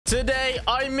Today,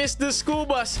 I missed the school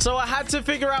bus, so I had to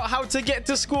figure out how to get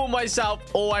to school myself,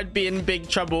 or I'd be in big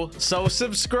trouble. So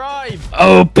subscribe.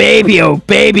 Oh,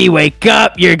 baby, wake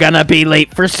up. You're gonna be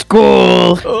late for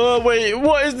school. Oh, wait,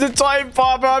 what is the time,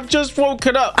 Father? I've just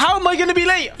woken up. How am I gonna be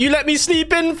late? You let me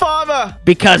sleep in, Father.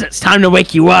 Because it's time to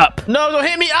wake you up. No, don't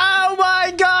hit me. Oh,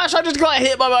 my gosh, I just got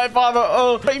hit by my father.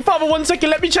 Oh, wait, Father, 1 second.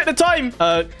 Let me check the time.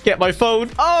 Get my phone.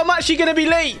 Oh, I'm actually gonna be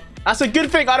late. That's a good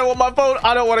thing. I don't want my phone.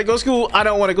 I don't want to go to school. I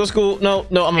don't want to go to school. No,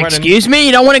 I'm running. Excuse me?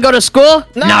 You don't want to go to school?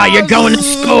 No, you're going to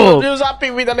school. It was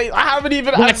happy with the late. I haven't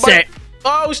even... That's it.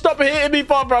 Oh, stop hitting me,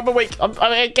 Father. I'm awake. I'm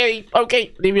okay.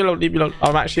 Okay. Leave me alone.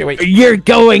 I'm actually awake. You're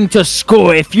going to school.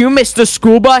 If you miss the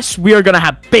school bus, we are going to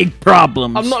have big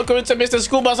problems. I'm not going to miss the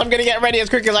school bus. I'm going to get ready as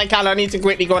quick as I can. I need to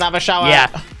quickly go and have a shower. Yeah.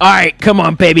 All right. Come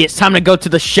on, baby. It's time to go to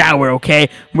the shower, okay?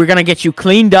 We're going to get you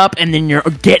cleaned up, and then you're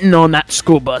getting on that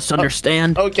school bus.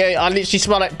 Understand? Okay. I literally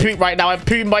smell like poop right now. I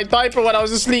pooed my diaper when I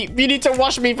was asleep. You need to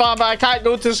wash me, Father. I can't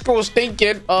go to school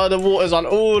stinking. Oh, the water's on.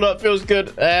 Oh, that feels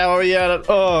good. Oh, yeah.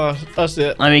 Oh, that's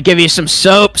it. Let me give you some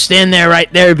soap. Stand there right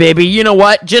there, baby. You know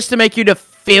what? Just to make you to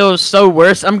feel so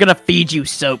worse, I'm gonna feed you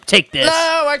soap. Take this.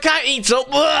 No, I can't eat soap.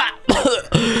 I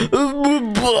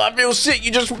feel sick.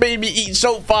 You just made me eat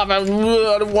soap, Father.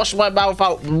 I wash my mouth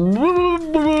out.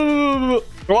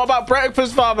 What about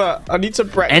breakfast, Father? I need some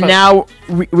breakfast. And now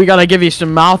we gotta give you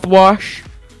some mouthwash.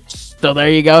 So there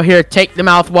you go. Here, take the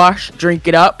mouthwash. Drink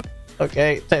it up.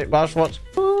 Okay, take mouthwash.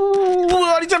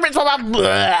 I need to rinse my mouth.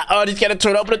 Oh, I need to get a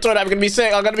toilet. Open the toilet. I'm gonna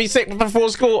be sick before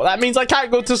school. That means I can't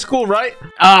go to school, right?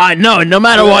 No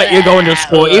matter what, you're going to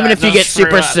school, even if you get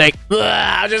super sick.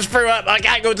 I just threw up. I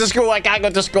can't go to school. I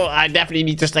definitely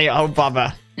need to stay at home,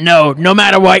 Father. No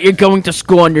matter what, you're going to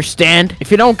school, understand? If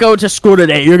you don't go to school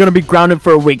today, you're gonna be grounded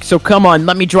for a week. So come on,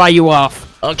 let me dry you off.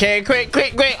 Okay, quick.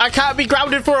 I can't be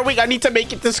grounded for a week. I need to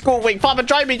make it to school. Wait, Father,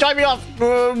 dry me off.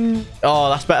 Oh,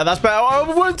 that's better. I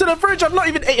went to the fridge. I've not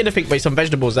even eaten anything. Wait, some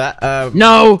vegetables there.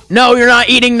 No, you're not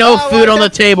eating food on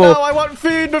the table. No, I want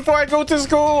food before I go to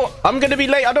school. I'm gonna be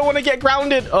late. I don't want to get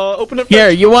grounded. Open the fridge. Here,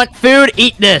 you want food?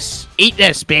 Eat this. Eat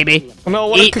this, baby. No, I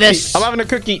want eat a cookie. this. I'm having a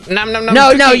cookie. Nom.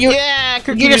 No, Yeah,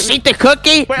 cookie. You just eat the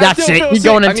cookie? Wait, that's it. You're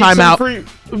going in timeout.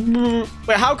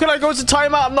 Wait, how can I go to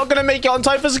timeout? I'm not gonna make it on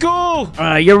time for school.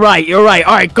 You're right. All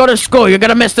right, go to school. You're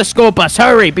gonna miss the school bus.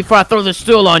 Hurry before I throw the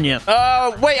stool on you.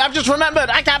 Wait, I've just remembered.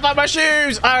 I can't find my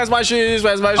shoes. Where's my shoes?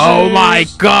 Oh my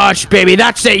gosh, baby.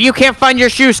 That's it. You can't find your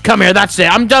shoes. Come here. That's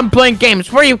it. I'm done playing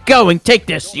games. Where are you going? Take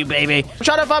this, you baby. I'm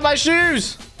trying to find my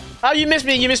shoes. Oh, you missed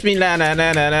me.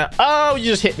 Nah. Oh, you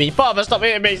just hit me. Father, stop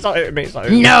hitting me.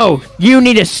 No, you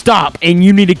need to stop, and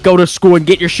you need to go to school and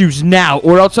get your shoes now,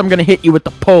 or else I'm going to hit you with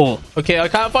the pole. Okay, I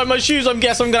can't find my shoes. I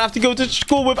guess I'm going to have to go to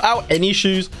school without any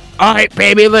shoes. All right,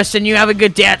 baby, listen, you have a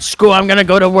good day at school. I'm going to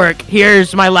go to work.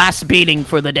 Here's my last beating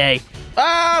for the day.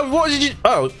 What did you...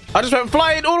 Oh, I just went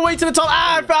flying all the way to the top.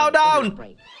 I fell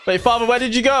down. Wait, Father, where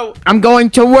did you go? I'm going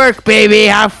to work, baby.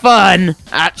 Have fun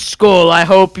at school. I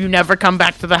hope you never come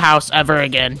back to the house ever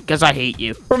again, because I hate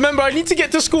you. Remember, I need to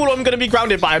get to school or I'm going to be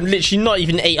grounded, but I'm literally not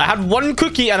even 8. I had 1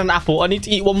 cookie and an apple. I need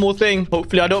to eat 1 more thing.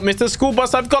 Hopefully, I don't miss the school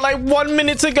bus. I've got like 1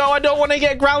 minute to go. I don't want to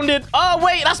get grounded. Oh,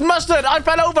 wait, that's mustard. I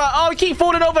fell over. Oh, I keep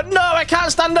falling over. No, I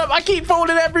can't stand up. I keep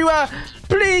falling everywhere.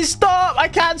 Please stop. I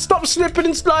can't stop slipping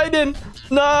and sliding.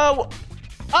 No.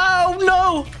 Oh,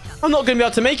 no. I'm not going to be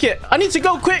able to make it. I need to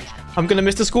go quick. I'm going to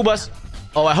miss the school bus.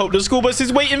 Oh, I hope the school bus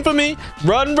is waiting for me.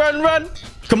 Run.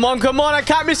 Come on. I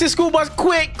can't miss the school bus.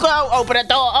 Quick. Oh, open the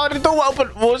door. Oh, the door open.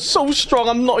 Oh, it's so strong.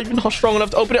 I'm not even strong enough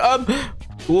to open it.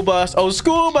 School bus. Oh,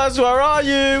 school bus. Where are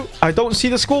you? I don't see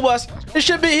the school bus. It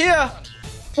should be here.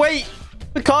 Wait.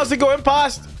 The cars are going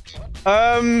past.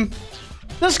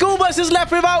 The school bus is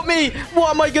left without me.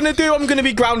 What am I going to do? I'm going to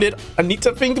be grounded. I need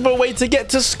to think of a way to get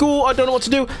to school. I don't know what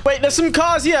to do. Wait, there's some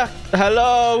cars here.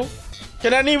 Hello?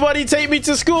 Can anybody take me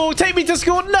to school? Take me to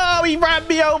school. No, he ran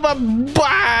me over.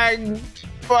 Bang.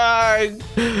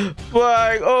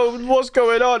 Oh, what's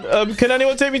going on? Can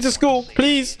anyone take me to school?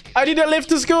 Please. I need a lift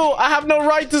to school. I have no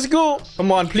ride to school.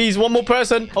 Come on, please. 1 more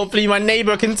person. Hopefully, my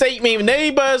neighbor can take me.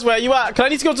 Neighbors, where you at? Can I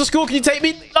need to go to school? Can you take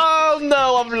me? Oh,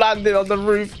 no. I've landed on the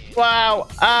roof. Wow.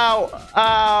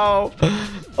 Ow.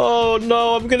 Oh,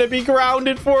 no. I'm going to be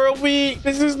grounded for a week.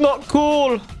 This is not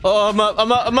cool. Oh, I'm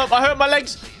up. I hurt my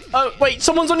legs. Oh, wait,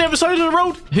 someone's on the other side of the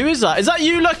road. Who is that? Is that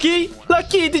you, Lucky?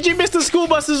 Lucky, did you miss the school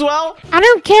bus as well? I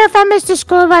don't care if I miss the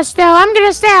school bus, though. I'm going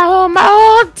to stay at home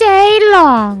all day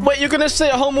long. Wait, you're going to stay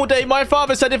at home all day? My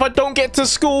father said if I don't get to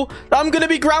school, I'm going to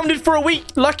be grounded for a week.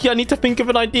 Lucky, I need to think of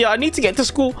an idea. I need to get to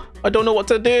school. I don't know what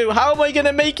to do. How am I going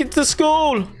to make it to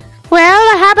school?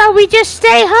 Well, how about we just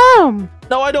stay home?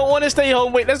 No, I don't want to stay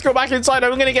home. Wait, let's go back inside.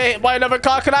 I'm going to get hit by another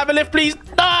car. Can I have a lift, please?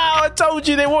 No, I told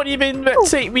you they won't even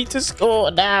take me to school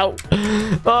now.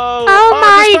 Oh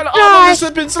my gosh. I'm on the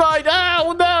slip and slide.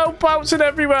 Oh, no. Bouncing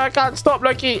everywhere. I can't stop,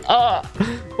 Lucky.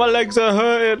 My legs are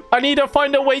hurting. I need to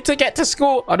find a way to get to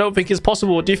school. I don't think it's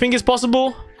possible. Do you think it's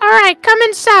possible? All right, come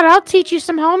inside. I'll teach you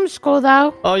some homeschool,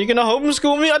 though. Oh, you're going to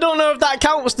homeschool me? I don't know if that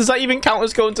counts. Does that even count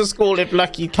as going to school if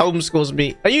Lucky homeschools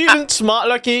me? Are you even smart,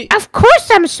 Lucky? Of course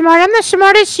I'm smart. I'm the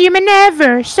smartest human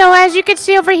ever. So as you can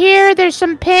see over here, there's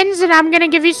some pins, and I'm going to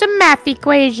give you some math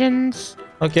equations.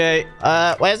 Okay,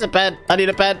 where's the pen? I need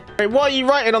a pen. Wait, what are you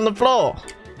writing on the floor?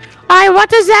 All right, what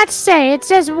does that say? It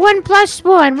says 1 plus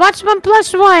 1. What's 1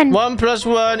 plus 1? 1 plus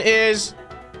 1 is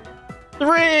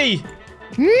 3.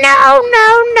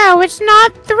 No, it's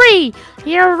not 3.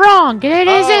 You're wrong. It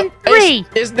isn't 3.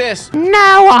 Is this?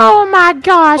 No, oh my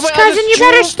gosh. Oh, wait, cousin, you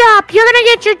better stop. You're gonna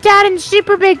get your dad in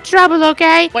super big trouble,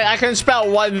 okay? Wait, I can spell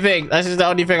one thing. This is the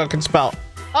only thing I can spell.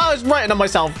 Oh, I was writing on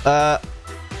myself.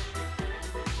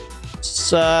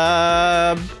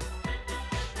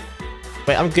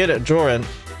 Wait, I'm good at drawing.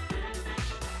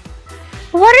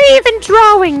 What are you even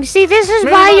drawing? See, this is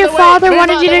why your father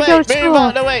wanted you to go to school. Move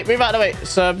out of the way.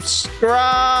 Subscribe.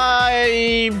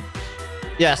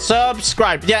 Yeah,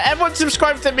 subscribe. Yeah, everyone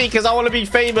subscribe to me because I want to be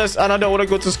famous and I don't want to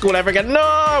go to school ever again.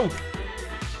 No!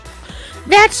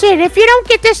 That's it. If you don't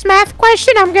get this math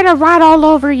question, I'm going to write all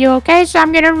over you, okay? So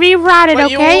I'm going to rewrite it,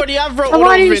 okay? You already have wrote all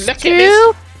over it. Look at this.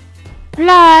 2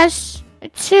 plus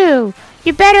 2.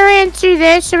 You better answer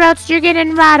this or else you're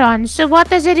getting right on. So what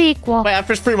does it equal? Wait, I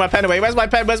just threw my pen away. Where's my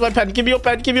pen? Give me your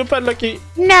pen. Lucky.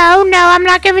 No, I'm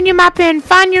not giving you my pen.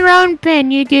 Find your own pen,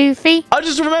 you goofy. I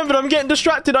just remembered I'm getting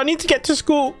distracted. I need to get to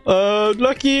school.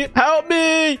 Lucky, help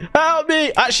me.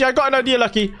 Actually, I got an idea,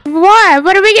 Lucky. What?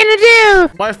 What are we gonna do?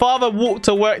 My father walked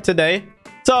to work today.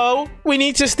 So, we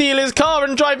need to steal his car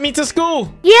and drive me to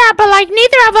school. Yeah, but like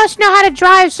neither of us know how to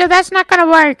drive, so that's not gonna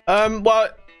work. Well,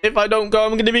 if I don't go,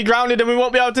 I'm going to be grounded and we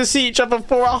won't be able to see each other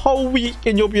for a whole week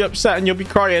and you'll be upset and you'll be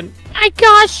crying. My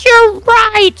gosh, you're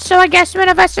right. So I guess one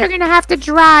of us are going to have to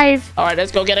drive. All right,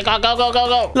 let's go get a car.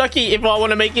 Go. Lucky, if I want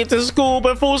to make it to school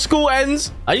before school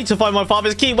ends, I need to find my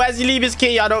father's key. Where's he leave his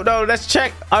key? I don't know. Let's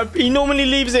check. He normally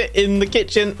leaves it in the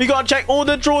kitchen. We got to check all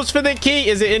the drawers for the key.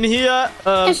 Is it in here?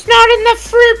 It's not in the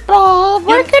fruit bowl.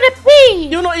 Where could it be?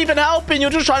 You're not even helping. You're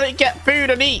just trying to get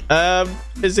food and eat.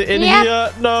 Is it in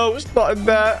here? No, it's not in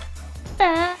there.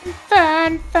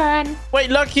 Fun. Wait,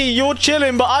 Lucky, you're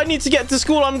chilling, but I need to get to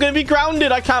school. I'm going to be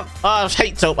grounded. I can't. I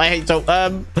hate soap.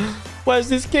 Where's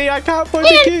this key? I can't find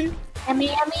the key. Yummy.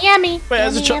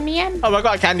 Wait, yummy. Oh, I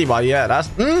got a candy bar. Yeah,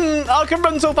 that's... I can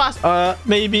run so fast.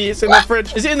 Maybe it's in the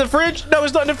fridge. Is it in the fridge? No,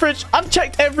 it's not in the fridge. I've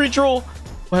checked every drawer.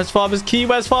 Where's father's key?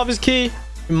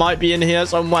 It might be in here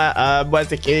somewhere. Where's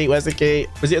the key? Is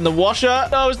it in the washer?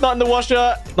 No, it's not in the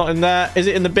washer. Not in there. Is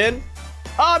it in the bin?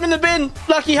 Oh, I'm in the bin.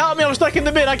 Lucky, help me. I'm stuck in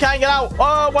the bin. I can't get out.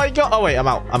 Oh, my God. Oh, wait. I'm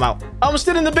out. I'm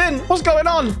still in the bin. What's going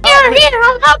on? Here.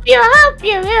 I'll help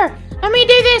you. Here. Let me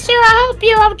do this. Here, I'll help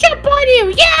you. I'll jump on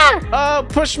you. Yeah. Oh,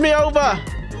 push me over.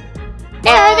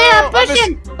 There.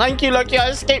 Pushing. Thank you, Lucky. I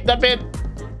escaped the bin.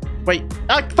 Wait.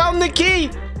 I found the key.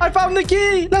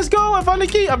 Let's go. I found the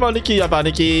key.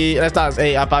 Let's dance.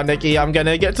 Hey, I found the key. I'm going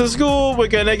to get to school. We're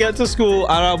going to get to school.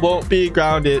 And I won't be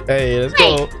grounded. Hey, let's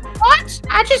go. What?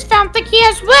 I just found the key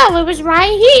as well. It was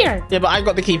right here. Yeah, but I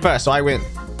got the key first, so I win.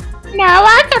 No,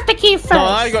 I got the key first. No,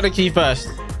 I got the key first.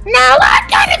 No, I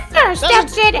got it first.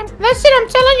 That's it. Listen, I'm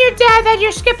telling your dad that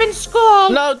you're skipping school.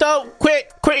 No, don't.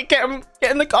 Quick. Get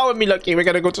in the car with me, Lucky. We're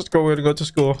going to go to school. Wait.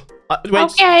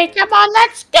 Okay, come on.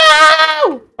 Let's go.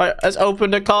 All right, let's open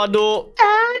the car door.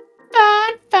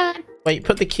 Fun. Wait,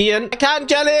 put the key in. I can't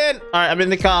get in. All right, I'm in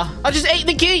the car. I just ate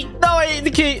the key. No, I ate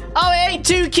the key. Oh, I ate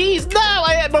 2 keys. No,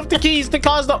 I ate both the keys. The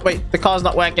car's not working. Oh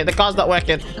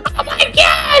my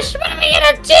gosh, what are we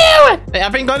gonna do? Hey, I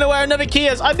think I know where another key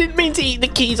is. I didn't mean to eat the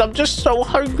keys. I'm just so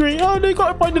hungry. Oh, they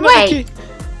gotta find another key.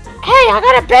 Hey, I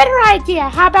got a better idea.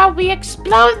 How about we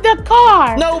explode the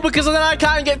car? No, because then I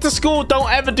can't get to school. Don't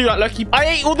ever do that, Lucky. I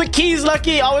ate all the keys,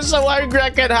 Lucky. I was so hungry I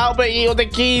couldn't help but eat all the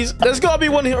keys. There's got to be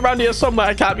one around here somewhere.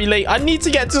 I can't be late. I need to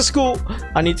get to school.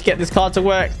 I need to get this car to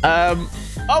work.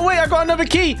 Oh, wait, I got another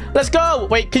key. Let's go.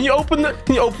 Wait, can you open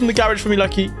the garage for me,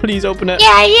 Lucky? Please open it. Yeah.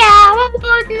 I'll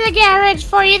open the garage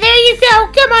for you. There you go.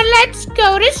 Come on, let's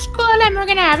go to school and we're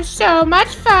going to have so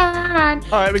much fun.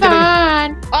 All right,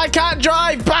 I can't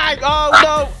drive. Bang. Oh,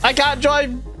 no. I can't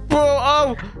drive.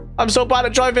 Oh, I'm so bad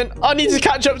at driving. I need to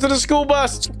catch up to the school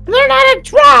bus. Learn how to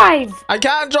drive. I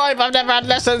can't drive. I've never had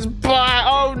lessons. But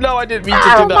oh no, I didn't mean to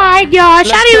Oh do that. my gosh.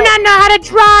 How do you not know how to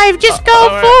drive? Just go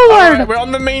forward. All right, we're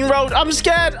on the main road. I'm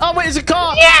scared. Oh, wait, it's a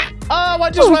car. Yeah. Oh, I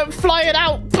just went flying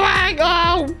out. Bang.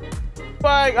 Oh.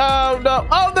 Bang. Oh, no.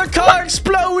 Oh, the car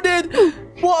exploded.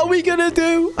 What are we going to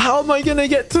do? How am I going to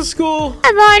get to school?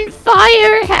 I'm on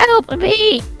fire. Help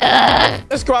me.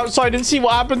 Let's go outside and see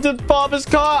what happened to Father's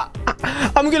car.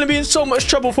 I'm going to be in so much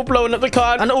trouble for blowing up the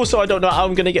car. And also, I don't know how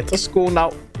I'm going to get to school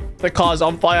now. The car's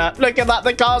on fire. Look at that.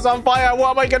 The car's on fire. What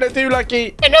am I going to do,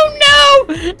 Lucky? I don't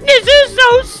know. This is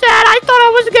so sad. I thought I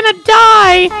was going to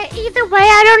die. Either way,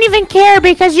 I don't even care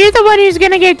because you're the one who's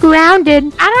going to get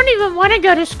grounded. I don't even want to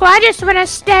go to school. I just want to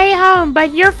stay home.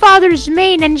 But your father's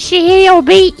mean and he'll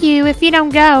beat you if you don't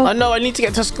go. Oh, no. I need to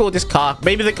get to school. This car.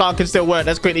 Maybe the car can still work.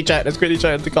 Let's quickly check. Let's quickly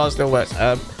check if the car still works.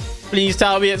 Please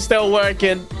tell me it's still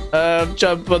working.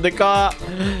 Jump on the car.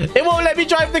 It won't let me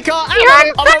drive the car.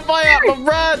 I'm on fire. I'm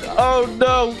red. Oh,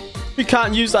 no. We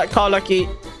can't use that car, Lucky.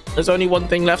 There's only one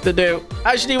thing left to do.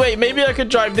 Actually, wait. Maybe I could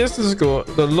drive this to school.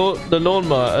 The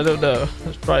lawnmower. I don't know.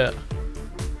 Let's try it.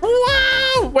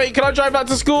 Wow. Wait, can I drive back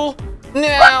to school?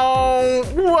 No.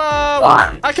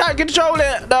 Whoa. I can't control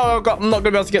it. No, I'm not going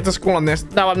to be able to get to school on this.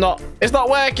 No, I'm not. It's not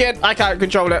working. I can't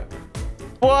control it.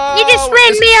 Whoa. You just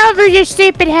ran me over, you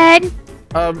stupid head.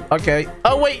 Okay.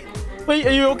 Oh, wait. Wait,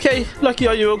 are you okay? Lucky,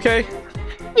 are you okay?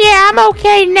 Yeah, I'm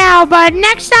okay now, but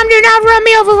next time do not run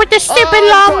me over with the stupid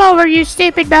lawnmower, you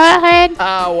stupid butthead.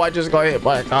 Oh, I just got hit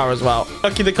by a car as well.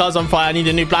 Lucky the car's on fire. I need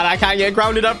a new plan. I can't get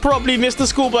grounded. I probably missed the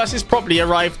school bus. It's probably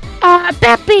arrived.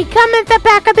 Beppi, come at the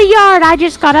back of the yard. I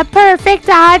just got a perfect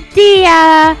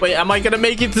idea. Wait, am I going to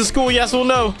make it to school? Yes or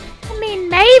no? I mean,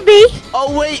 maybe.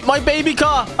 Oh, wait, my baby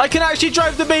car. I can actually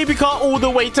drive the baby car all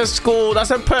the way to school. That's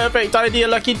a perfect idea,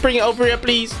 Lucky. Bring it over here,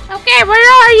 please. Okay,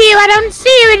 where are you? I don't see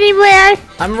you anywhere.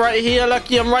 I'm right here,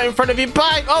 Lucky. I'm right in front of you.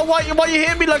 Bang! Oh, why you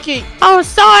hit me, Lucky? Oh,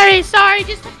 sorry.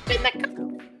 Just in the car.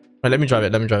 Wait, let me drive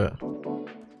it.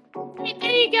 Okay,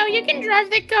 there you go. You can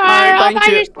drive the car All right, all by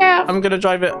yourself. I'm going to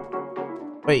drive it.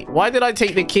 Wait, why did I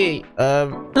take the key?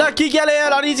 Lucky, get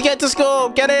in. I need to get to school.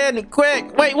 Get in,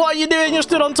 quick. Wait, what are you doing? You're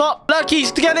stood on top. Lucky,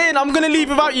 get in. I'm going to leave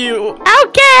without you.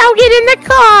 Okay, I'll get in the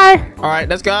car. All right,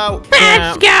 let's go.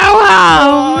 Let's go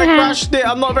Oh, I home. crashed it.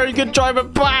 I'm not a very good driver.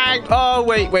 Bang. Oh,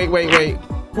 wait.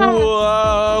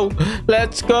 Whoa.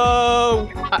 Let's go.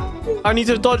 I need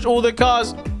to dodge all the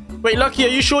cars. Wait, Lucky, are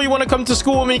you sure you want to come to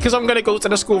school with me? Because I'm going to go to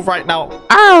the school right now.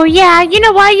 Oh, yeah. You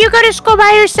know what? You go to school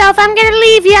by yourself. I'm going to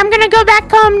leave you. I'm going to go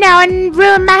back home now and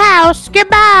ruin my house.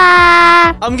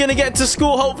 Goodbye. I'm going to get to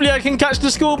school. Hopefully, I can catch the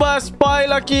school bus. Bye,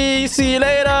 Lucky. See you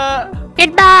later.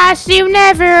 Goodbye. See you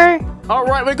never. All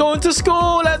right, we're going to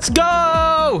school. Let's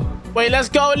go. Wait, let's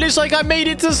go. It looks like I made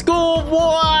it to school.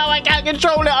 Whoa, I can't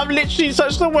control it. I'm literally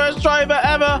such the worst driver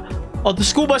ever. Oh, the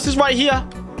school bus is right here.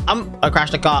 I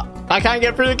crashed the car. I can't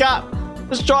get through the gap.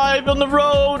 Let's drive on the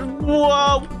road.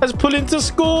 Whoa. Let's pull into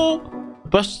school.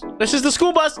 Bus. This is the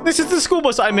school bus. This is the school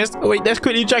bus I missed. Oh, wait, let's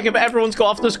quickly check if everyone's got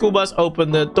off the school bus.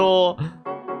 Open the door.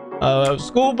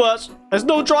 School bus. There's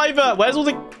no driver. Where's all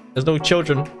the... There's no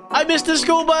children. I missed the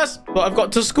school bus, but I've got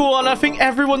to school and I think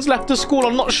everyone's left the school.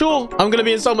 I'm not sure. I'm going to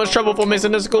be in so much trouble for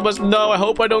missing the school bus. No, I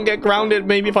hope I don't get grounded.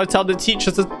 Maybe if I tell the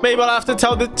teacher maybe I'll have to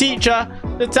tell the teacher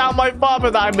to tell my father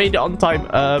that I made it on time.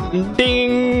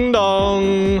 Ding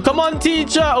dong. Come on,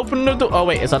 teacher. Open the door. Oh,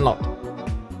 wait, it's unlocked.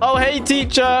 Oh, hey,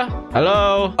 teacher.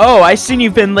 Hello. Oh, I seen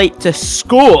you've been late to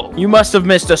school. You must have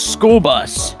missed a school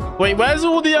bus. Wait, where's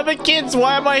all the other kids?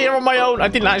 Why am I here on my own? I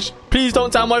didn't actually... Please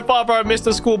don't tell my father I missed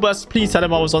the school bus. Please tell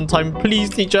him I was on time. Please,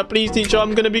 teacher. Please, teacher.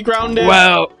 I'm going to be grounded.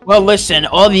 Well, listen.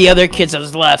 All the other kids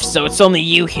have left, so it's only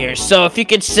you here. So if you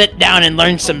could sit down and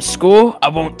learn some school, I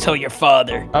won't tell your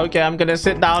father. Okay, I'm going to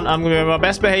sit down. I'm going to be on my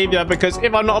best behavior because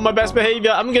if I'm not on my best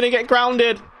behavior, I'm going to get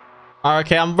grounded.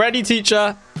 Okay, I'm ready,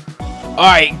 teacher. All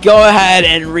right, go ahead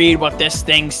and read what this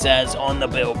thing says on the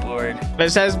billboard.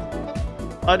 It says...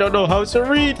 I don't know how to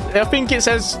read. I think it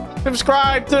says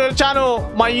subscribe to the channel,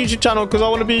 my YouTube channel, because I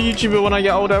want to be a YouTuber when I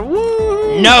get older.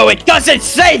 Woo! No, it doesn't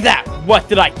say that. What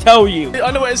did I tell you?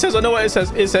 I know what it says.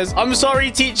 It says, I'm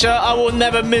sorry, teacher. I will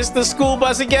never miss the school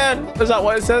bus again. Is that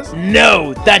what it says?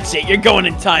 No, that's it. You're going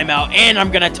in timeout, and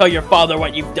I'm going to tell your father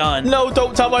what you've done. No,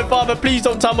 don't tell my father. Please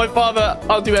don't tell my father.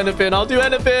 I'll do anything. Oh,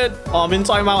 I'm in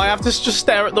timeout. I have to just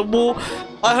stare at the wall.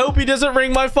 I hope he doesn't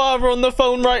ring my father on the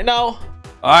phone right now.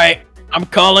 All right. I'm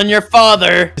calling your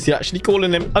father. Is he actually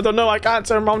calling him? I don't know. I can't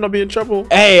answer him. I'm gonna be in trouble.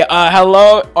 Hey,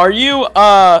 hello. Are you,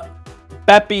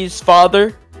 Beppi's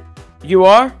father? You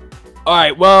are? All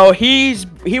right, well, he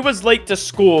was late to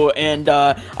school, and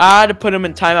I had to put him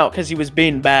in timeout because he was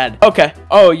being bad. Okay.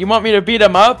 Oh, you want me to beat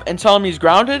him up and tell him he's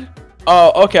grounded?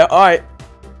 Oh, okay. All right.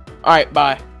 All right,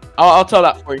 bye. I'll tell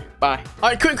that for you. Bye. All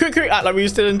right, quick. Act like we were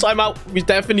still in timeout. We're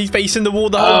definitely facing the wall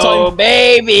the whole time. Oh,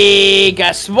 baby.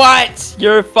 Guess what?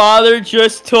 Your father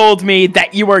just told me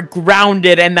that you are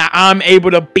grounded and that I'm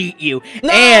able to beat you. No!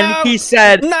 And he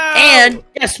said, No! and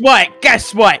guess what?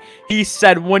 Guess what? He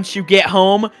said once you get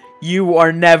home, you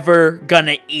are never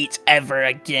gonna eat ever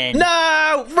again.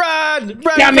 No! Run!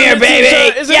 Come here, baby!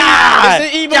 It's an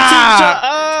evil teacher!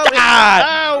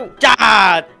 Oh!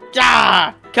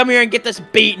 Come here and get this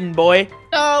beaten, boy.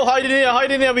 No! Hide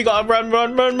in here! We gotta run!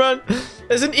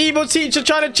 There's an evil teacher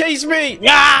trying to chase me!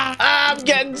 Yeah! I'm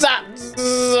getting zapped!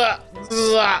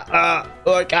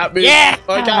 I can't move! Yeah!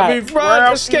 I can't move!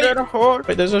 Run! Escape!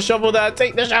 Wait, there's a shovel there!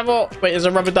 Take the shovel! Wait, there's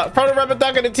a rubber duck! Throw the rubber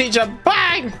duck at the teacher!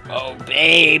 Bang! Oh,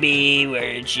 baby,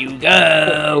 where'd you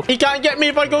go? He can't get me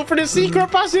if I go for the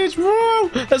secret passage! Whoa!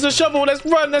 There's a shovel! Let's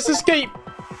run! Let's escape!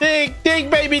 Dig!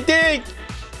 Dig, baby! Dig!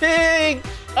 Dig!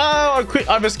 Oh, I quit.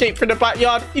 I've escaped from the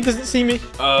backyard. He doesn't see me.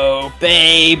 Oh,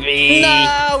 baby.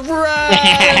 No,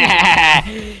 run!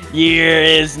 Here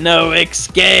is no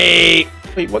escape.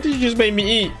 Wait, what did you just make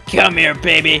me eat? Come here,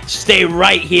 baby. Stay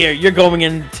right here. You're going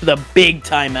into the big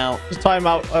timeout. It's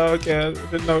timeout. Oh, okay. I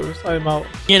didn't know it was timeout.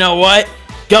 You know what?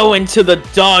 Go into the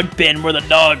dog bin where the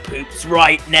dog poops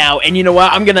right now. And you know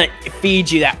what? I'm going to feed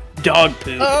you that dog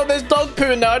poop. Oh, there's dog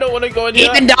poo now. I don't want to go in here.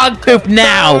 Eat the dog poop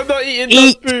now. No, I'm not eating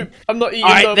dog poop. I'm not eating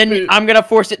dog poop. Then I'm going to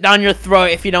force it down your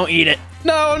throat if you don't eat it.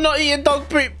 No, I'm not eating dog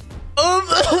poop.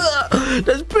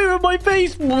 There's poo in my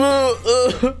face.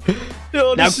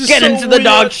 Oh, now get into the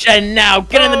dog shed now.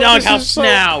 Get in the dog house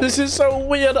now. This is so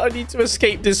weird. I need to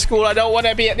escape this school. I don't want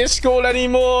to be at this school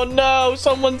anymore. No,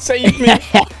 someone save me.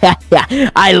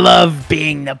 I love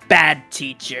being the bad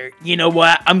teacher. You know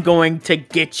what? I'm going to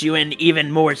get you in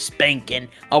even more spanking.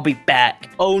 I'll be back.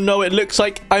 Oh no, it looks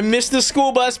like I missed the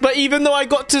school bus. But even though I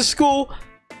got to school,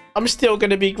 I'm still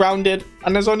going to be grounded.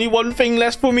 And there's only one thing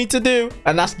left for me to do.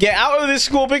 And that's get out of this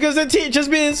school because the teacher's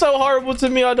being so horrible to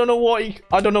me. I don't know what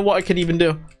I could even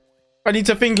do. I need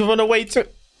to think of a way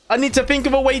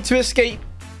to escape.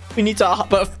 We need to,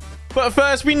 but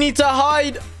first we need to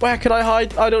hide. Where can I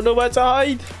hide? I don't know where to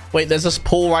hide. Wait, there's this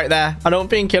pool right there. I don't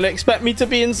think he'll expect me to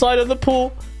be inside of the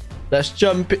pool. Let's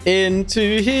jump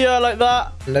into here like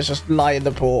that. And let's just lie in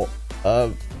the pool.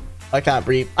 I can't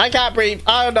breathe.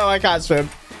 Oh no, I can't swim.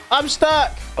 I'm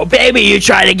stuck. Oh, baby, you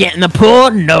try to get in the pool?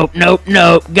 Nope.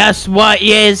 Guess what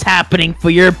is happening for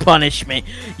your punishment?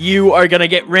 You are going to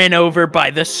get ran over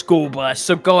by the school bus.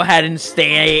 So go ahead and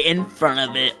stay in front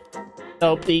of it.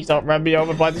 No, please don't run me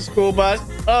over by the school bus.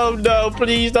 Oh, no,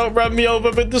 please don't run me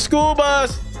over with the school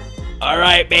bus. All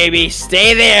right, baby,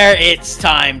 stay there. It's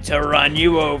time to run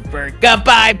you over.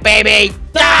 Goodbye, baby.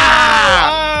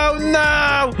 Ah! Oh,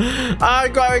 no. I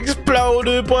got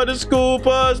exploded by the school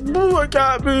bus. Ooh, I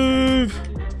can't move.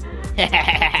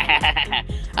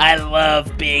 I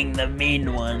love being the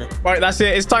mean one. Right, that's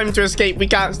it. It's time to escape. We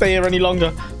can't stay here any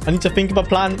longer. I need to think of a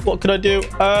plan. What could I do?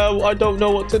 Oh, I don't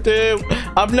know what to do.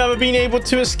 I've never been able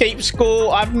to escape school.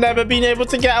 I've never been able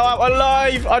to get out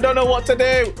alive. I don't know what to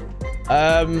do.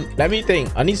 Let me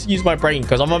think. I need to use my brain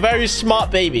because I'm a very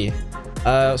smart baby.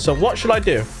 So what should I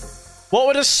do? What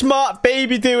would a smart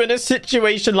baby do in a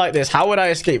situation like this? How would I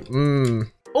escape?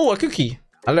 Oh, a cookie.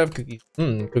 I love cookies.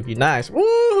 Cookie, nice.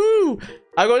 Woohoo!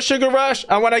 I got Sugar Rush,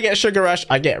 and when I get Sugar Rush,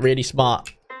 I get really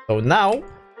smart. So now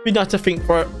we need to think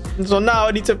for it. So now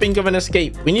I need to think of an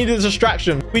escape. We need a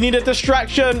distraction.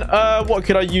 What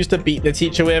could I use to beat the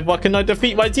teacher with? What can I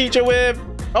defeat my teacher with?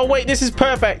 Oh wait, this is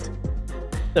perfect.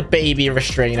 The baby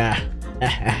restrainer.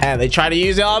 They try to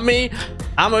use it on me.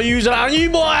 I'm gonna use it on you,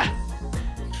 boy.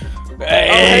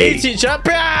 Hey, teacher. Oh!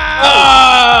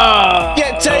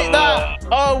 Take that.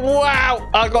 Oh, wow.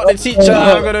 I got the teacher.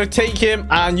 I'm going to take him.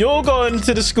 And you're going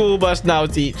to the school bus now,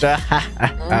 teacher.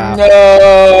 No.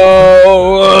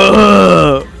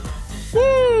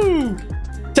 Woo.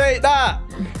 Take that.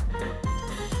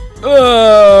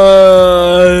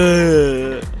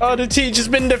 Oh, the teacher's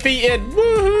been defeated.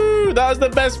 Woohoo. That was the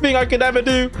best thing I could ever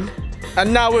do.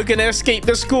 And now we're going to escape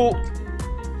the school.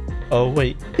 Oh,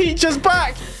 wait. Teacher's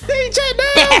back. Teacher,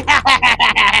 no.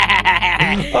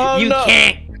 Oh, you no.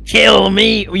 Can't kill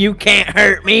me. You can't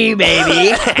hurt me,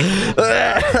 baby.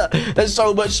 There's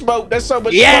so much smoke.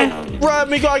 Smoke. Run,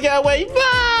 we gotta get away.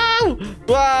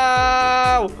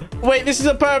 Wow. Wait, this is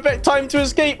a perfect time to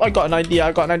escape. I got an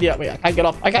idea. Wait, I can't get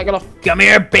off. Come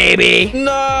here, baby.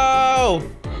 No.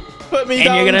 Put me down,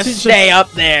 and you're gonna teacher. stay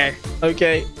up there.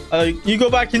 Okay. You go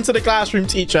back into the classroom,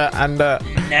 teacher, and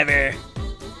Never.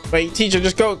 wait, teacher,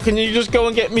 just go. Can you just go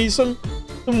and get me some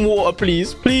water,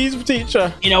 please? Please,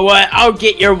 teacher. You know what? I'll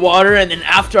get your water, and then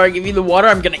after I give you the water,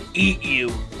 I'm gonna eat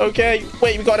you. Okay,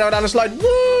 wait, we got to go down the slide.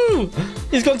 Woo!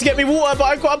 He's going to get me water, but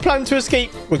I've got a plan to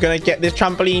escape. We're going to get this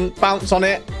trampoline, bounce on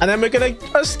it, and then we're going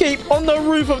to escape on the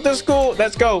roof of the school.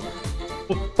 Let's go.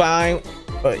 Bang.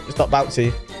 Wait, it's not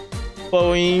bouncy.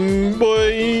 Boing,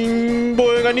 boing,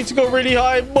 boing. I need to go really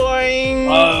high. Boing.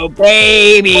 Oh,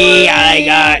 baby, Boing. I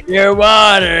got your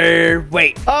water.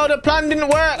 Wait. Oh, the plan didn't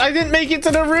work. I didn't make it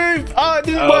to the roof. Oh, it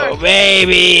didn't Oh, work.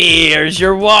 baby, here's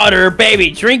your water.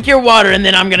 Baby, drink your water, and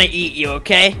then I'm gonna eat you,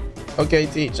 okay? Okay,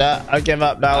 teacher. I give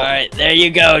up now. All right, there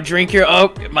you go. Drink your...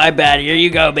 Oh, my bad. Here you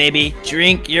go, baby.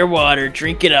 Drink your water.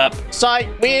 Drink it up. Psych,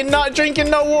 we're not drinking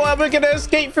no water. We're going to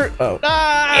escape through. Oh. No.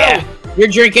 Yeah, you're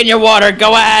drinking your water.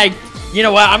 Go ahead. You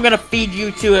know what? I'm gonna feed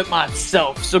you to it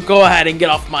myself. So go ahead and get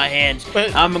off my hands.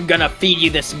 Wait. I'm gonna feed you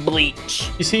this bleach.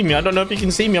 You see me? I don't know if you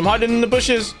can see me. I'm hiding in the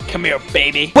bushes. Come here,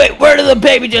 baby. Wait, where did the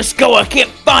baby just go? I can't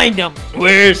find him.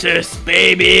 Where's this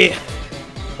baby?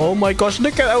 Oh my gosh,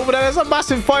 look at over there. There's a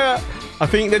massive fire. I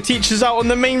think the teacher's out on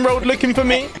the main road looking for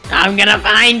me. I'm gonna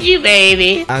find you,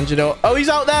 baby. And you know, oh, he's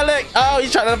out there, look. Oh,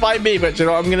 he's trying to find me. But you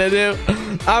know what I'm gonna do?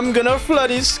 I'm gonna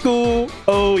flood his school.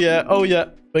 Oh, yeah. Oh, yeah.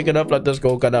 We're gonna flood the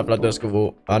school, gonna flood the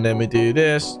school. And then we do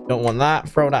this. Don't want that.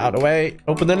 Throw that out of the way.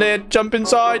 Open the lid, jump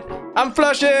inside, and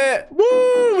flush it.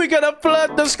 Woo! We're gonna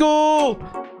flood the school.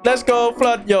 Let's go,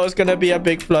 flood. Yo, it's gonna be a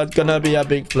big flood. Gonna be a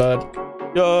big flood.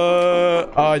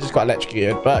 Yo. Oh, I just got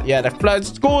electrocuted. But yeah, the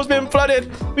school's been flooded.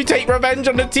 We take revenge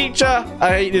on the teacher.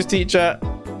 I hate this teacher.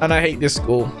 And I hate this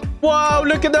school. Whoa,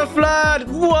 look at the flood.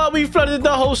 Whoa, we flooded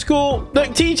the whole school.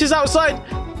 Look, teacher's outside.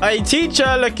 Hey,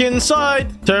 teacher, look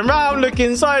inside. Turn around, look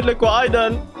inside. Look what I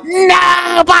done.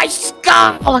 No, my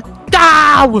skull!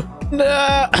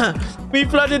 No! We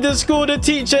flooded the school. The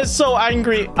teacher's so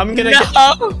angry. I'm gonna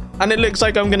and it looks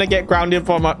like I'm gonna get grounded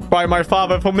by my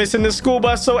father for missing the school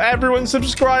bus. So everyone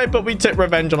subscribe, but we took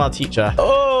revenge on our teacher.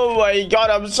 Oh my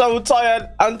god, I'm so tired.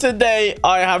 And today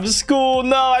I have school.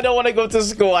 No, I don't want to go to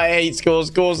school. I hate school.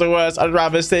 School's the worst. I'd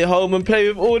rather stay home and play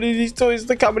with all of these toys.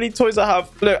 Look how many toys I have.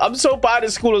 Look, I'm so bad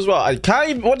at school as well. I can't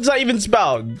even, what does that even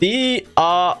spell?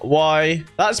 D-R-Y.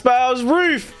 That spells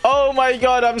roof. Oh my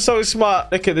god, I'm so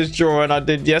smart. Look at this drawing I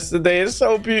did yesterday. It's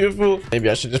so beautiful. Maybe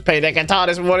I should just play the guitar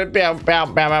this morning. Yeah,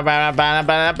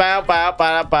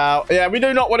 we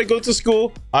do not want to go to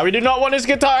school. We do not want this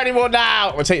guitar anymore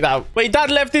now. We'll take that out. Wait,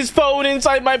 dad left his phone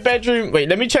inside my bedroom. Wait,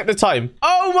 let me check the time.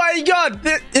 Oh my god.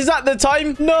 Is that the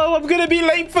time? No, I'm going to be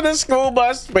late for the school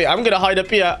bus. Wait, I'm going to hide up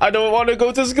here. I don't want to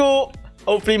go to school.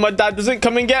 Hopefully my dad doesn't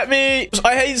come and get me.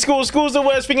 I hate school. School's the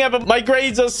worst thing ever. My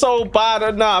grades are so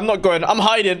bad. Nah, I'm not going. I'm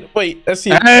hiding. Wait, let's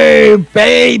see. Hey,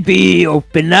 baby,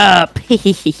 open up.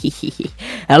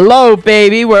 Hello,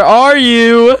 baby. Where are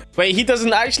you? Wait, he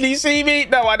doesn't actually see me.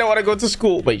 No, I don't want to go to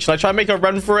school. Wait, should I try and make a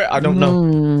run for it? I don't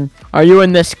know. Are you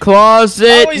in this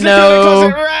closet? Oh, he's looking in the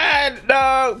closet. Run!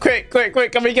 No,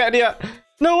 quick. Can we get in here?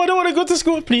 No, I don't want to go to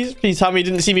school. Please tell me he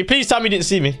didn't see me. Please tell me he didn't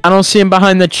see me. I don't see him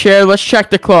behind the chair. Let's check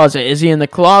the closet. Is he in the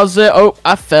closet? Oh,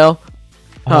 I fell.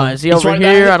 Is he over right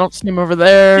here? there. I don't see him over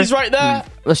there. He's right there.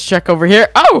 Let's check over here.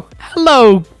 Oh,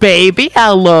 hello, baby.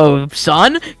 Hello,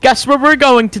 son. Guess where we're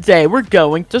going today? We're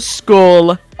going to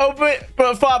school. Oh,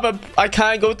 but father, I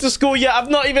can't go to school yet.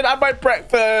 I've not even had my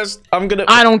breakfast.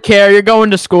 I don't care. You're going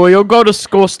to school. You'll go to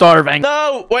school starving.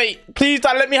 No, wait. Please,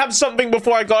 dad, let me have something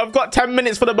before I go. I've got 10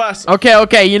 minutes for the bus.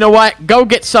 Okay. You know what? Go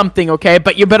get something, okay?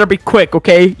 But you better be quick,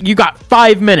 okay? You got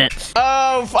 5 minutes.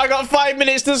 Oh, I got 5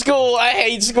 minutes to school. I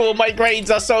hate school. My grades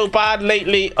are so bad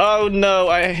lately. Oh, no.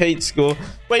 I hate school.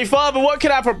 Wait, father, what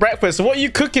can I have for breakfast? What are you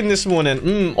cooking this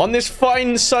morning? On this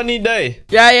fine sunny day.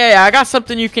 Yeah. I got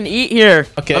something you can eat here.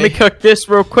 Okay. Let me cook this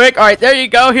real quick. All right, there you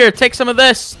go. Here, take some of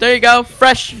this. There you go.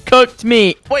 Fresh cooked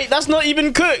meat. Wait, that's not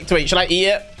even cooked. Wait, should I eat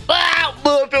it?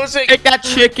 I feel sick. Take that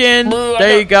chicken.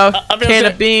 There you go. Can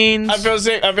of beans. I feel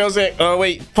sick. Oh,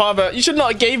 wait. Father, you should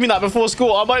not have gave me that before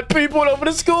school. I might poop all over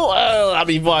the school. Oh, that'd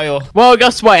be vile. Well,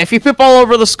 guess what? If you poop all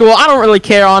over the school, I don't really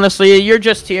care, honestly. You're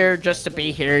just here just to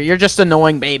be here. You're just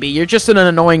annoying, baby. You're just an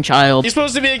annoying child. You're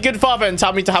supposed to be a good father and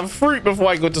tell me to have fruit before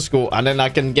I go to school. And then I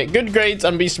can get good grades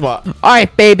and be smart. All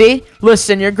right, baby.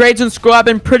 Listen, your grades in school have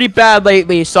been pretty bad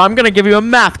lately, so I'm going to give you a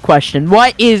math question.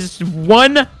 What is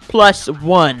 1 plus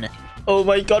 1? Oh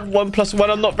my god, 1 plus 1.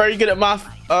 I'm not very good at math.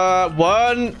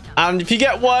 1. And if you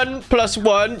get 1 plus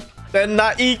 1, then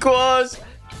that equals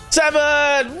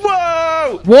 7.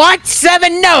 Whoa. What?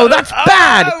 7? No, that's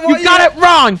bad. You got it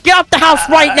wrong. Get out the house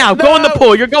right now. Go in the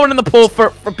pool. You're going in the pool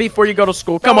for before you go to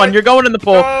school. Come on, you're going in the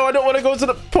pool. No, I don't want to go to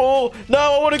the pool. No,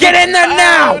 I want to get in there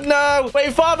now. No.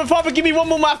 Wait, Father, give me one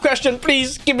more math question,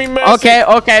 please. Give me mercy.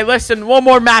 Okay. Listen, one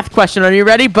more math question. Are you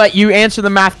ready? But you answer the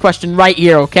math question right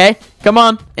here, okay? Come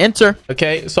on, answer.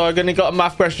 Okay, so I'm gonna got a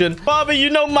math question. Father, you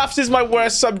know maths is my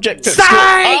worst subject at school.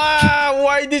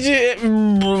 Why did you...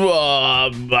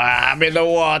 I'm in the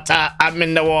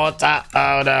water.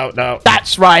 Oh, no.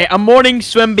 That's right. A morning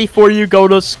swim before you go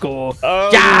to school. Oh,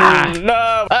 yeah.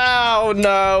 No. Oh,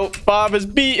 no. Father's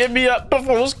beating me up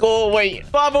before school. Wait,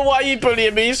 Father, why are you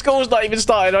bullying me? School's not even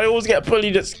started. I always get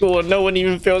bullied at school and no one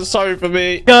even feels sorry for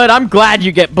me. Good. I'm glad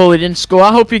you get bullied in school.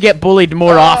 I hope you get bullied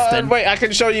more often. Wait, I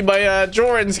can show you my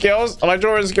drawing skills. My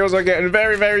drawing skills are getting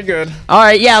very, very good. All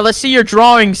right, yeah, let's see your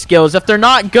drawing skills. If they're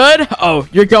not good, oh,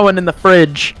 you're going in the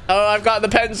fridge. Oh, I've got the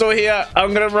pencil here.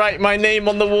 I'm gonna write my name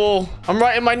on the wall. I'm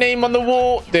writing my name on the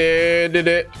wall.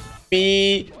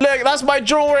 Look, that's my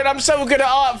drawing. I'm so good at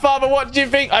art, Father. What do you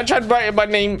think? I tried writing my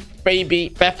name,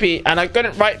 Beppi, and I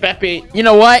couldn't write Beppi. You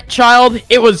know what, child?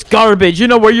 It was garbage. You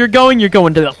know where you're going? You're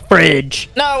going to the fridge.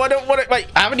 No, I don't want it. Wait,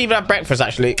 I haven't even had breakfast,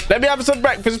 actually. Let me have some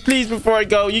breakfast, please, before I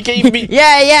go. You gave me...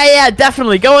 yeah,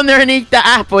 definitely. Go in there and eat the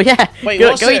apple. Yeah. Wait,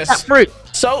 go what's eat this? that fruit.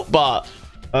 Soap bar.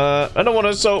 I don't want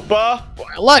a soap bar.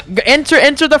 Look,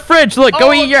 enter the fridge. Look,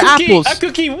 go eat your apples. A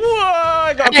cookie. Whoa,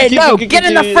 I got a hey, cookie, no, cookie, get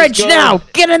in the fridge now.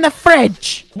 Get in the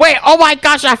fridge. Wait, oh my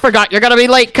gosh, I forgot. You're going to be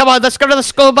late. Come on, let's go to the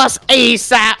school bus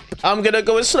ASAP. I'm going to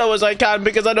go as slow as I can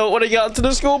because I don't want to get onto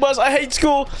the school bus. I hate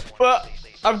school, but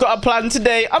I've got a plan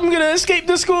today. I'm going to escape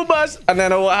the school bus, and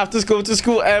then I won't have to go to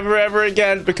school ever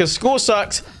again because school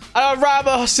sucks. I'd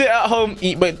rather sit at home,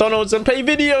 eat McDonald's, and play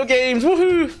video games.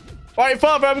 Woohoo! All right,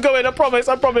 Father, I'm going. I promise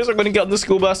I'm going to get on the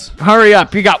school bus. Hurry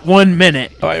up. You got 1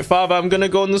 minute. All right, Father, I'm going to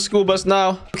go on the school bus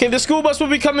now. Okay, the school bus will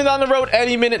be coming down the road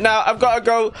any minute now. I've got to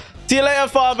go. See you later,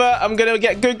 Father. I'm going to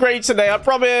get good grades today. I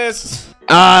promise.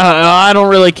 I don't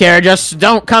really care. Just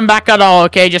don't come back at all,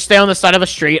 okay? Just stay on the side of the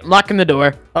street. I'm locking the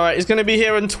door. All right, it's going to be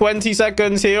here in 20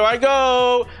 seconds. Here I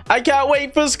go. I can't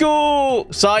wait for school.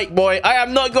 Psych, boy. I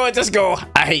am not going to school.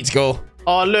 I hate school.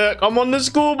 Oh, look, I'm on the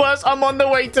school bus. I'm on the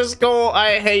way to school.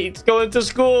 I hate going to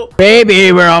school.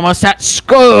 Baby, we're almost at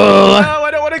school. No,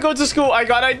 I don't want to go to school. I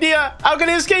got an idea. I'm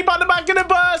going to escape out the back of the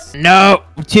bus. No,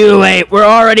 too late. We're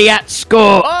already at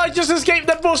school. Oh, I just escaped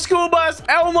the school bus.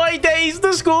 Oh, my days.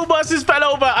 The school bus has fell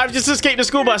over. I've just escaped the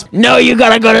school bus. No, you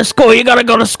got to go to school. You got to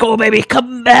go to school, baby.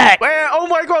 Come back. Where? Oh,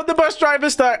 my God. The bus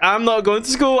driver's stuck. I'm not going to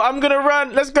school. I'm going to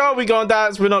run. Let's go. We're going to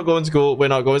dance. We're not going to school. We're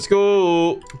not going to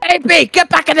school. Baby, get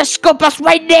back in the school bus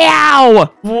right now.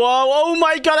 Whoa. Oh,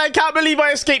 my God. I can't believe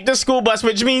I escaped the school bus,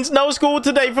 which means no school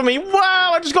today for me.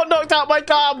 Wow. I just got knocked out my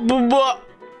car.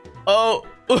 Oh.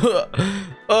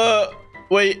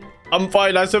 Wait. I'm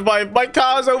fine. I survived. My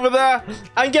car's over there.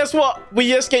 And guess what?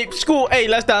 We escaped school. Hey,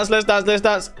 let's dance.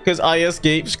 Because I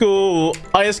escaped school.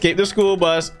 I escaped the school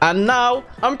bus. And now,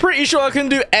 I'm pretty sure I can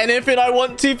do anything I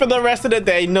want to for the rest of the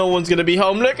day. No one's going to be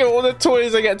home. Look at all the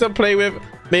toys I get to play with.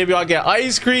 Maybe I'll get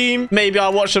ice cream. Maybe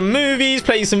I'll watch some movies,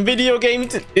 play some video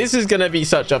games. This is going to be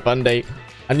such a fun day.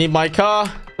 I need my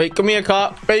car. Wait, come here,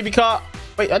 car. Baby car.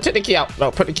 Wait, I took the key out. No,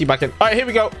 put the key back in. All right, here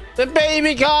we go. The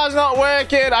baby car's not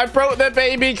working. I broke the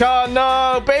baby car.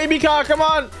 No, baby car, come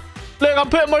on. Look, I'm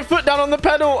putting my foot down on the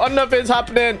pedal and nothing's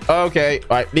happening. Okay,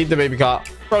 all right, leave the baby car.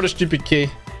 Throw the stupid key.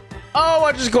 Oh,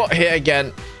 I just got hit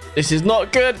again. This is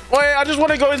not good. Wait, I just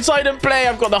want to go inside and play.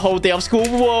 I've got the whole day of school.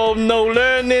 Whoa, no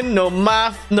learning, no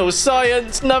math, no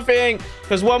science, nothing.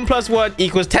 Because 1 + 1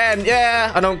 = 10.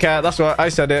 Yeah, I don't care. That's right. I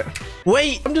said it.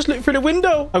 Wait, I'm just looking through the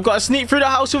window. I've got to sneak through the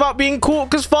house without being caught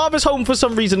because Father's home for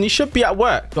some reason. He should be at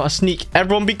work. Got to sneak.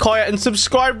 Everyone be quiet and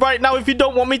subscribe right now if you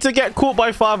don't want me to get caught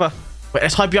by Father. Wait,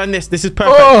 let's hide behind this. This is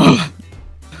perfect.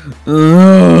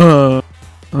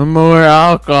 More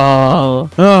alcohol.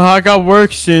 Oh, I got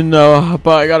work soon though,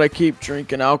 but I gotta keep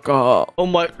drinking alcohol. Oh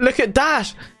my, look at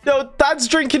Dash. No, Dad's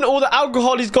drinking all the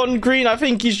alcohol. He's gone green. I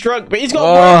think he's drunk, but he's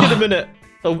got work in a minute.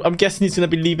 So I'm guessing he's gonna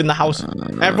be leaving the house.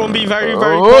 Everyone be very,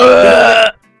 very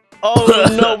quiet.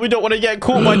 Oh no, we don't want to get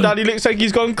caught. My daddy looks like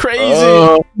he's gone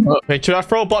crazy. Wait, should I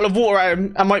throw a bottle of water at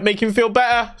him? I might make him feel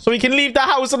better so he can leave the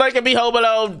house and I can be home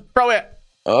alone. Throw it.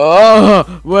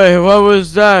 Oh, wait, what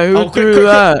was that? Who threw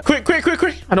that? Quick.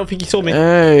 I don't think he saw me.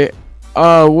 Hey,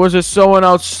 was it someone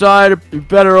outside? You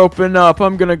better open up.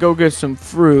 I'm gonna go get some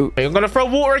fruit. Hey, I'm gonna throw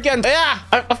water again. Yeah,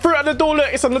 I threw it at the door. Look,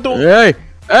 it's on the door. Hey,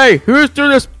 Hey, who threw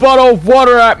this bottle of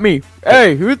water at me?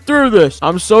 Hey, who threw this?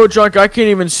 I'm so drunk I can't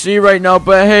even see right now,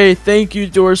 but hey, thank you,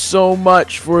 Doris, so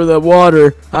much for the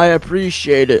water. I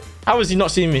appreciate it. How has he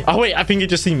not seen me? Oh, wait, I think he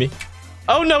just seen me.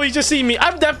 Oh, no, he just seen me.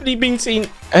 I've definitely been seen.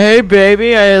 Hey,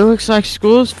 baby, it looks like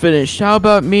school's finished. How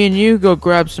about me and you go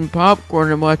grab some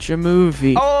popcorn and watch a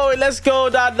movie? Oh, let's go,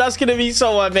 Dad. That's going to be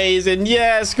so amazing.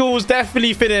 Yeah, school's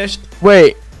definitely finished.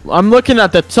 Wait, I'm looking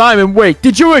at the time and wait,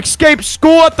 did you escape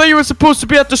school? I thought you were supposed to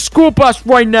be at the school bus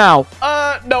right now.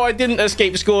 No, I didn't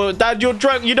escape school. Dad, you're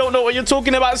drunk. You don't know what you're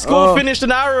talking about. School finished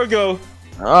an hour ago.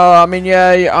 Oh, I mean,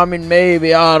 yeah, I mean,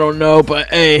 maybe, I don't know, but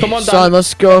hey, come on, Dad. Son,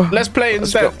 let's go. Let's play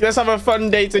instead. Let's have a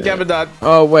fun day together, Dad.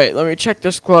 Oh, wait, let me check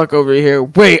this clock over here.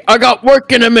 Wait, I got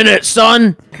work in a minute,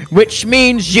 son. Which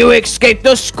means you escaped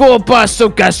the school bus, so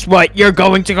guess what? You're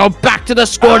going to go back to the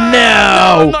school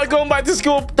now. No, I'm not going back to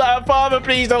school. Father,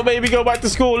 please don't make me go back to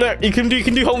school. Look, you can do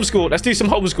homeschool. Let's do some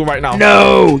homeschool right now.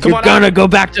 No, you're gonna go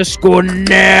back to school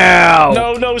now.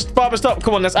 No, Father, stop.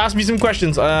 Come on, let's ask me some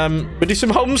questions. We'll do some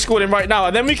homeschooling right now,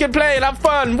 and then we can play and have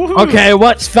fun. Woohoo. Okay,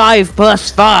 what's 5 plus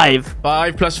 5?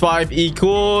 5 plus 5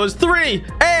 equals 3.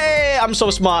 Hey, I'm so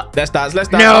smart. Let's dance. No,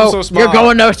 I'm so smart. You're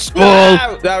going to school.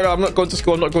 No, I'm not going to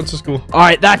school. I'm not going to school. All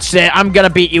right, that's it. I'm gonna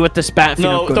beat you with this bat.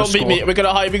 No, don't beat me. We're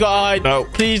gonna hide. We gotta hide. No,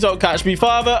 please don't catch me,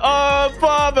 Father. Oh,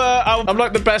 Father, I'm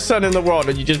like the best son in the world,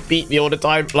 and you just beat me all the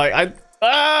time. Like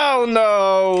oh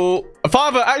no,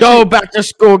 Father. Actually, go back to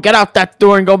school. Get out that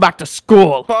door and go back to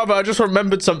school. Father, I just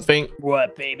remembered something.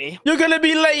 What, baby? You're gonna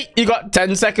be late. You got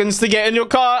 10 seconds to get in your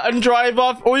car and drive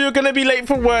off, or you're gonna be late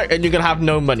for work and you're gonna have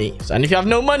no money. And if you have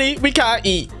no money, we can't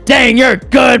eat. Dang, you're a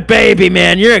good baby,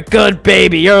 man. You're a good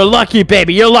baby. You're a lucky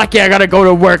baby. You're lucky I gotta go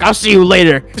to work. I'll see you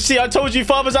later. See, I told you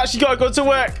Father's actually gotta go to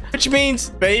work, which means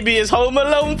baby is home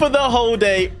alone for the whole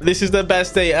day. This is the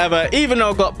best day ever, even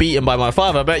though I got beaten by my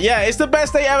father. But yeah, it's the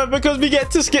best day ever because we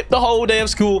get to skip the whole day of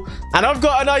school. And I've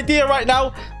got an idea right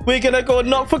now. We're gonna go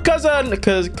knock for Cousin,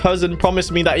 because Cousin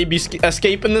promised me that he'd be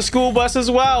escaping the school bus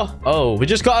as well. Oh, we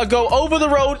just gotta go over the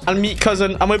road and meet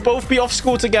Cousin, and we'll both be off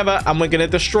school together, and we're gonna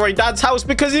destroy Dad's house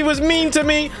because he was mean to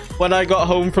me when I got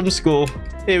home from school.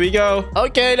 Here we go.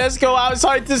 Okay, let's go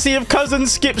outside to see if Cousin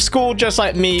skipped school just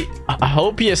like me. I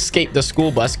hope he escaped the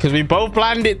school bus because we both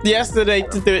planned it yesterday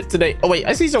to do it today. Oh, wait,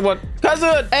 I see someone.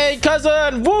 Cousin! Hey,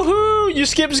 Cousin! Woohoo! You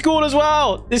skipped school as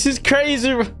well. This is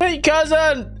crazy. Wait,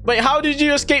 Cousin! Wait, how did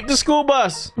you escape the school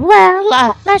bus?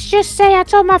 Well, let's just say I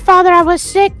told my father I was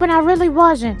sick when I really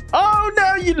wasn't. Oh,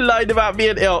 no, you lied about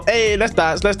being ill. Hey, let's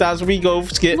dance. Let's dance. We go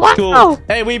skip school. Wow.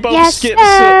 Hey, we both Yes, skip.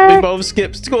 sir. We both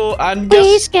skip school. And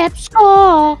We skipped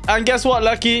school. guess what,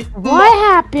 Lucky? What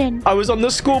happened? I was on the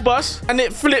school bus and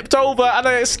it flipped over and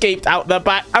I escaped out the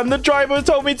back and the driver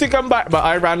told me to come back, but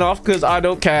I ran off because I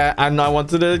don't care and I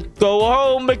wanted to go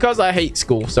home because I hate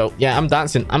school. So yeah, I'm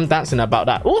dancing about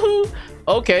that. Woohoo!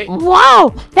 Okay. Whoa,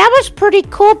 that was pretty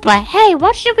cool, but hey,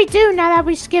 what should we do now that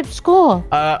we skipped school?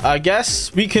 I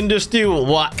guess we can just do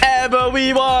whatever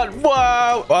we want.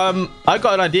 Wow. I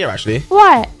got an idea actually.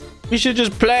 What? We should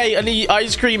just play and eat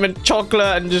ice cream and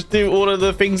chocolate and just do all of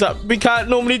the things that we can't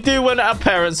normally do when our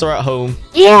parents are at home.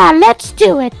 Yeah, let's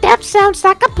do it. That sounds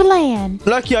like a plan.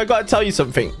 Lucky, I gotta tell you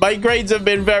something. My grades have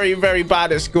been very, very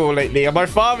bad at school lately. And my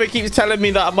father keeps telling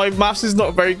me that my maths is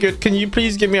not very good. Can you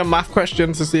please give me a math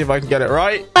question to see if I can get it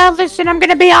right? Well, listen, I'm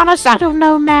gonna be honest. I don't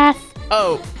know math.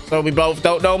 Oh, so we both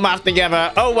don't know math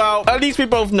together. Oh, well, at least we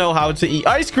both know how to eat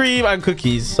ice cream and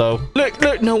cookies. So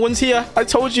look, no one's here. I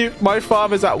told you, my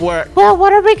father's at work. Well,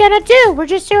 what are we gonna do? We're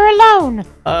just here alone.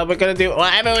 We're gonna do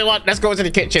whatever we want. Let's go to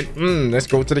the kitchen. Let's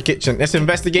go to the kitchen. Let's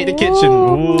investigate the kitchen.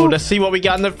 Ooh, let's see what we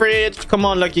got in the fridge. Come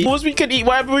on, Lucky. Suppose we can eat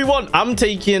whatever we want. I'm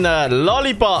taking a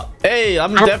lollipop. Hey,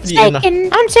 I'm definitely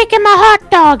I'm taking my hot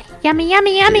dog. Yummy,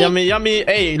 yummy, yummy. Yummy, yummy.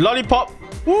 Hey, lollipop.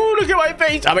 Ooh, look at my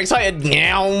face. I'm excited.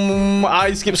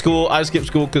 I skip school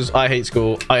because I hate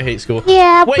school.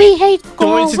 Yeah, Wait, we hate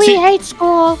school. We hate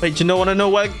school. Wait, you want to know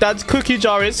where Dad's cookie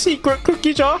jar is? Secret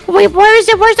cookie jar. Wait, where is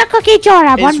it? Where's the cookie jar?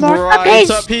 I want It's more right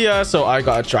cookies. up here, so I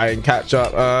gotta try and catch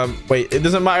up. Wait, it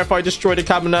doesn't matter if I destroy the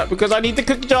cabinet because I need the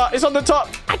cookie jar. It's on the top.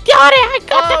 I got it. I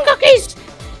got the cookies.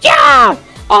 Yeah.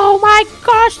 Oh my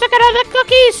gosh, look at all the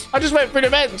cookies. I just went through the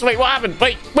vents. Wait, what happened?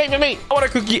 Wait for me. I want a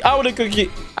cookie.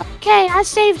 Okay, I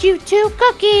saved you 2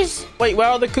 cookies. Wait, where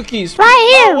are the cookies?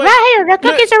 Right here, Oh, wait. right here. The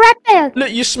cookies are right there.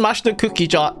 Look, you smashed the cookie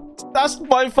jar. That's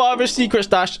my father's secret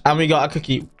stash, and we got a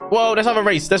cookie. Whoa, let's have a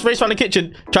race. Let's race around the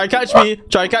kitchen. Try and catch me.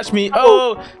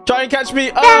 Oh, try and catch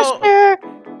me. Oh. Faster.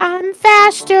 I'm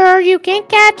faster. You can't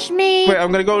catch me. Wait,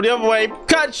 I'm gonna go the other way.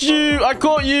 Catch you! I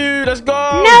caught you! Let's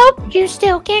go! Nope, you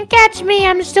still can't catch me.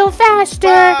 I'm still faster.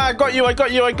 Ah, I got you, I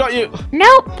got you, I got you.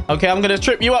 Nope. Okay, I'm gonna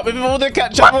trip you up with all the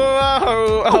ketchup.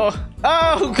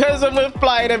 Oh, because I'm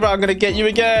flying over. I'm gonna get you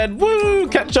again. Woo!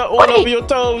 Ketchup all over your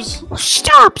toes.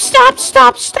 Stop, stop,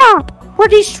 stop, stop. We're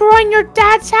destroying your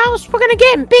dad's house. We're gonna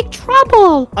get in big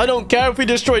trouble. I don't care if we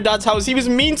destroy Dad's house. He was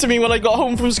mean to me when I got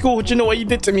home from school. Do you know what he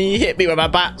did to me? He hit me with a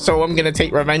bat. So I'm gonna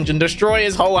take revenge and destroy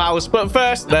his whole house. But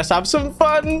first, let's have some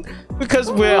fun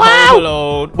because we're home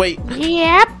alone. Wait.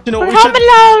 Yep. You know we're what home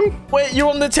alone. Wait, you're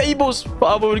on the tables. But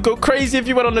I would go crazy if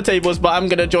you went on the tables. But I'm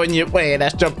gonna join you. Wait,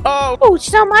 let's jump. Oh. Oh,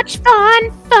 so much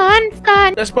fun, fun.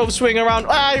 Let's both swing around.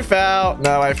 I fell.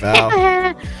 No, I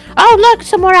fell. Oh, look,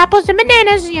 some more apples and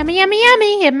bananas. Yummy, yummy,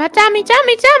 yummy. In my tummy,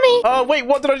 tummy, tummy. Oh, wait,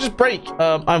 what did I just break?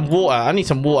 I'm water. I need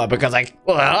some water because I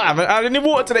haven't had any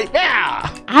water today. Yeah.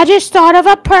 I just thought of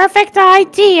a perfect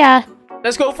idea.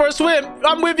 Let's go for a swim.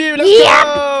 I'm with you. Let's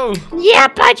go.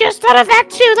 Yep, I just thought of that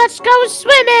too. Let's go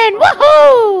swimming.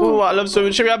 Woohoo! Oh, I love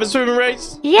swimming. Should we have a swimming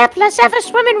race? Yep, let's have a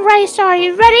swimming race. Are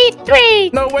you ready?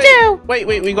 3, No, wait. 2. Wait.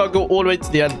 We gotta go all the way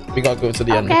to the end. We gotta go to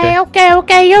the end.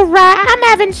 Okay. You're right. I'm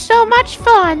having so much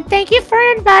fun. Thank you for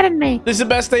inviting me. This is the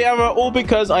best day ever, all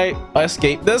because I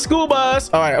escaped the school bus.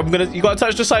 All right, you gotta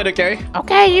touch the side, okay?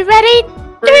 Okay, you ready?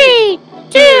 3,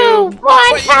 2,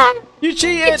 1. Wait, you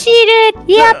cheated. You cheated.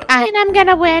 Yep, and I'm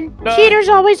gonna win. Cheaters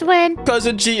always win.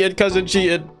 Cousin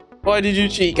cheated. Why did you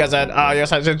cheat, cousin? Oh, you're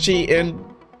such a cheating.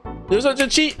 You're such a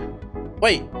cheat.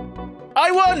 Wait.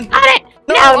 I won. Got it.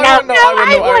 I won.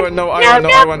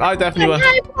 I definitely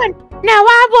won. No,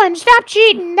 I won. Stop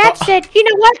cheating. That's it. You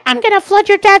know what? I'm gonna flood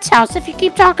your dad's house if you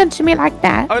keep talking to me like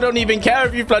that. I don't even care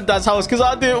if you flood Dad's house because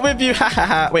I'll do it with you.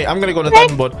 Wait, I'm gonna go on the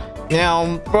diving board. Now,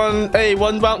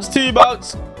 one bounce, 2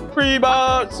 bounce, 3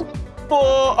 bounce, 4.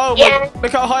 Oh, yeah. Wait,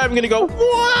 look how high I'm gonna go.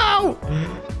 Wow!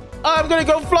 I'm gonna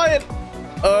go flying.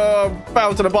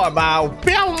 Fell to the bottom. Ow.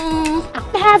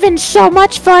 I'm having so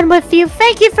much fun with you.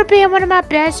 Thank you for being one of my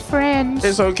best friends.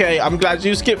 It's okay. I'm glad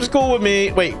you skipped school with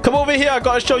me. Wait, come over here. I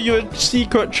gotta show you a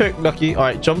secret trick, Lucky. All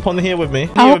right, jump on here with me.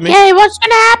 Okay, what's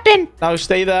gonna happen? Now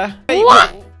stay there. Hey,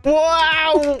 what?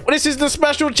 Wow! This is the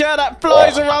special chair that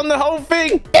flies around the whole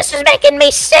thing. This is making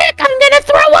me sick. I'm gonna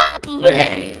throw up.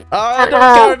 I don't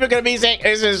care if you're gonna be sick.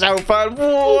 This is so fun.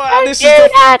 Wow, Don't do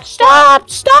that. Stop.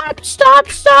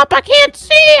 I can't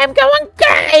see. I'm going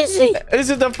crazy. This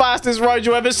is the fastest ride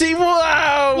you ever see.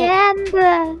 Wow! Yeah,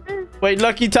 bro. Wait,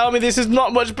 Lucky, tell me this is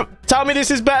not much. Tell me this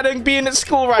is better than being at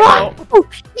school right now.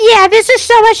 Yeah, this is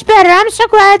so much better. I'm so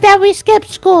glad that we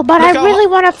skipped school, but I really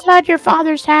want to flood your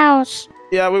father's house.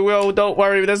 Yeah, we will. Don't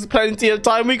worry. There's plenty of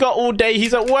time. We got all day.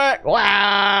 He's at work.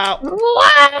 Wow.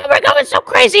 Wow, we're going so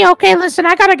crazy. Okay, listen,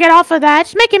 I gotta get off of that.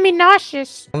 It's making me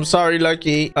nauseous. I'm sorry,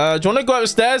 Lucky. Do you want to go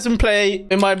upstairs and play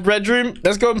in my bedroom?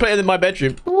 Let's go and play in my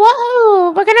bedroom.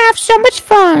 Whoa, we're gonna have so much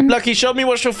fun. Lucky, show me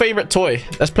what's your favorite toy.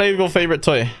 Let's play with your favorite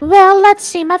toy. Well, let's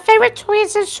see. My favorite toy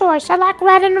is a horse. I like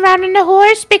riding around in the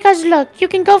horse because, look, you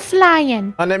can go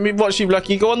flying. And let me watch you,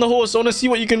 Lucky. Go on the horse. I want to see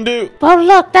what you can do. Well,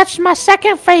 look, that's my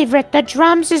second favorite. The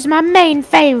drums is my main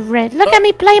favorite. Look at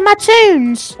me play my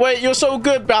tunes. Wait, you're so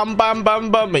good. Bam, bam,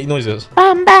 bam, bam. Make noises.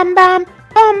 Bam, bam, bam.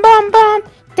 Bum, bum, bum.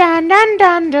 Dun, dun,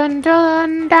 dun, dun,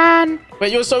 dun, dun.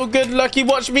 Wait, you're so good, Lucky.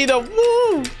 Watch me, though.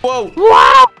 Woo! Whoa.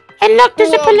 Wow. And look,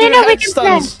 there's a piano we can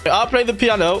play. I'll play the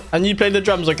piano and you play the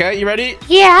drums, okay? You ready?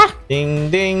 Yeah.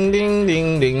 Ding, ding, ding,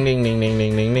 ding, ding, ding, ding, ding,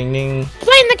 ding, ding, ding, ding.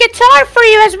 Playing the guitar for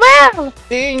you as well.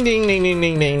 Ding, ding, ding, ding,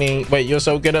 ding, ding, ding. Wait, you're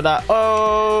so good at that.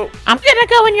 Oh. I'm gonna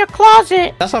go in your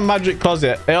closet. That's a magic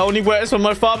closet. It only works when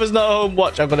my father's not home.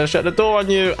 Watch, I'm gonna shut the door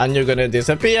on you and you're gonna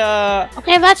disappear.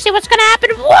 Okay, let's see what's gonna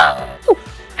happen. Whoa!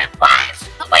 What?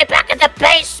 Way back in the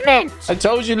basement. I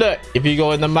told you, look, if you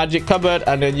go in the magic cupboard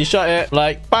and then you shut it,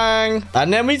 like bang,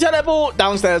 and then we teleport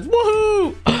downstairs.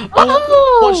 Woohoo!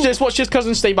 Oh, watch this,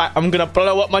 cousin. Stay back. I'm gonna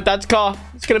blow up my dad's car.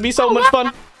 It's gonna be so much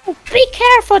fun. Be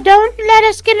careful. Don't let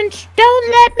us get in. Don't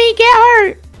let me get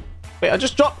hurt. Wait, I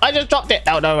just dropped it.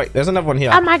 No, wait. There's another one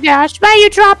here. Oh my gosh! Why are you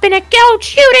dropping it? Go!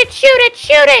 Shoot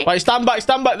it! Wait, stand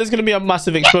back. There's gonna be a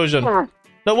massive explosion.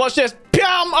 Now watch this.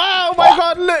 Pyam! Oh my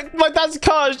god, look, my dad's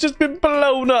car has just been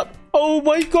blown up. Oh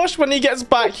my gosh, when he gets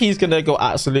back, he's gonna go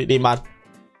absolutely mad.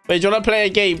 Wait, do you wanna play a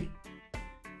game?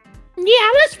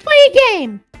 Yeah, let's play a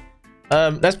game.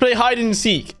 Let's play hide and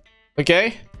seek,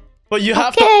 okay? But you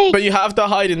have to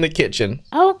hide in the kitchen.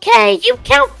 Okay, you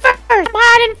count first. I'm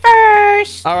hiding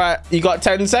first. All right, you got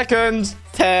 10 seconds.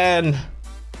 10,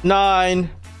 9,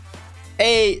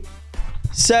 8,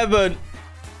 7,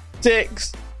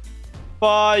 6,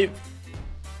 5,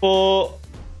 4,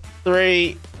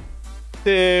 3,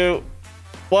 2,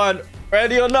 1.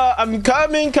 Ready or not, I'm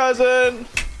coming, cousin.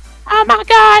 Oh my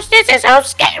gosh, this is so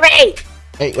scary.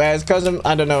 Hey, where's cousin?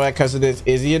 I don't know where cousin is.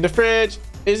 Is he in the fridge?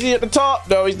 Is he at the top?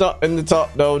 No, he's not in the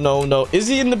top. No, no, no. Is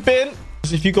he in the bin?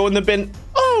 If you go in the bin.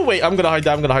 Oh, wait, I'm gonna hide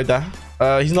there. I'm gonna hide there.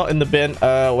 He's not in the bin.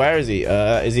 Where is he?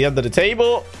 Is he under the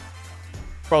table?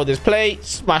 Throw this plate.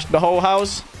 Smash the whole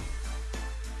house.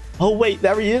 Oh, wait,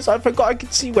 there he is. I forgot I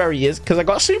could see where he is because I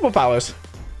got superpowers.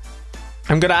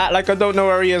 I'm gonna act like I don't know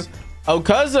where he is. Oh,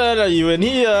 cousin, are you in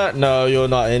here? No, you're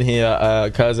not in here.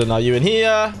 Cousin, are you in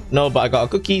here? No, but I got a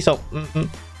cookie, so...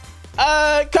 cousin,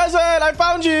 I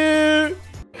found you!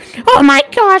 Oh my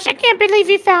gosh, I can't believe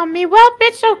you found me. Well,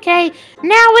 it's okay.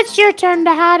 Now it's your turn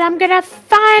to hide. I'm gonna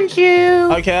find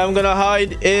you. Okay, I'm gonna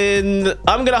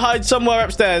hide somewhere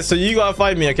upstairs, so you gotta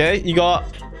find me, okay? You got...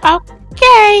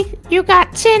 Okay, you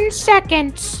got 10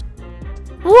 seconds.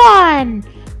 1,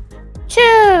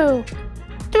 2,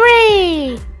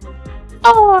 3...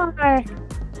 4,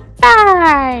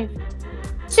 5,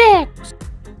 6,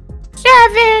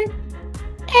 7,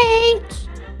 8,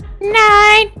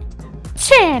 9,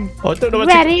 10. Oh, I don't know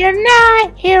Ready or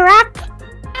not, here I come.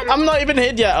 I'm not even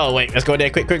hid yet. Oh, wait, let's go there.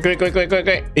 Quick.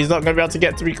 He's not gonna be able to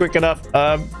get to me quick enough.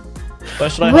 Where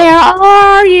should I Where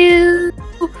are you?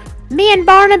 Me and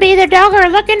Barnaby the dog are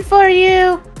looking for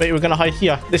you. Wait, we're gonna hide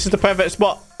here. This is the perfect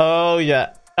spot. Oh,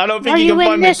 yeah. I don't think you can find me. Are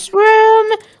you in this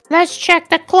room? Let's check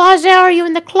the closet. Are you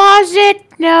in the closet?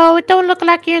 No, it don't look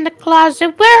like you're in the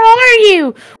closet. Where are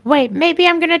you? Wait, maybe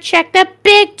I'm gonna check the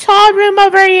big tall room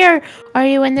over here. Are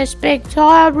you in this big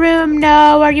tall room?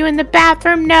 No. Are you in the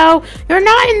bathroom? No. You're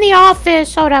not in the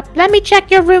office. Hold up. Let me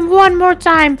check your room one more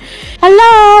time.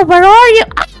 Hello, where are you?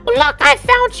 Oh, look, I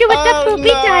found you with the poopy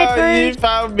diaper. You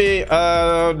found me.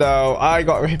 Oh, no. I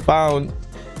got found.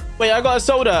 Wait, I got a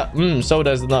soda.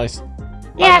 Soda's nice.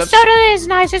 Yeah, soda is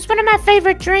nice. It's one of my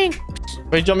favorite drinks.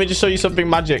 Wait, do you want me to show you something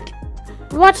magic?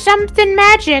 What's something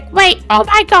magic? Wait, oh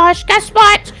my gosh, guess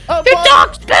what? Oh, the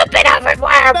dog's pooping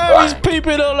everywhere. No, he's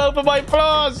pooping all over my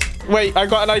floors. Wait, I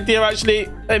got an idea, actually.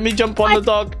 Let me jump on the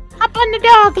dog. Hop on the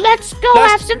dog. Let's go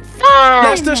have some fun.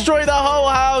 Let's destroy the whole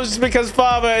house because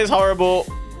father is horrible.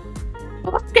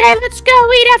 Okay, let's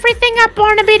go eat everything up,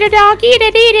 Barnaby the dog. Eat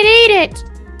it, eat it, eat it.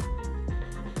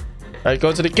 All right,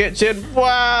 go to the kitchen.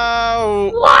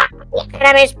 Wow. What? Look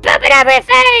at him, he's pooping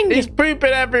everything. He's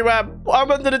pooping everywhere.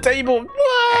 I'm under the table.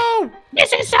 Whoa.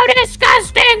 This is so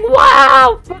disgusting.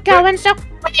 Whoa. We're going so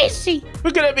crazy.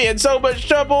 We're going to be in so much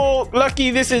trouble.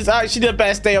 Lucky this is actually the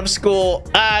best day of school.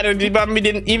 We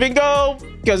didn't even go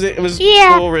because it was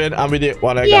boring and we didn't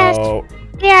want to go.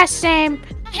 Yeah, same.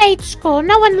 I hate school.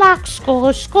 No one likes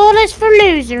school. School is for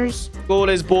losers. School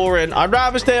is boring. I'd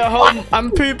rather stay at home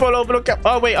and poop all over the cap.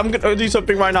 Oh, wait. I'm going to do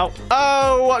something right now.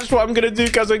 Oh, watch what I'm going to do,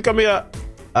 cousin. Come here.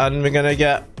 And we're going to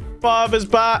get father's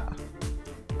bat.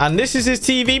 And this is his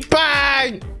TV.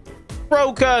 Bang!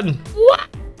 Broken. What?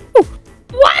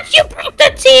 What? You broke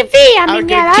the TV? I mean,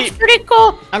 yeah, that's pretty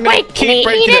cool. Wait, can he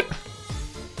eat it?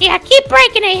 Yeah, keep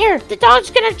breaking it here. The dog's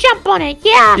gonna jump on it.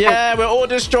 Yeah. Yeah, we're all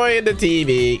destroying the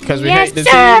TV because we hate the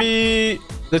TV.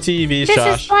 The TV,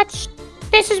 shush.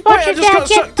 This is what your dad just got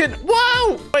sucked in.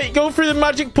 Wow! Wait, go through the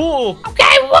magic portal.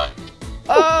 Okay, what?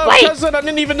 Oh, wait. Cousin, I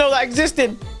didn't even know that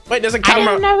existed. Wait, there's a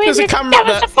camera. There's a camera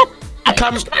there. Destroy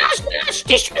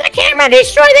the camera.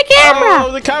 Destroy the camera.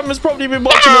 Oh, the camera's probably been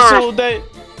watching us all day.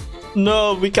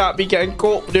 No, we can't be getting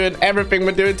caught doing everything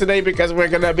we're doing today because we're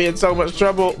going to be in so much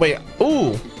trouble. Wait,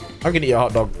 ooh. I'm going to eat a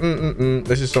hot dog.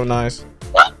 This is so nice.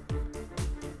 What?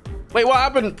 Wait, what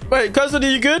happened? Wait, cousin, are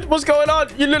you good? What's going on?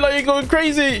 You look like you're going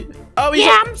crazy. Oh,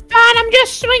 yeah, I'm fine. I'm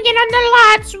just swinging on the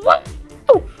lights. Whoa.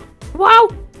 Whoa.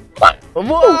 What?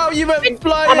 Whoa, you went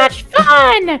flying. So much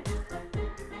fun.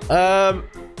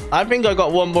 I think I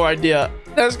got one more idea.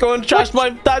 Let's go and trash my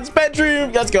dad's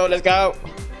bedroom. Let's go.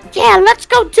 Yeah, let's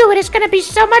go do it. It's going to be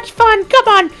so much fun. Come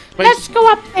on. Wait, let's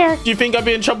go up there. Do you think I'd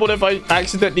be in trouble if I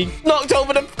accidentally knocked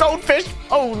over the goldfish?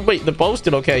 Oh, wait, the bowl's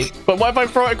still okay. But what if I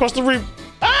throw it across the room?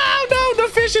 Oh, no, the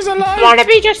fish is alive.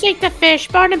 Barnaby just ate the fish.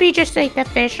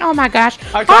 Oh, my gosh.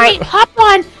 All right, hop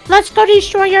on. Let's go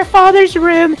destroy your father's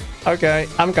room. Okay,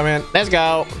 I'm coming. Let's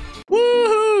go.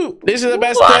 Woohoo! This is the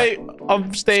best day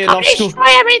of staying off school. Destroy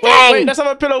everything. Wait, let's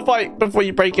have a pillow fight before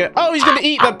you break it. Oh, he's going to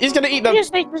eat them.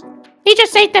 He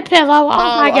just ate the pillow. Oh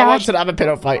my gosh. I wanted to have a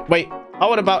pillow fight. Wait, I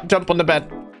want to jump on the bed.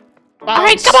 Bounce, all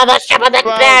right, come on, let's jump on the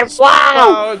bed.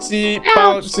 Wow. Bouncy.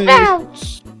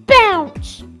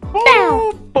 Bounce.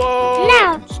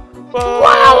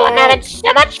 Wow, I'm having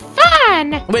so much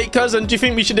fun. Wait, cousin, do you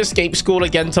think we should escape school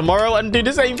again tomorrow and do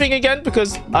the same thing again?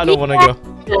 Because I don't want to go.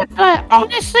 But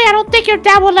honestly, I don't think your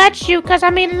dad will let you. Because, I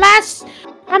mean, last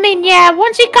I mean, yeah,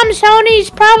 once he comes home, he's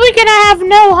probably gonna have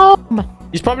no home.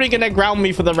 He's probably gonna ground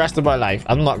me for the rest of my life.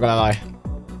 I'm not gonna lie.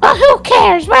 Well, who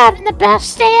cares? We're having the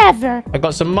best day ever. I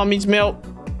got some mummy's milk.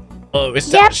 Oh,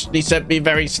 it's Yep. actually sent me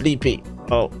very sleepy.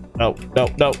 Oh, no, no,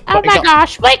 no. Oh my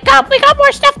gosh, wake up! We got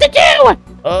more stuff to do!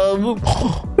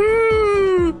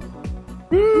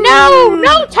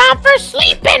 No time for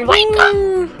sleeping! Wake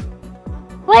up!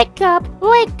 Wake up,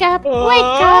 wake up, wake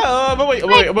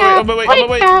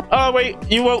up! Oh, wait.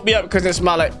 You woke me up because it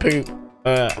smelled like poop.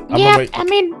 Yeah, I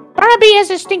mean, Barbie is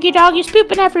a stinky dog. He's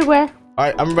pooping everywhere.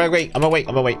 Alright, I'm awake.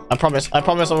 I promise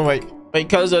I'm awake. Wait,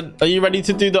 cousin, are you ready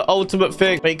to do the ultimate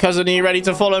thing? Wait, cousin, are you ready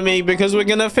to follow me? Because we're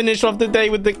gonna finish off the day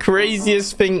with the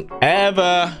craziest thing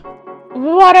ever.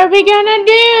 What are we gonna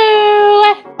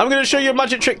do? I'm gonna show you a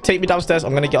magic trick. Take me downstairs.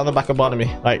 I'm gonna get on the back of Barnaby.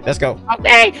 Alright, let's go.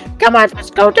 Okay, come on,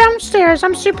 let's go downstairs.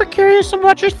 I'm super curious on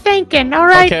what you're thinking.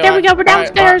 Alright, there we go, we're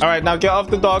downstairs. Alright, now get off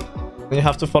the dog. And you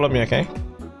have to follow me, okay?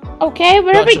 Okay,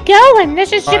 where are we going?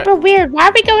 This is super weird. Why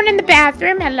are we going in the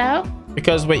bathroom? Hello?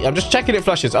 Because, wait, I'm just checking it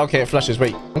flushes. Okay, it flushes.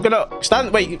 Wait, I'm gonna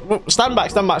stand back.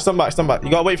 You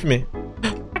gotta wait for me.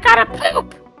 I gotta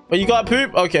poop. Wait, you gotta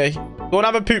poop? Okay. Go and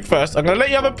have a poop first. I'm gonna let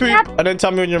you have a poop and then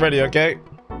tell me when you're ready, okay?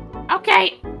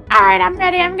 Okay. Alright, I'm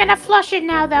ready. I'm gonna flush it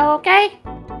now, though, okay?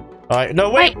 Alright, no,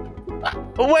 wait.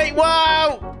 Wait,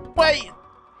 wow. Wait.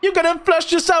 You're gonna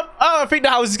flush yourself. Oh, I think the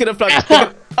house is gonna flush.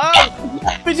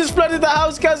 Oh, we just flooded the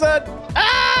house, cousin.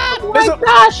 Ah! Oh my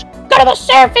gosh. Go to the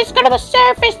surface. Go to the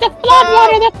surface. The flood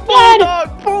water. The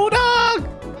flood. Bulldog.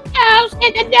 Oh,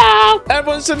 say the dog.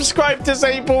 Everyone subscribe to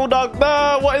say Bulldog.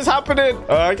 No, what is happening?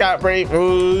 Oh, I can't breathe.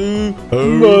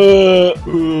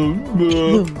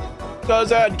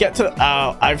 Cousin, get to...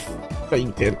 Oh, I've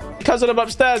fainted. Cousin, I'm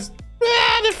upstairs.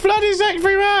 Ah, the flood is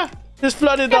everywhere. Just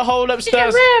flooded the whole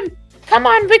upstairs. Come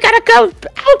on, we gotta go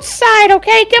outside,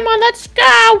 okay? Come on, let's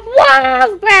go.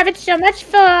 Wow, we're having so much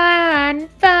fun.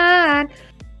 Fun.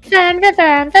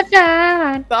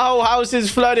 The whole house is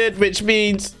flooded, which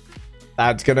means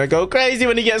Dad's gonna go crazy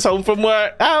when he gets home from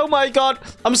work. Oh my god.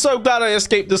 I'm so glad I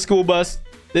escaped the school bus.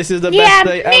 This is the best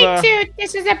day ever. Yeah, me too.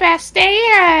 This is the best day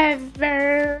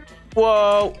ever.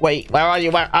 Whoa. Wait, where are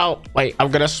you? Wait, I'm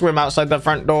gonna swim outside the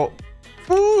front door.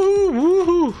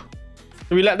 Woohoo.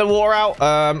 Do we let the water out?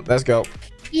 Let's go.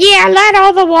 Yeah, let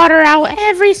all the water out.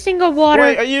 Every single water.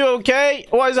 Wait, are you okay?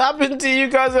 What has happened to you,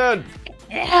 cousin?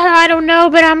 I don't know,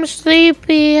 but I'm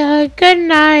sleepy. Good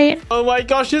night. Oh my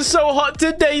gosh, it's so hot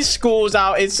today. School's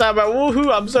out. It's summer. Woohoo,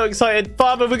 I'm so excited.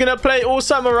 Father, we're gonna play all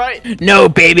summer, right? No,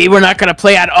 baby, we're not gonna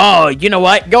play at all. You know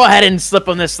what? Go ahead and slip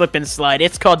on this slip and slide.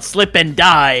 It's called slip and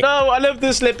die. No, I love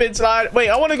the slip and slide. Wait,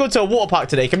 I want to go to a water park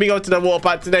today. Can we go to the water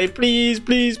park today? Please,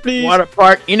 please, please. Water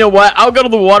park? You know what? I'll go to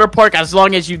the water park as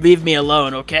long as you leave me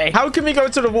alone, okay? How can we go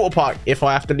to the water park if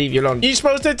I have to leave you alone? You're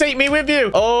supposed to take me with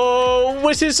you. Oh,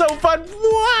 this is so fun.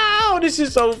 Wow, this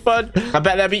is so fun. I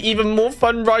bet there'll be even more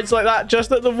fun rides like that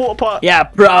just at the water park. Yeah,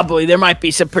 probably. There might be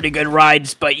some pretty good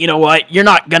rides, but you know what? You're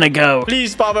not gonna go.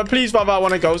 Please, Father, I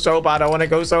want to go so bad. I want to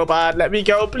go so bad. Let me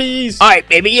go, please. All right,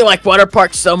 baby, you like water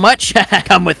parks so much?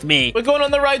 Come with me. We're going on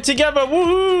the ride together.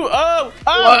 Woohoo! Oh!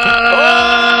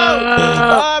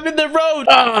 I'm in the road.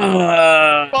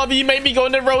 Father, you made me go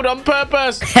on the road on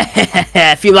purpose.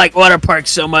 If you like water parks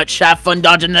so much, have fun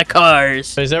dodging the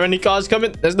cars. Is there any cars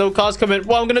coming? There's no cars coming.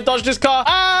 Well, I'm gonna dodge this car.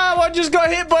 I just got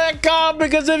hit by a car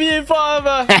because of you,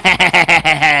 Father.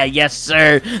 Yes,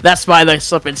 sir. That's why the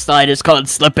slip and slide is called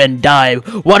slip and die.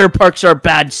 Water parks are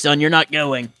bad, son. You're not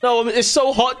going. No, it's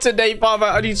so hot today, Father.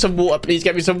 I need some water. Please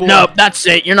get me some water. No, that's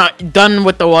it. You're not done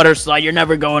with the water slide. You're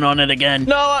never going on it again.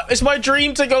 No, it's my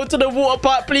dream to go to the water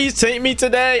park. Please take me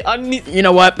today. You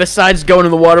know what? Besides going to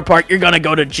the water park, you're gonna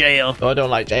go to jail. Oh, I don't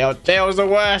like jail. Jail's the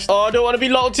worst. Oh, I don't want to be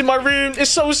locked in my room. It's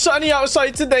so sunny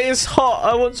outside today. It's hot.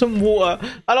 I want some water.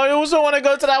 And I also want to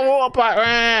go to that water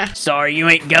park. Sorry, you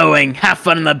ain't going. Have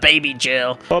fun in the baby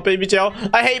jail. Oh, baby jail.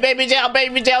 I hate baby jail.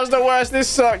 Baby jail's the worst. This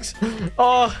sucks.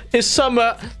 Oh, it's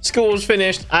summer. School's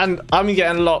finished. And I'm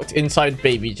getting locked inside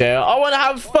baby jail. I want to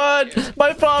have fun.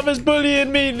 My father's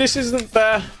bullying me. This isn't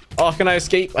fair. Oh, can I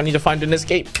escape? I need to find an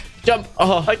escape. Jump.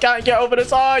 Oh, I can't get over the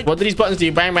side. What do these buttons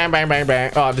do? Bang, bang, bang, bang,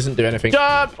 bang. Oh, it doesn't do anything.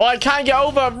 Jump. Oh, I can't get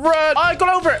over. Run. I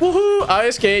got over it. Woohoo. I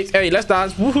escaped. Hey, let's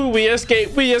dance. Woohoo. We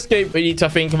escaped. We escaped. We need to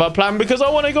think of a plan because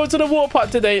I want to go to the water park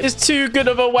today. It's too good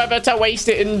of a weather to waste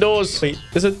it indoors. Wait,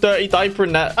 there's a dirty diaper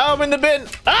in there. Oh, I'm in the bin.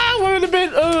 We're in the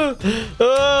bin.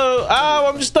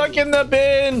 I'm stuck in the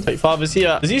bin. Wait, Father's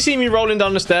here. Does he see me rolling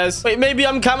down the stairs? Wait, maybe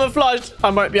I'm camouflaged.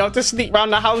 I might be able to sneak around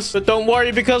the house, but don't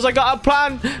worry because I got a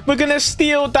plan. We're going to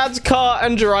steal Dad's dad's car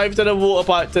and drive to the water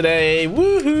park today.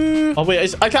 Woohoo. Oh,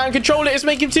 wait. I can't control it. It's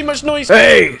making too much noise.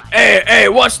 Hey,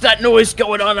 what's that noise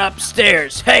going on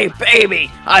upstairs? Hey,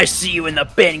 baby, I see you in the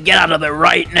bin. Get out of there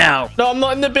right now. No, I'm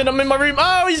not in the bin. I'm in my room.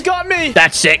 Oh, he's got me.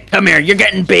 That's it. Come here. You're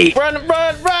getting beat. Run.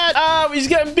 Oh, he's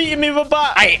getting beaten me with a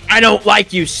bat. I don't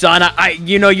like you, son.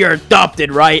 You know you're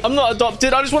adopted, right? I'm not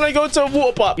adopted. I just want to go to a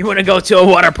water park. You want to go to a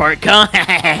water park, huh?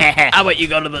 How about you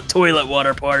go to the toilet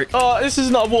water park? Oh, this is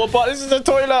not a water park. This is a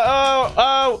toilet.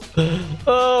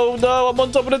 Oh, no. I'm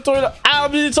on top of the toilet. Ow,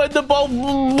 I'm inside the bowl.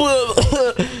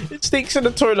 It stinks in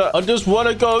the toilet. I just want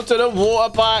to go to the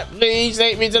water park. Please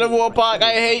take me to the water park.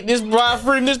 I hate this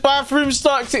bathroom. This bathroom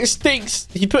sucks. It stinks.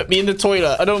 He put me in the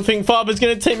toilet. I don't think Father's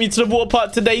going to take me to the water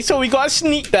park today, so we got to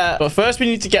sneak that. But first, we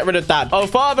need to get rid of Dad. Oh,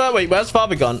 Father. Wait, where's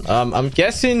Father gone? I'm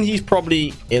guessing he's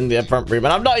probably in the front room.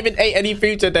 And I've not even ate any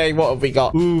food today. What have we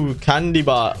got? Ooh, candy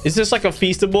bar. Is this like a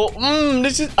feastable?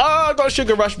 This is... Oh, I got a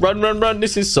sugar rush. Run.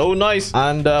 This is so nice.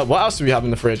 And what else do we have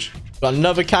in the fridge? Got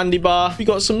another candy bar. We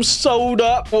got some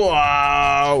soda.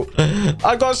 Wow.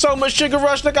 I got so much sugar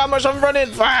rush. Look how much I'm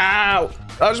running. Wow.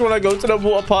 I just want to go to the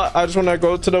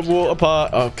water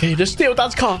park. Okay, let's steal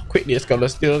Dad's car. Quickly, let's go.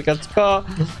 Let's steal Dad's car.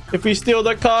 If we steal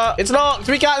the car, it's locked.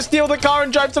 We can't steal the car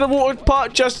and drive to the water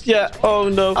park just yet. Oh,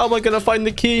 no. How am I going to find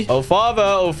the key? Oh,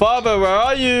 Father, where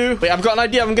are you? Wait, I've got an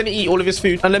idea. I'm going to eat all of his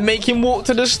food and then make him walk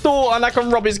to the store and I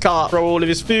can rob his car. Throw all of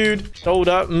his food.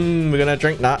 Soda. We're going to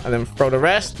drink that and then throw the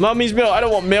rest. Mummy's milk. I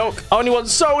don't want milk. I only want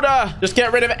soda. Just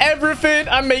get rid of everything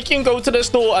and make him go to the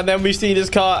store and then we steal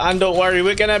his car. And don't worry,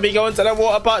 we're going to be going to the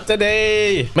water park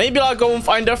today. Maybe I'll go and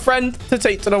find a friend to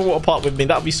take to the water park with me.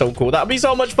 That'd be so cool. That'd be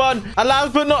so much fun. And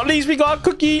last but not least, we got a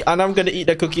cookie and I'm gonna eat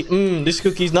the cookie. This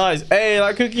cookie's nice. Hey,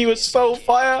 that cookie was so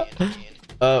fire.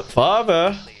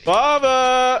 Father.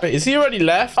 Wait, is he already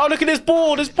left? Oh, look at this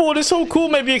ball. This ball is so cool.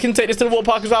 Maybe you can take this to the water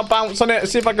park as well. Bounce on it.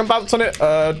 See if I can bounce on it.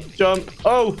 Jump.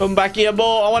 Oh, come back here,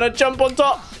 ball. I want to jump on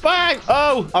top. Bang.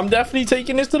 Oh, I'm definitely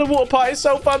taking this to the water park. It's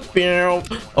so fun.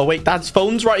 Oh, wait. Dad's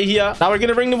phone's right here. Now we're going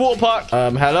to ring the water park.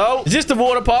 Hello? Is this the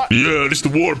water park? Yeah, this the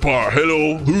water park.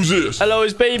 Hello. Who's this? Hello,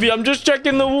 it's Baby. I'm just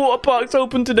checking the water park's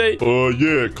open today.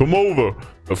 Yeah, come over.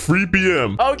 At 3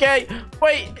 p.m. Okay,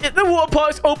 wait, the water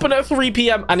park's open at 3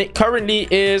 p.m. and it currently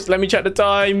is, let me check the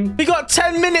time. We got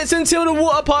 10 minutes until the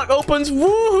water park opens.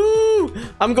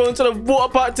 Woohoo! I'm going to the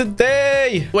water park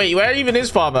today. Wait, where even is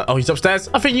Father? Oh, he's upstairs.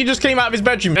 I think he just came out of his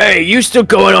bedroom. Hey, you still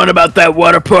going on about that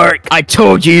water park? I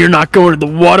told you you're not going to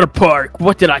the water park.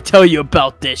 What did I tell you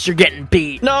about this? You're getting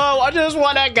beat. No, I just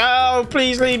want to go.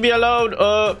 Please leave me alone.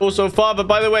 Also, Father,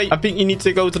 by the way, I think you need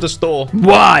to go to the store.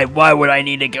 Why? Why would I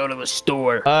need to go to the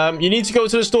store? You need to go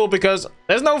to the store because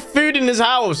there's no food in his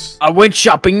house. I went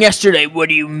shopping yesterday. What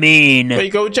do you mean?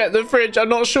 Wait, go check the fridge. I'm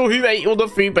not sure who ate all the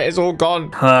food, but it's all gone.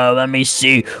 Let me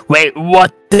see. Wait,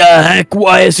 what the heck?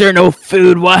 Why is there no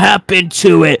food? What happened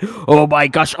to it? Oh my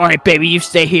gosh. All right, baby, you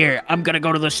stay here. I'm gonna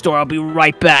go to the store. I'll be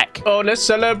right back. Oh, let's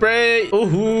celebrate.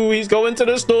 Ooh, he's going to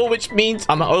the store, which means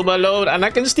I'm home alone and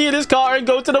I can steal his car and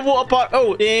go to the water park.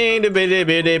 Oh,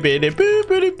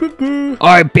 all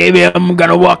right, baby, I'm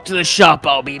gonna walk to the shop.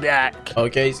 I'll be back.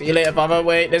 Okay, see you later, Father.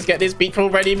 Wait, let's get this people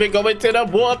ready. We're going to the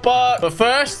water park. But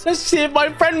first, let's see if my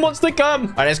friend wants to come.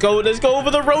 All right, let's go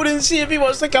over the road and see if he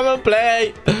wants to come and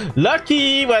play.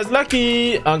 Lucky, where's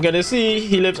Lucky? I'm gonna see.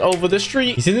 He lives over the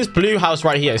street. He's in this blue house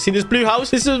right here. See this blue house?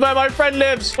 This is where my friend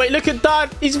lives. Wait, look at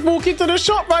Dad. He's walking to the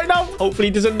shop right now. Hopefully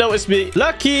he doesn't notice me.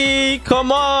 Lucky,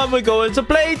 come on. We're going to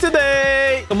play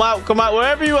today. Come out,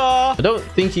 wherever you are. I don't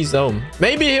think he's home.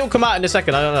 Maybe he'll come out in a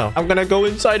second. I don't know. I'm gonna go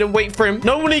inside and wait for him.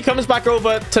 Normally comes back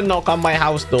over to knock on my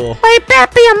house door. Wait,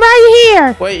 Beppi, I'm right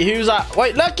here. Wait, who's that?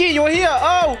 Wait, Lucky, you're here.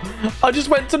 Oh, I just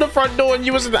went to the front door and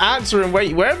you wasn't answering.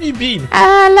 Wait, where have you been?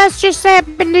 Let's just say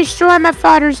I've been destroying my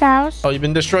father's house. Oh, you've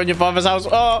been destroying your father's house?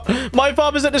 Oh, my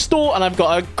father's at the store and I've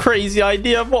got a crazy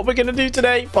idea of what we're gonna do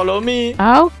today. Follow me.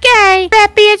 Okay.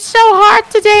 Beppi, it's so hot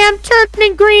today. I'm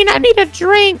turning green. I need a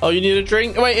drink. Oh, you need a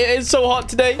drink? Wait, it is so hot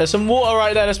today. There's some water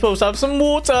right there. They're supposed to have some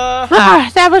water.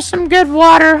 That was some good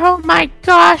water. Oh my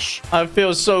gosh. I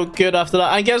feel so good after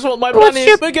that. And guess what my plan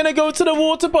is? We're gonna go to the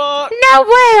water park. No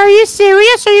way. Are you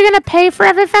serious? Are you gonna pay for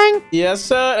everything? Yes,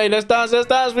 sir. Hey, let's dance.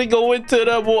 We go into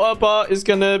the water park. It's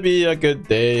gonna be a good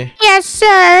day. Yes,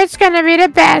 sir. It's gonna be the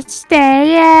best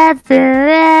day ever.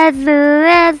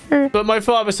 But my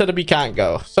father said that we can't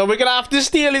go. So we're gonna have to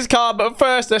steal his car. But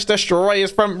first, let's destroy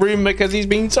his front room because he's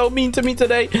been so mean to me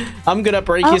today. I'm gonna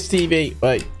break his TV.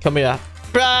 Wait, come here.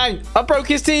 Bang! I broke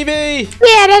his TV!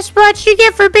 Yeah, that's what you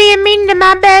get for being mean to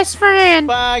my best friend.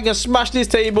 Bang! I smashed his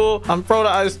table. I'm throwing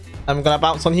it. I'm gonna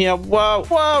bounce on here. Whoa!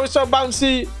 Whoa! It's so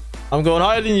bouncy. I'm going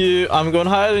higher than you. I'm going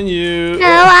higher than you. No,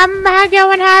 I'm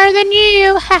going higher than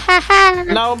you. Ha ha ha.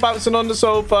 Now I'm bouncing on the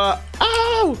sofa.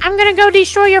 Ow! I'm gonna go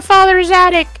destroy your father's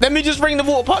attic. Let me just ring the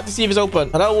water park to see if it's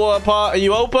open. Hello, water park. Are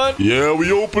you open? Yeah,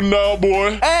 we open now,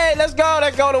 boy. Hey, let's go.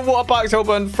 Let's go. The water park's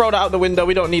open. Throw that out the window.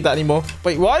 We don't need that anymore.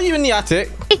 Wait, why are you in the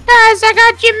attic? Because I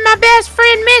got you my best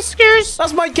friend, Miskers.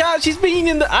 That's my cat. She's been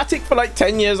in the attic for like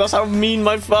 10 years. That's how mean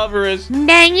my father is.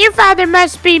 Dang, your father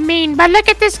must be mean. But look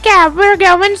at this cat. We're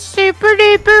going super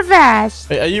duper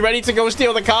fast. Wait, are you ready to go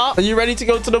steal the car? Are you ready to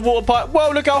go to the water park? Whoa,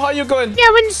 look how high you're going.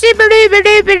 Going super duper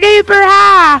duper duper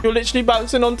high. You're literally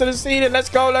bouncing onto the ceiling. Let's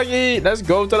go, Lucky. Let's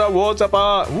go to the water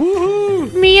park.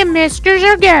 Woohoo. Me and Miskers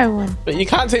are going. But you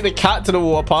can't take the cat to the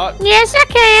water park. Yes, I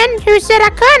can. Who said I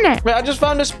couldn't? Wait, I just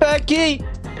found a spare key.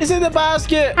 It's in the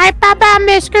basket. All right, bye-bye,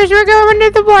 Miskers. We're going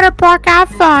to the water park. Have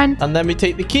fun. And then we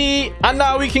take the key. And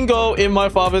now we can go in my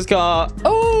father's car.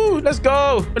 Oh, let's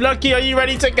go. Lucky, are you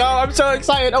ready to go? I'm so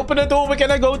excited. Open the door. We're going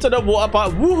to go to the water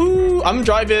park. Woohoo. I'm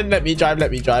driving. Let me drive.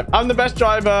 Let me drive. I'm the best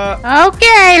driver.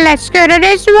 Okay, let's go to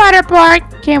this water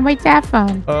park. Can't wait to have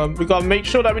fun. We got to make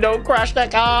sure that we don't crash the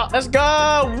car. Let's go.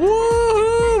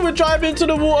 Woohoo. We're driving to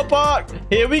the water park.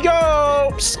 Here we go.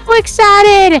 I'm so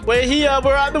excited. We're here.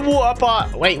 We're at the water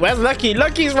park. Wait, where's Lucky?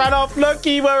 Lucky's ran off.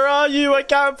 Lucky, where are you? I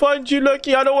can't find you,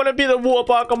 Lucky. I don't want to be at the water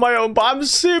park on my own, but I'm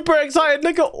super excited.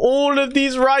 Look at all of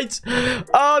these rides.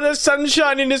 Oh, the sun's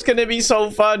shining. It's going to be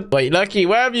so fun. Wait, Lucky,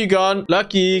 where have you gone?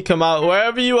 Lucky, come out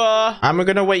wherever you are. I'm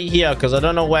going to wait here because I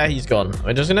don't know where he's gone.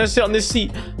 We're just going to sit on this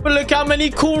seat. But look how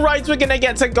many cool rides we're going to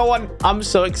get to go on. I'm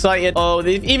so excited. Oh,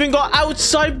 they've even got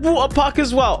outside water park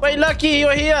as well. Wait, Lucky,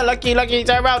 you're here. Lucky,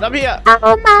 turn around. I'm here.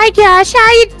 Oh my gosh,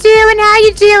 how you doing? How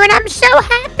you doing? I'm so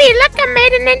happy. Look, I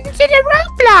made it into the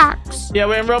Roblox. Yeah,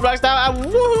 we're in Roblox now. And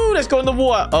woohoo, let's go in the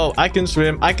water. Oh, I can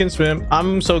swim. I can swim.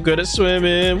 I'm so good at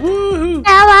swimming. Woohoo.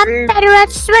 Now I'm better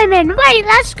at swimming. Wait,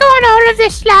 let's go on all of the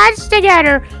slides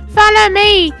together. Follow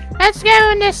me. Let's go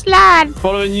on the slide.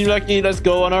 Following you, Lucky. Let's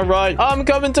go on our ride. I'm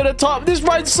coming to the top. This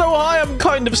ride's so high. I'm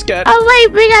kind of scared. Oh,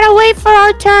 wait. We gotta wait for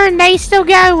our turn. They still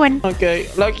going. Okay,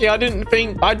 Lucky, I didn't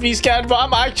think I'd be scared, but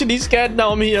I'm actually scared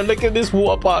now. I'm here. Look at this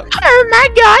water park. Oh, my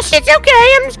gosh. It's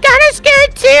okay. I'm kind of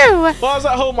scared, too. Well, I was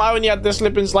at home. I only had the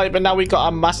slip and slide, but now we got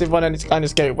a massive one, and it's kind of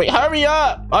scary. Wait, hurry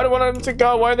up. I don't want them to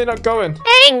go. Why are they not going?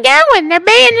 They ain't going. They're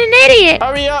being an idiot.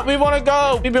 Hurry up. We want to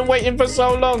go. We've been waiting for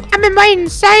so long. I've been waiting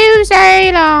so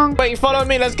long. Wait, follow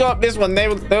me. Let's go up this one.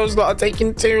 Those lot are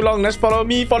taking too long. Let's follow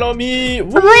me. Follow me. Woo.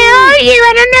 Where are you?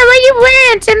 I don't know where you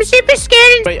went. I'm super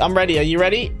scared. Wait, I'm ready. Are you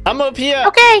ready? I'm up here.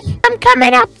 Okay, I'm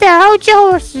coming up there. Hold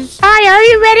your horses. Hi, are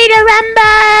you ready to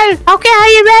rumble? Okay, are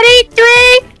you ready?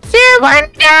 3, 2,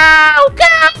 1, go! Go,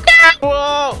 go!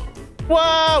 Whoa.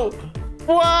 Whoa.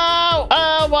 Whoa.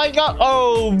 Oh, my God.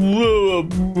 Oh.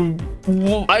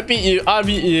 Whoa. I beat you. I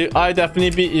beat you. I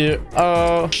definitely beat you.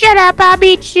 Oh. Shut up. I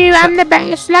beat you. I'm the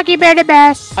best. Lucky Bear the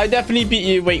best. I definitely beat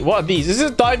you. Wait, what are these? This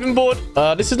is a diving board.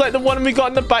 This is like the one we got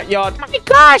in the backyard. Oh my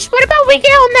gosh, what about we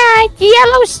get on the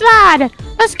yellow slide?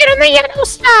 Let's get on the yellow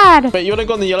slide. Wait, you want to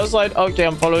go on the yellow side? Okay,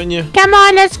 I'm following you. Come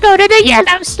on, let's go to the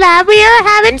yellow slide. We are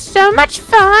having so much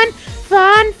fun.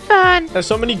 Fun. There's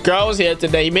so many girls here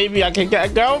today. Maybe I can get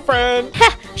a girlfriend.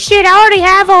 Shit, I already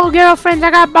have all girlfriends.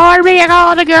 I got Barbie. I got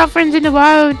all the girlfriends in the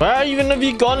world. Where even have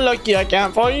you gone, Lucky? I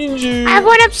can't find you. I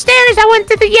went upstairs. I went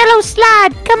to the yellow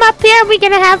slide. Come up here. We're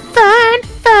gonna have fun.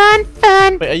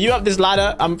 Wait, are you up this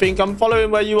ladder? I'm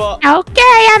following where you are. Okay,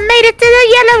 I made it to the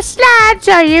yellow slides.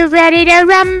 Are you ready to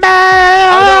rumble?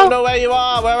 I don't know where you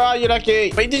are. Where are you,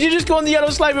 Lucky? Wait, did you just go on the yellow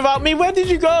slide without me? Where did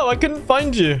you go? I couldn't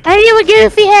find you. Are you a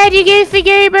goofy head, you goofy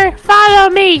goober? Follow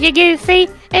me, you goofy.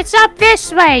 It's up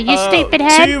this way, you stupid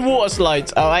head. 2 water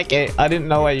slides. Oh, okay. I didn't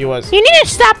know where you was. You need to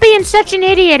stop being such an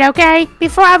idiot, okay?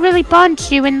 Before I really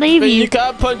punch you and leave But you. you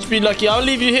can't punch me, Lucky. I'll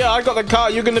leave you here. I got the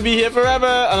car. You're going to be here forever,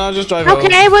 and I'll just drive home.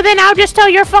 Okay, well then I'll just tell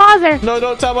your father. No,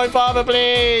 don't tell my father,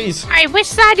 please. Alright, which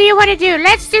slide do you want to do?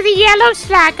 Let's do the yellow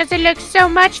slide, because it looks so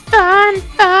much fun.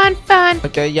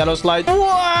 Okay, yellow slide.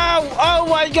 Wow! Oh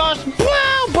my gosh!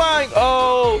 Wow! Bang!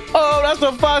 Oh, that's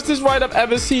the fastest ride I've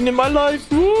ever seen in my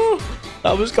life. Woo.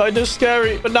 That was kind of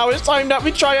scary. But now it's time that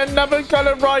we try another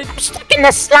color ride. I'm stuck in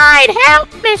the slide.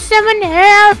 Help me, someone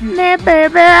help me,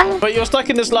 baby. But you're stuck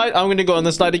in the slide. I'm going to go on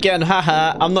the slide again.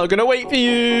 Haha. I'm not going to wait for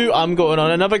you. I'm going on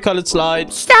another colored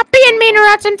slide. Stop being mean or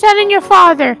else I'm telling your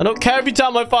father. I don't care if you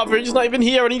tell my father. He's not even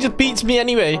here and he just beats me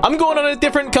anyway. I'm going on a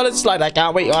different colored slide. I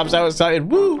can't wait. I'm so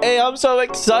excited. Woo. Hey, I'm so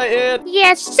excited.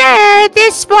 Yes, sir.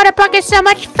 This water park is so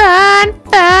much fun.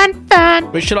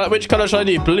 Which color should I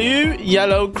do? Blue,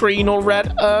 yellow, green, or red?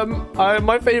 red.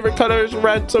 My favorite color is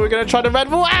red, so we're gonna try the red.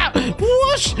 Wow!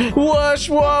 Whoosh! Whoosh!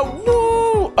 Whoa!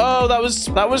 Woo! Oh,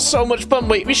 that was so much fun.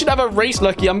 Wait, we should have a race,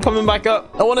 Lucky. I'm coming back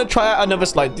up. I want to try out another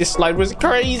slide. This slide was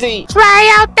crazy.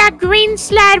 Try out that green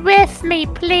slide with me,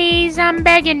 please. I'm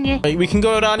begging you. Wait, we can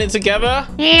go down it together?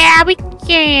 Yeah, we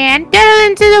can. Get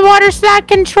into the water slide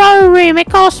control room. It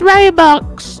costs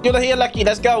Robux. You're here, Lucky.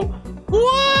 Let's go.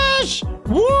 Whoosh!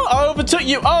 Woo! I overtook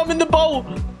you. Oh, I'm in the bowl.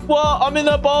 What? I'm in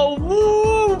the bowl.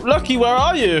 Woo! Lucky, where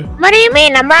are you? What do you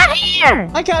mean? I'm right here.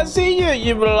 I can't see you.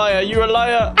 You're a liar. You're a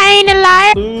liar. I ain't a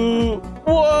liar. Ooh.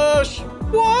 Whoosh!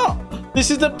 What? This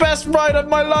is the best ride of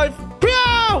my life. Pew!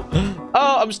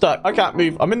 Oh, I'm stuck. I can't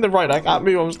move. I'm in the ride. I can't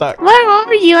move. I'm stuck. Where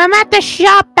are you? I'm at the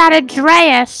shop at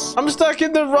Andreas. I'm stuck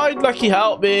in the ride. Lucky,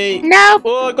 help me. Nope.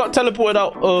 Oh, I got teleported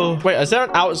out. Oh, wait. Is there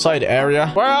an outside area?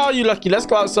 Where are you, Lucky? Let's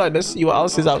go outside. Let's see what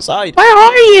else is outside. Where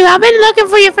are you? I've been looking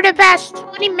for you for the past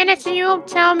 20 minutes and you won't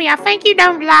tell me. I think you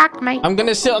don't like me. I'm going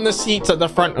to sit on the seats at the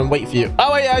front and wait for you.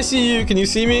 Oh, wait. I see you. Can you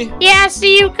see me? Yeah, I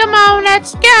see you. Come on.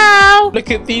 Let's go.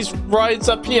 Look at these rides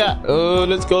up here. Oh,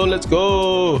 let's go. Let's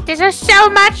go. This is so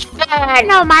much fun.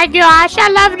 Oh, my gosh. I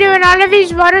love doing all of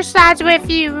these water slides with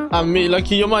you. And me,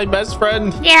 Lucky, you're my best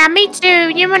friend. Yeah, me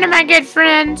too. You're one of my good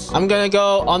friends. I'm going to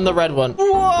go on the red one.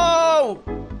 Whoa!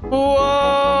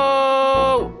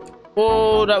 Whoa!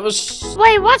 Whoa, that was...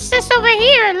 Wait, what's this over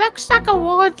here? It looks like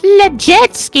a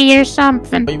jet ski or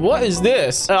something. Wait, what is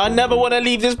this? I never want to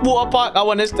leave this water park. I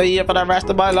want to stay here for the rest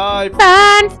of my life.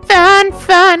 Fun, fun,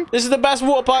 fun. This is the best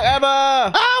water park ever.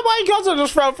 Oh my god, I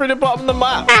just fell through the bottom of the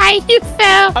map. Hi, you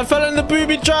fell. I fell in the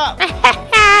booby trap.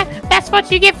 That's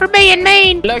what you get for being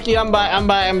mean. Lucky, I'm back.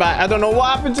 I don't know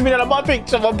what happened to me. I think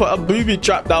someone put a booby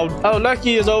trap down. Oh,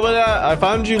 Lucky is over there. I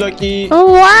found you, Lucky.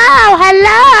 Wow,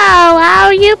 hello.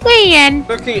 How you been?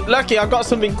 Lucky, I got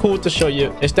something cool to show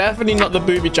you. It's definitely not the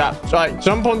booby trap. Right,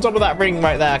 jump on top of that ring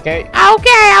right there, okay?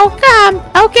 Okay, I'll come.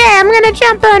 Okay, I'm gonna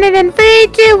jump on it in 3,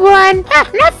 2, 1. Ah,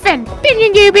 nothing.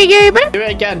 Gooby goober. Do it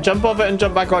again. Jump off it and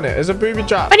jump back on it. It's a booby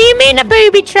trap. What do you mean a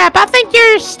booby trap? I think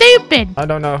you're stupid. I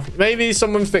don't know. Maybe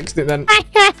someone fixed it then.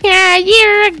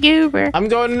 You're a goober. I'm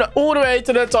going all the way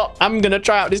to the top. I'm gonna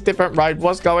try out this different ride.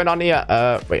 What's going on here?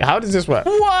 Wait, how does this work?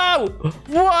 Whoa!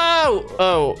 Whoa!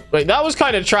 Oh, wait, that was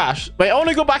kind of trash. Wait, I want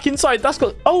to go back inside. That's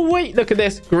good. Oh, wait, look at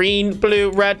this. Green,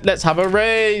 blue, red. Let's have a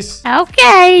race.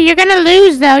 Okay, you're gonna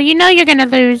lose, though. You know you're gonna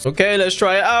lose. Okay, let's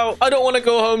try it out. I don't want to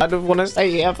go home. I don't want to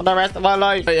stay here for the rest of my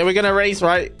life. Wait, are we gonna race,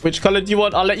 right? Which color do you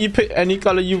want? I'll let you pick any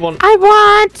color you want. I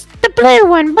want the blue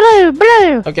one.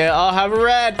 Blue. Okay, I'll have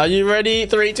red. Are you ready?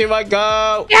 3, 2, 1,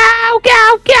 go. Go.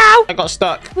 I got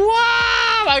stuck. Wow,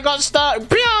 I got stuck.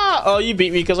 Oh, you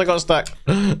beat me because I got stuck.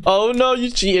 Oh, no, you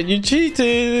cheated. You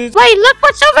cheated. Wait, look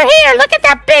what's over here. Look at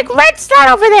that big red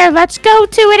slide over there. Let's go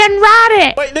to it and ride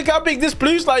it. Wait, look how big this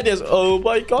blue slide is. Oh,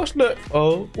 my gosh, look.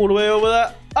 Oh, all the way over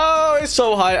there. Oh, it's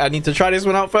so high. I need to try this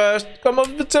one out first. Come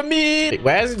over to me. Wait,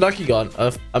 where's Lucky gone?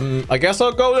 I guess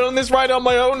I'll go on this ride on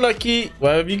my own, Lucky.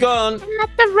 Where have you gone? I'm at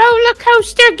the roller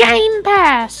coaster game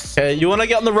pass. Okay, you want to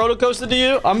get on the roller coaster, do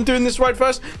you? I'm doing this ride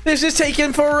first. This is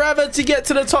taking forever to get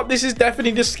to the top. This is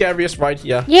definitely the scariest ride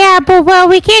here. Yeah, but well,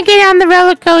 we can't get on the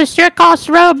roller coaster. It costs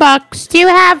Robux. Do you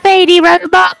have 80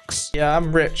 Robux? Yeah,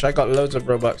 I'm rich. I got loads of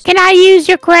Robux. Can I use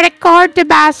your credit card to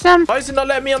buy some? Why is it not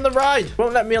letting me on the ride?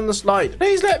 Won't let me on the slide.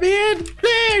 Please let me in.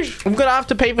 Please. I'm going to have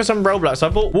to pay for some Robux. I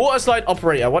bought water slide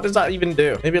operator. What does that even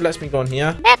do? Maybe it lets me go in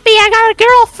here. Beppi, I got a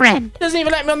girlfriend. It doesn't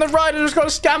even let me on the ride. I just got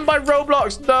scammed by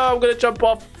Roblox. No, I'm going to jump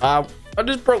off. I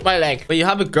just broke my leg. But you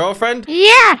have a girlfriend?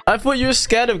 Yeah. I thought you were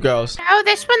scared of girls. Oh,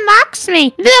 this one likes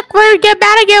me. Look, we're about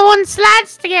to go on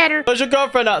slides together. Where's your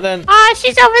girlfriend at then? Oh,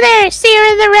 she's over there. See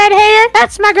her in the red hair?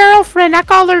 That's my girlfriend. I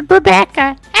call her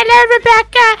Rebecca. Hello,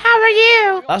 Rebecca. How are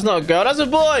you? That's not a girl. That's a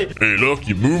boy. Hey,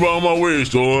 Lucky, move out of my way,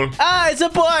 son. It's a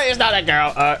boy. It's not a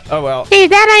girl. Oh, well.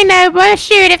 Dude, that ain't no boy.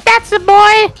 Shoot, if that's a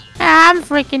boy, I'm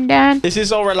freaking done. This is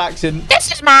so relaxing.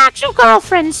 This is my actual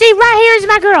girlfriend. See, right here is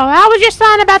my girl. I was just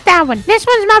lying about that one. This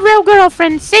one's my real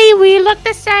girlfriend. See, we look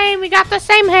the same. We got the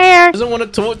same hair. Doesn't want to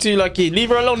talk to you, Lucky. Leave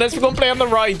her alone. Let's go play on the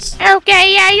rides.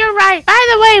 Okay, yeah, you're right. By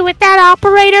the way, with that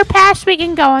operator pass, we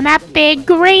can go on that big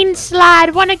green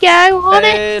slide. Want to go on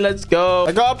it? Hey, let's go.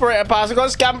 I got operator pass. I got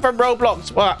scammed from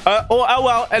Roblox.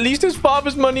 Well, at least it's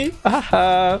father's money.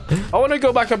 I want to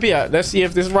go back up here. Let's see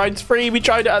if this ride's free. We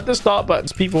tried it at the start, but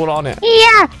there's people on it.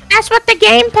 Yeah, that's what the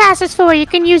game pass is for. You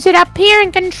can use it up here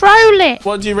and control it.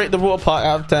 What do you rate the water park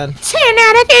out of 10? 10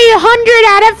 out of 100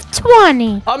 out of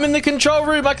 20. I'm in the control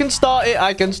room. I can start it.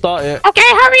 Okay,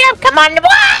 hurry up. Come on.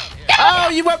 What? Oh,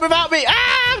 you went without me. No.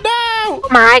 Oh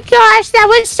my gosh, that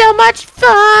was so much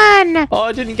fun. Oh,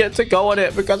 I didn't get to go on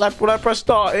it because when I press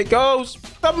start, it goes.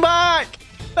 Come back.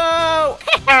 No.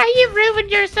 You ruined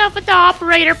yourself with the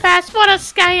operator pass. What a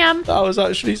scam. That was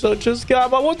actually such a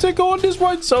scam. I want to go on this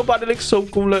ride so bad. It looks so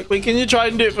cool. Look, wait, can you try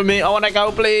and do it for me? I want to go,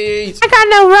 please. I got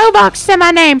no Robux to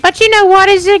my name, but you know what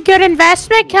is a good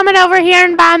investment? Coming over here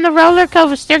and buying the roller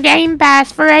coaster game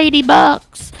pass for 80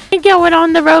 bucks. And going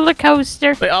on the roller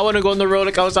coaster. Wait, I want to go on the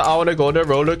roller coaster. I want to go on the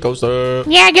roller coaster.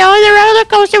 Yeah, go on the roller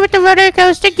coaster with the roller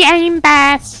coaster game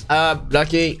pass.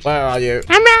 Lucky, where are you?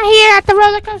 I'm right here at the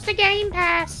roller coaster game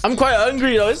pass. I'm quite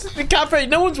hungry though. This is the cafe.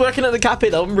 No one's working at the cafe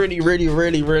though. I'm really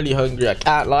hungry. I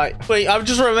can't lie. Wait, I've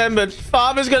just remembered.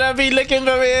 Father's gonna be looking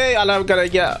for me, and I'm gonna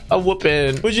get a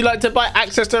whooping. Would you like to buy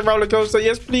access to a roller coaster?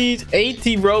 Yes, please.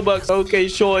 80 Robux. Okay,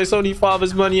 sure. It's only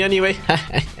Father's money anyway.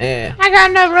 I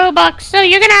got no Robux, so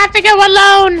you're gonna have to go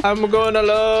alone. I'm going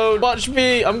alone. Watch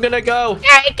me. I'm gonna go.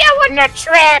 Yeah, you go on the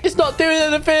trip. It's not doing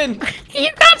anything.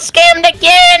 You got scammed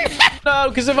again. No,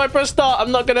 because if I press start, I'm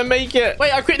not gonna make it.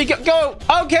 Wait, I quickly go.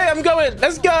 Okay, I'm going.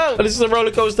 Let's go. Oh, this is a roller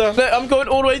coaster. Look, I'm going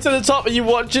all the way to the top. Are you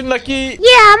watching, Lucky?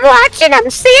 Yeah, I'm watching. I'm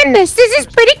seeing this. This is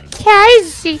pretty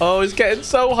crazy. Oh, it's getting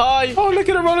so high. Oh, look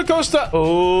at the roller coaster.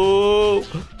 Oh.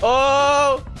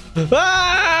 Oh.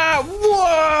 Ah!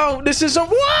 Whoa! This is a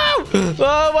whoa!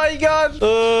 Oh my god!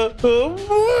 Wow!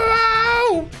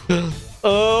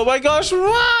 Oh my gosh!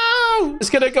 Wow! It's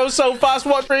gonna go so fast.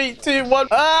 1, 3, 2, 1.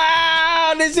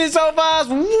 Ah! This is so fast!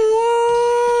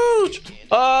 Whoosh!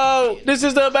 Oh, this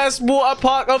is the best water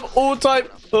park of all time.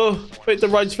 Oh, wait, the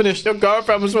ride's finished. Your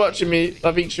girlfriend was watching me.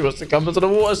 I think she wants to come to the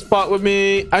water park with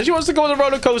me. And she wants to go on the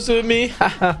roller coaster with me. Me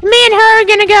and her are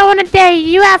gonna go on a date.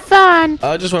 You have fun.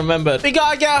 I just remembered. We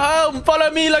gotta get home. Follow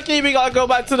me, Lucky. We gotta go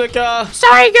back to the car.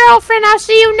 Sorry, girlfriend. I'll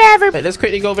see you never. Wait, let's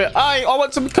quickly go over here. I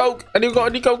want some Coke. And you got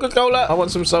any Coca-Cola? I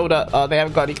want some soda. Oh, they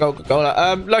haven't got any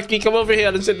Coca-Cola. Lucky, come over here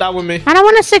and sit down with me. I don't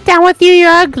want to sit down with you. You're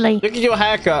ugly. Look at your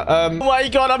haircut. Oh my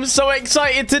god, I'm so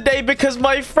excited today because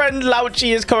my friend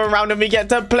Louchy is coming around and we get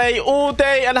to play all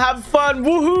day and have fun.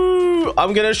 Woohoo!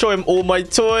 I'm gonna show him all my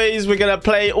toys. We're gonna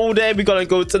play all day. We're gonna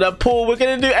go to the pool. We're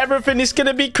gonna do everything. It's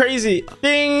gonna be crazy.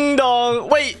 Ding dong.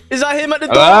 Wait, is that him at the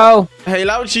door? Hello? Hey,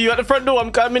 Louchy, you at the front door.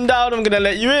 I'm coming down. I'm gonna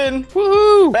let you in.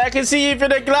 Woohoo! I can see you through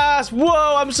the glass.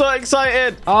 Whoa, I'm so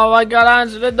excited. Oh my god,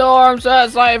 answer the door. I'm so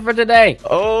excited for today.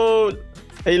 Oh,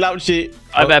 hey, Louchy.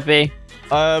 Hi, Beppi.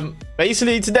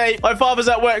 Basically today my father's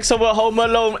at work, so we're home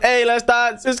alone. Hey, let's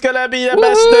dance. It's gonna be the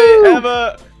best day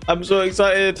ever. I'm so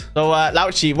excited. So,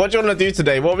 Louchy, what do you want to do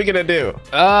today? What are we gonna do?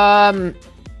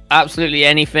 Absolutely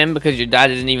anything because your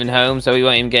dad isn't even home, so we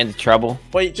won't even get into trouble.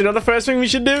 Wait, do you know the first thing we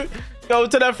should do? Go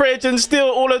to the fridge and steal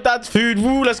all of Dad's food.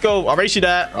 Woo, let's go. I'll race you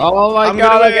there. Oh my I'm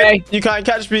god, gonna win. okay. You can't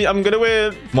catch me. I'm gonna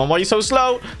win. Mom, why are you so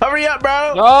slow? Hurry up,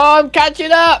 bro. Oh, I'm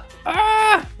catching up.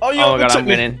 Ah. Oh, you Oh my god, I'm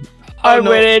me. winning. Oh, I'm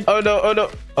no. winning. Oh, no. Oh, no.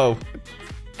 Oh.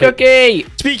 Cookie.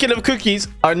 Speaking of cookies,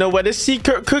 I know where the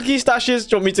secret cookie stash is.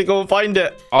 Do you want me to go and find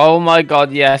it? Oh my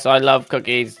god, yes, I love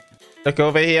cookies. Look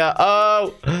over here.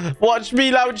 Oh, watch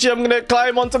me, Louchy. I'm going to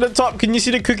climb onto the top. Can you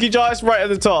see the cookie jar? It's right at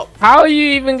the top. How are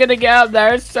you even gonna get up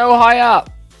there? It's so high up.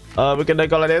 We're going to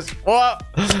go like this. Oh,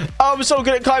 I'm so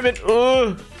good at climbing.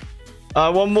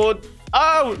 One more.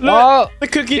 Oh, look. Oh, the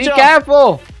cookie be jar.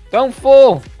 careful. Don't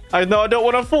fall. I know. I don't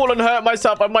want to fall and hurt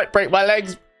myself. I might break my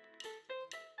legs.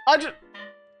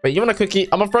 Wait, you want a cookie?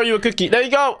 I'm going to throw you a cookie. There you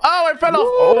go. Oh, I fell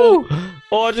off.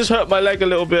 Oh, I just hurt my leg a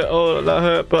little bit. Oh, that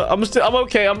hurt. But I'm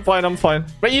okay. I'm fine.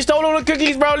 Wait, you stole all the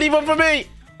cookies, bro. Leave one for me.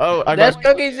 Oh, There's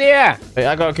cookies here. Wait,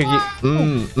 I got a cookie.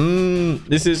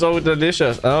 This is so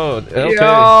delicious. Oh, okay.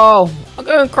 Yo, I'm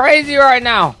going crazy right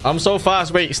now. I'm so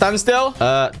fast. Wait, stand still.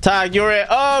 Tag, you're it.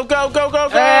 Oh, go.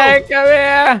 Hey, come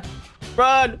here.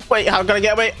 Run. Wait, how can I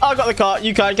get away? I got the car.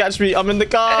 You can't catch me. I'm in the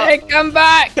car. Hey, come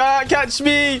back. Can't catch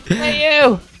me. Hey,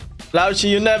 you. Louchy,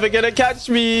 you're never gonna catch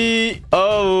me.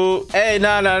 Oh, hey,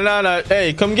 no.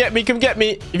 Hey, come get me.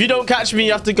 If you don't catch me,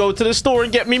 you have to go to the store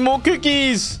and get me more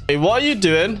cookies. Hey, what are you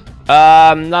doing?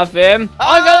 Nothing.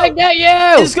 I'm gonna get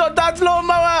you. He's got Dad's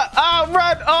lawnmower. Oh,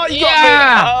 run. Oh, you got me.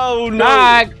 Oh, no.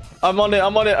 Tag. I'm on it.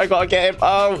 I gotta get him.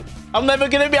 Oh, I'm never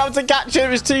gonna be able to catch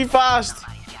him. It's too fast.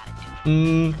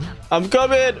 I'm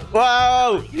coming.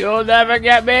 Wow. You'll never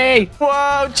get me.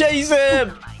 Wow, chase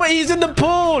him. Wait, he's in the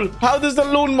pool. How does the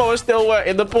lawnmower still work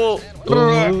in the pool?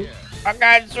 I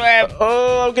can't swim.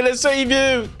 Oh, I'm gonna save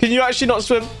you. Can you actually not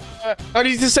swim? I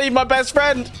need to save my best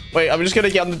friend. Wait, I'm just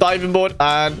gonna get on the diving board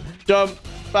and jump,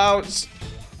 bounce.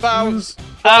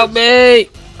 Help me.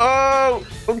 Oh,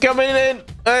 I'm coming in.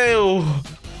 Oh.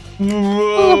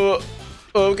 Whoa.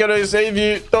 I'm gonna save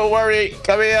you. Don't worry.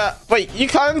 Come here. Wait, you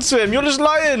can't swim. You're just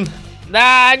lying. Nah,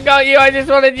 I got you. I just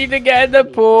wanted you to get in the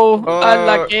pool.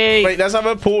 Unlucky. Wait, let's have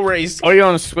a pool race. Are you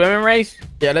on a swimming race?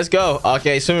 Yeah, let's go.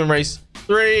 Okay, swimming race.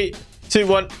 3, 2,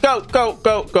 1. Go, go,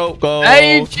 go, go, go.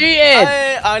 Hey, you cheated.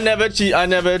 Hey, I never cheat. I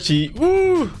never cheat.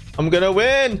 Woo. I'm going to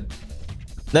win.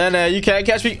 No, you can't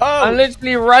catch me. Oh. I'm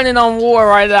literally running on water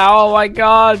right now. Oh, my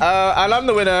God. And I'm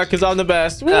the winner because I'm the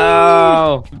best. Woo.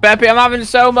 Oh, Beppi, I'm having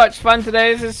so much fun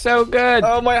today. This is so good.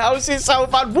 Oh, my house is so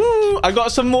fun. Woo. I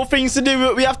got some more things to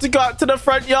do. We have to go out to the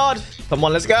front yard. Come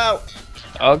on, let's go.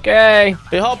 Okay.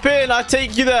 Hey, hop in. I'll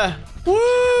take you there.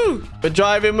 Woo. We're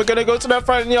driving. We're going to go to the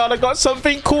front yard. I got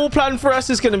something cool planned for us.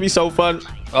 It's going to be so fun.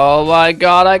 Oh, my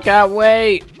God. I can't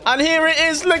wait. And here it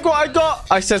is. Look what I got.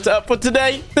 I set it up for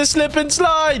today. The slip and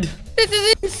slide. This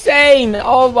is insane.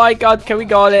 Oh, my God. Can we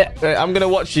go on it? Wait, I'm going to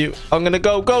watch you. I'm going to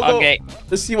go. Okay.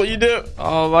 Let's see what you do.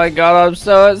 Oh, my God. I'm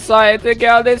so excited to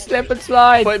get on this slip and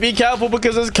slide. Wait, be careful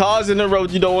because there's cars in the road.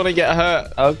 You don't want to get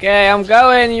hurt. Okay, I'm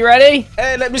going. You ready?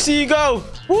 Hey, let me see you go.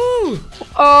 Woo.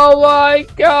 Oh, my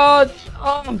God.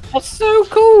 Oh, that's so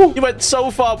cool. You went so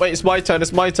far. Wait, it's my turn.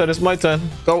 It's my turn. It's my turn.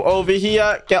 Go over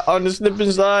here. Get on the slip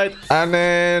and slide. And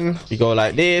then you go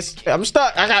like this. I'm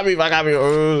stuck. I can't move. I can't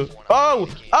move. Oh,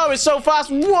 it's so fast.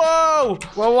 Whoa.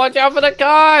 Well, watch out for the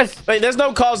cars. Wait, there's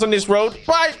no cars on this road.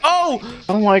 Right. Oh.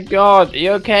 Oh, my God. Are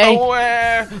you okay?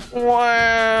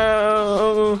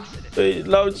 Wow. Hey,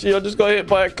 Lousy, I just got hit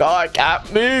by a car. I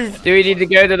can't move. Do we need to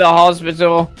go to the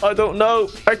hospital? I don't know.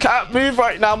 I can't move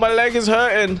right now. My leg is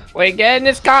hurting. Wait, get in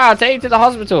this car. I'll take you to the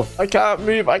hospital. I can't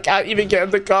move. I can't even get in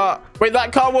the car. Wait,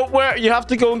 that car won't work. You have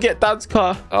to go and get Dad's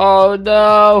car. Oh,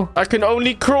 no. I can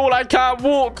only crawl. I can't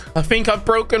walk. I think I've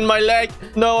broken my leg.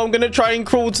 No, I'm going to try and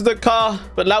crawl to the car.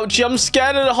 But Louchy, I'm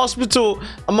scared of the hospital.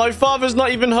 And my father's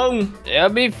not even home. It'll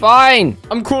be fine.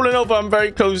 I'm crawling over. I'm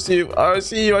very close to you. I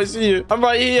see you. I see you. I'm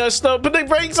right here. Stop. Put the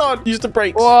brakes on. Use the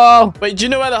brakes. Whoa. Wait, do you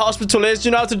know where the hospital is? Do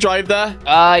you know how to drive there?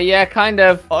 Yeah, kind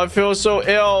of. I feel so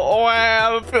ill. Oh,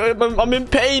 I'm in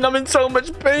pain. I'm in so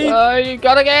much pain. You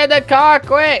gotta get in the car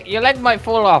quick. Your leg might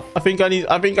fall off. I think I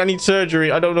need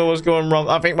surgery. I don't know what's going wrong.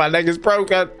 I think my leg is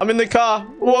broken. I'm in the car.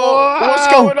 Whoa. What's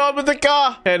going on with the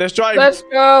car? Okay, let's drive. Let's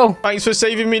go. Thanks for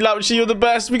saving me, Louchy. You're the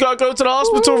best. We gotta go to the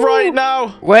hospital right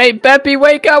now. Wait, Beppi,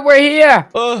 wake up. We're here.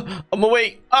 I'm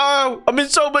awake. Oh, I'm in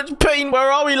so much pain. Where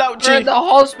are we, Louchy? We're at the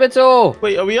hospital.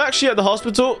 Wait, are we actually at the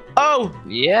hospital? Oh.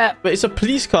 Yeah. Wait, it's a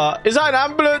police car. Is that an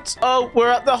ambulance? Oh, we're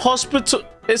at the hospital.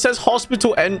 It says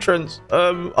hospital entrance.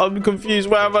 I'm confused.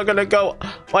 Where am I gonna go?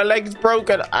 My leg's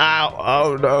broken. Ow.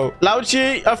 Oh no.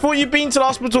 Louchy, I thought you'd been to the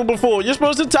hospital before. You're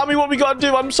supposed to tell me what we gotta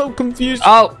do. I'm so confused.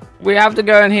 Oh, we have to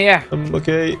go in here.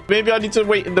 Okay. Maybe I need to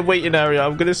wait in the waiting area.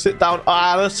 I'm gonna sit down.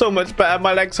 That's so much better.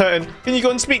 My leg's hurting. Can you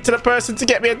go and speak to the person to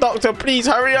get me a doctor? Please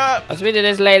hurry up. I'll speak to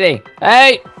this lady.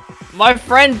 Hey, my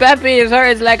friend Beppi has hurt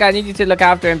his leg. I need you to look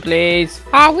after him, please.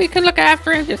 Oh, we can look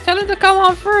after him. Just tell him to come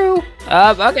on through.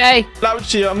 Okay.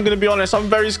 Louchy, I'm gonna be honest. I'm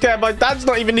very scared. My dad's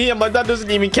not even here. My dad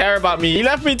doesn't even care about me. He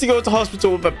left me to go to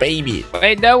hospital with a baby.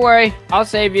 Wait, don't worry. I'll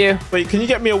save you. Wait, can you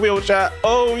get me a wheelchair?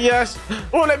 Oh, yes.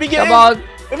 Oh, let me get in. Come on.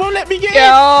 It won't let me get Get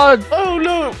in. on. Oh,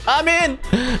 no. I'm in.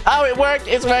 Oh, it worked.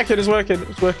 It's working. It's working.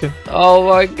 It's working. Oh,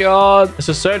 my God. There's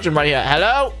a surgeon right here.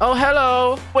 Hello? Oh,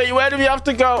 hello. Wait, where do we have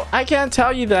to go? I can't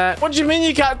tell you that. What do you mean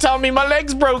you can't tell me? My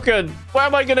leg's broken. Where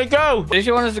am I going to go? Did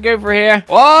you want us to go for here?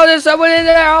 Oh, there's someone in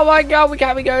there. Oh, my God. We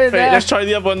can't be going in there. Wait, let's try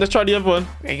the other one. Let's try the other one.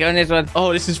 Okay, go in this one.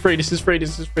 Oh, this is free. This is free.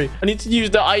 This is free. I need to use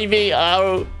the IV.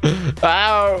 Oh.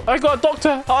 Ow. I got a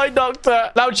doctor. Hi,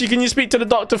 doctor. Louchy, can you speak to the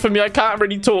doctor for me? I can't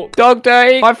really talk.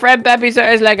 Doctor, my friend Beppi's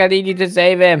hurt his leg. I need you to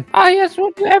save him. Oh, yes,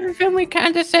 we'll do everything we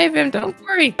can to save him. Don't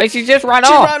worry. Wait, she just ran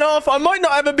She off. ran off. I might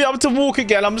not ever be able to walk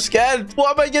again. I'm scared.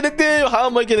 What am I going to do? How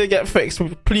am I going to get fixed?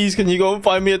 Please, can you go and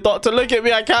find me a doctor? Look at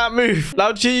me. I can't move.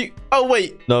 Louchy. Oh,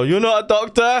 wait. No, you're not a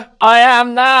doctor. I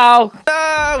am now.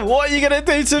 No. What are you going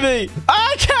to do to me?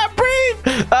 I can't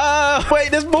breathe.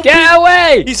 Wait, there's more Get people.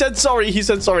 away. He said sorry. He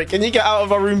said sorry. Can you get out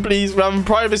of our room, please? We're having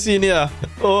privacy in here.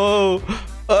 Oh,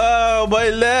 my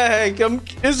leg.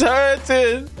 It's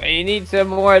hurting. You need some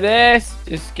more of this.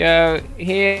 Just go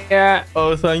here.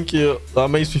 Oh, thank you. That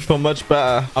makes me feel much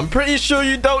better. I'm pretty sure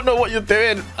you don't know what you're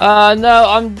doing. No,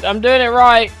 I'm doing it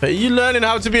right. Are you learning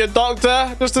how to be a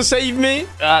doctor just to save me?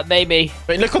 Maybe.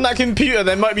 Wait, look on that computer.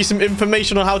 There might be some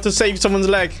information on how to save someone's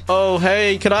leg. Oh,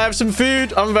 hey, can I have some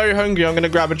food? I'm very hungry. I'm going to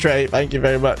grab a tray. Thank you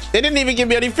very much. They didn't even give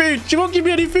me any food. She won't give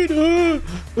me any food.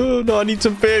 Oh, no, I need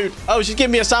some food. Oh, she's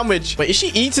giving me a sandwich. Wait, is she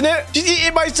eating it? She's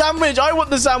eating my sandwich. I want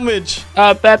the sandwich.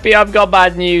 Beppi, I've got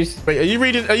bad news. Wait, are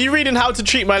you reading how to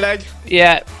treat my leg?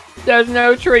 Yeah. There's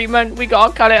no treatment. We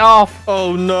gotta cut it off.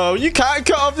 Oh, no. You can't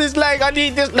cut off this leg. I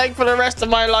need this leg for the rest of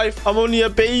my life. I'm only a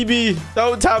baby.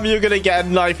 Don't tell me you're going to get a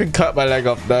knife and cut my leg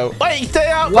off, though. Wait, stay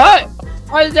out. What?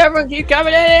 Why does everyone keep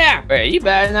coming in here? Wait, are you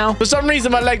better now? For some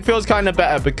reason, my leg feels kind of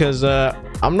better because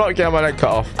I'm not getting my leg cut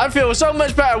off. I feel so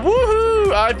much better.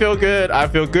 Woohoo! I feel good. I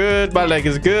feel good. My leg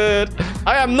is good.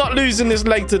 I am not losing this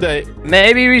leg today.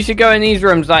 Maybe we should go in these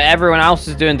rooms like everyone else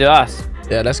is doing to us.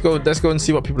 Yeah, let's go and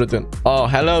see what people are doing. Oh,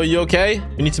 hello. You okay?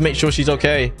 We need to make sure she's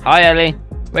okay. Hi, Ellie.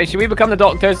 Wait, should we become the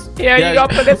doctors? Yeah, you got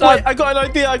to put this on. Wait, I got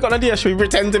an idea. Should we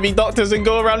pretend to be doctors and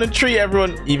go around and treat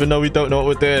everyone, even though we don't know what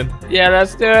we're doing? Yeah,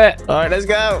 let's do it. All right, let's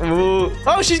go. Ooh.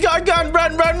 Oh, she's got a gun.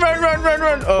 Run.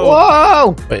 Oh.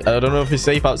 Whoa. Wait, I don't know if it's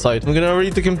safe outside. I'm going to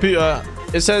read the computer.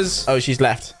 It says, oh, she's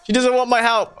left. She doesn't want my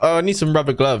help. Oh, I need some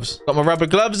rubber gloves. Got my rubber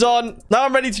gloves on. Now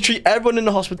I'm ready to treat everyone in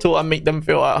the hospital and make them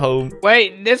feel at home.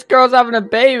 Wait, this girl's having a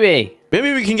baby.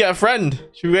 Maybe we can get a friend.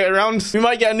 Should we wait around? We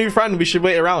might get a new friend. We should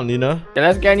wait around, you know? Yeah,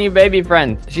 let's get a new baby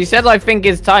friend. She said, I think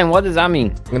it's time. What does that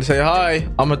mean? I'm going to say, hi,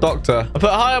 I'm a doctor. I put,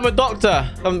 hi, I'm a doctor.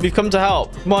 We've come to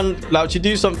help. Come on, Louchy,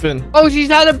 do something. Oh, she's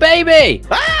had a baby.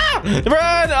 Ah!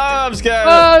 Run! Oh, I'm scared.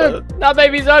 Oh, that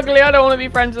baby's ugly. I don't want to be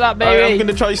friends with that baby. I'm going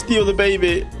to try to steal the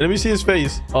baby. Let me see his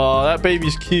face. Oh, that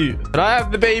baby's cute. Can I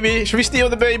have the baby? Should we steal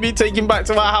the baby, take him back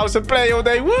to our house and play all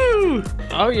day? Woo!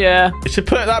 Oh, yeah. We should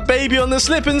put that baby on the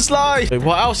slip and slide. Wait,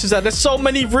 what else is that? There's so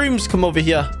many rooms. Come over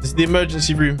here. This is the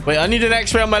emergency room. Wait, I need an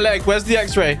x-ray on my leg. Where's the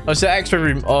x-ray? Oh, it's the x-ray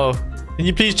room. Oh, can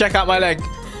you please check out my leg?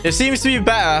 It seems to be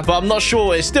better, but I'm not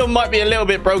sure. It still might be a little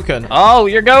bit broken. Oh,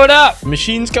 you're going up. The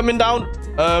machine's coming down.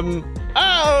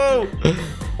 Oh!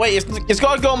 Wait, it's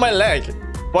got to go on my leg.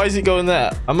 Why is it going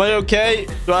there? Am I okay?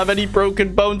 Do I have any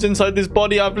broken bones inside this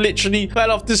body? I've literally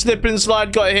fell off the slip and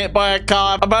slide, got hit by a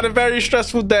car. I've had a very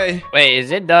stressful day. Wait,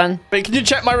 is it done? Wait, can you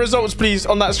check my results, please,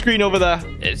 on that screen over there?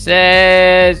 It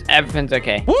says everything's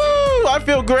okay. Woo! I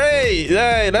feel great.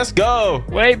 Hey, let's go.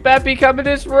 Wait, Beppi, come in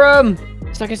this room.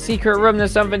 It's like a secret room.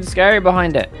 There's something scary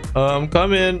behind it. I'm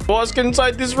coming. What's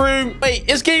inside this room? Wait,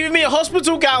 it's giving me a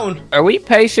hospital gown. Are we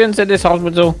patients at this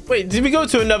hospital? Wait, did we go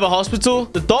to another hospital?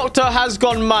 The doctor has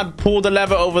gone mad. Pull the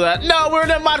lever over there. No, we're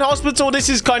in a mad hospital. This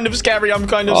is kind of scary. I'm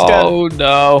kind of scared. Oh,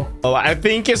 no. Oh, I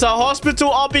think it's a hospital,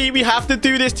 Obby. We have to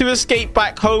do this to escape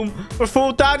back home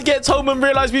before Dad gets home and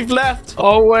realizes we've left.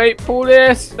 Oh, wait. Pull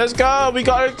this. Let's go. We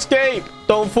gotta escape.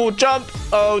 Don't fall. Jump.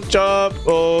 Oh, jump.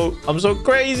 Oh, I'm so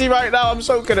crazy right now. I'm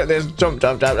so good at this. Jump,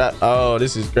 jump, jump, jump. Oh,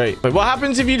 this is great. Wait, what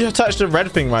happens if you touch the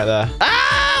red thing right there?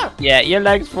 Ah! Yeah, your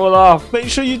legs fall off. Make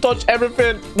sure you dodge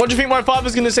everything. What do you think my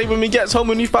father's going to say when he gets home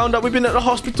when we found out we've been at the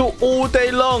hospital all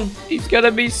day long? He's going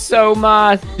to be so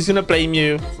mad. He's going to blame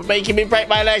you for making me break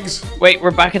my legs. Wait,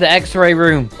 we're back at the x-ray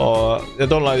room. Oh, I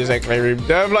don't like this x-ray room.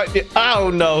 They have like the... Oh,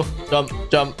 no. Jump,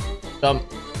 jump, jump,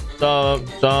 jump,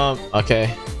 jump.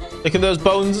 Okay. Look at those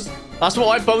bones. That's what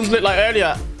my bones looked like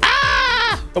earlier.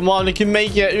 Ah! Come on, you can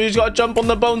make it. We just got to jump on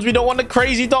the bones. We don't want the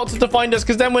crazy doctor to find us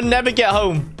because then we'll never get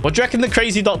home. What do you reckon the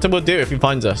crazy doctor will do if he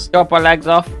finds us? Chop our legs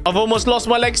off. I've almost lost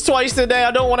my legs twice today.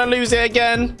 I don't want to lose it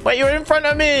again. Wait, you're in front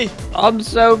of me. I'm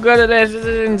so good at this. This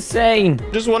is insane.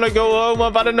 Just want to go home.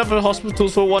 I've had enough of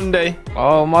hospitals for one day.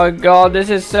 Oh my god, this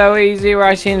is so easy. We're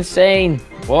actually insane.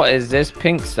 What is this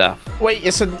pink stuff? Wait,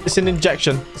 it's an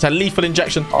injection. It's a lethal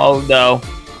injection. Oh no.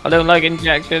 I don't like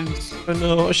injections. Oh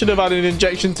no, I should have had an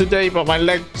injection today, but my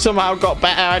leg somehow got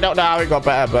better. I don't know how it got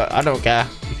better, but I don't care.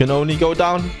 You can only go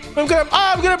down. I'm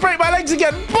gonna break my legs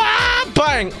again. Bah!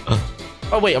 Bang!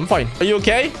 Oh wait, I'm fine. Are you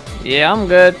okay? Yeah, I'm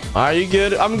good. Are you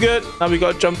good? I'm good. Now we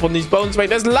gotta jump on these bones.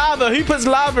 Wait, there's lava. Who puts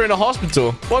lava in a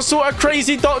hospital? What sort of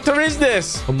crazy doctor is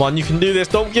this? Come on, you can do this.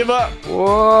 Don't give up.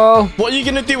 Whoa. What are you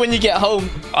gonna do when you get home?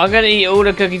 I'm gonna eat all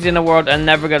the cookies in the world and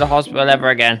never go to hospital ever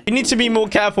again. You need to be more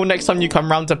careful next time you come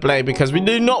round to play because we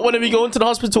do not want to be going to the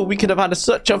hospital. We could have had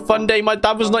such a fun day. My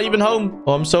dad was not even home.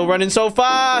 Oh, I'm so running so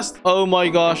fast. Oh my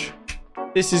gosh.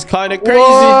 This is kind of crazy.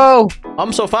 Whoa.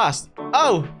 I'm so fast.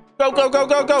 Oh, go, go, go,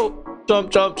 go, go.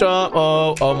 Jump, jump, jump.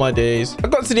 Oh my days. I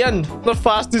got to the end. The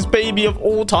fastest baby of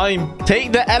all time.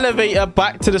 Take the elevator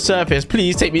back to the surface.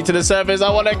 Please take me to the surface. I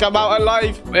want to come out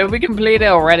alive. Well, we completed it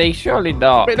already. Surely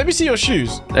not. Wait, let me see your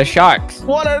shoes. The sharks.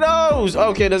 What are those?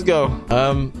 Okay, let's go.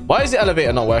 Why is the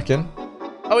elevator not working?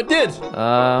 Oh, it did.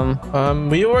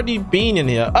 We already been in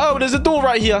here. Oh, there's a door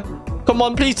right here. Come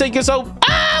on, please take us home.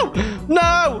 Ow!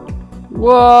 No!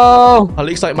 Whoa! That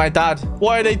looks like my dad.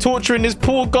 Why are they torturing this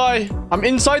poor guy? I'm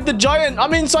inside the giant.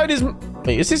 I'm inside his...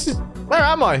 Wait, is this... Where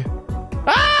am I?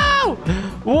 Ow!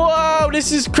 Whoa,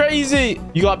 this is crazy.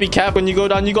 You gotta be careful when you go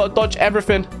down. You gotta dodge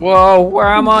everything. Whoa, where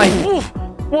am I? Oof.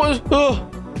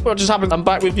 What just happened? I'm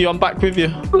back with you. I'm back with you.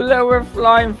 Look, we're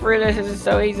flying through this. This is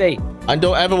so easy. I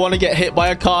don't ever want to get hit by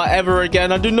a car ever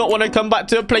again. I do not want to come back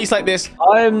to a place like this.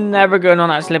 I'm never going on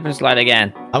that slip and slide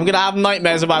again. I'm going to have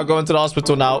nightmares about going to the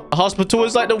hospital now. The hospital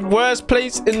is like the worst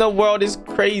place in the world. It's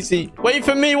crazy. Wait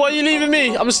for me. Why are you leaving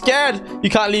me? I'm scared.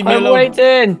 You can't leave me alone. I'm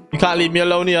waiting. You can't leave me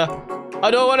alone here. I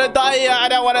don't want to die here. I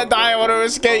don't want to die. I want to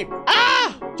escape.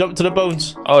 Ah! Jump to the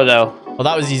bones. Oh, no. Oh,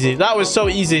 that was easy. That was so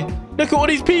easy. Look at all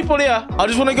these people here. I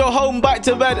just want to go home, back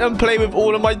to bed, and play with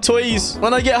all of my toys.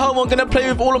 When I get home, I'm going to play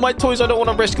with all of my toys. I don't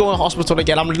want to risk going to hospital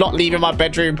again. I'm not leaving my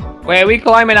bedroom. Wait, are we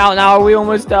climbing out now? Are we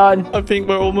almost done? I think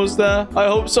we're almost there. I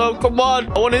hope so. Come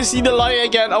on. I want to see the light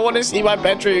again. I want to see my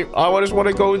bedroom. I just want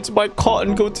to go into my cot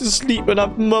and go to sleep and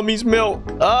have mummy's milk.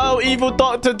 Oh, evil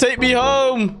doctor, take me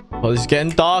home. Oh, it's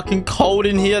getting dark and cold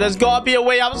in here. There's got to be a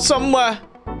way out somewhere.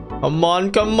 Come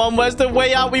on, come on. Where's the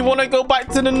way out? We want to go back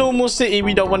to the normal city.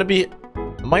 We don't want to be...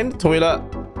 Am I in the toilet?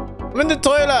 I'm in the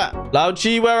toilet. Lao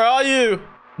Chi, where are you?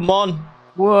 Come on.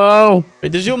 Whoa.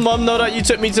 Wait, does your mom know that you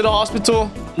took me to the hospital?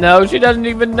 No, she doesn't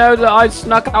even know that I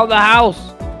snuck out the house.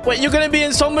 Wait, you're going to be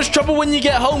in so much trouble when you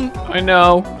get home. I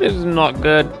know. This is not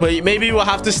good. Wait, maybe we'll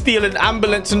have to steal an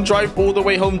ambulance and drive all the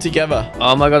way home together.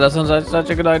 Oh my god, that sounds like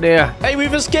such a good idea. Hey,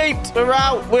 we've escaped. We're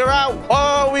out. We're out.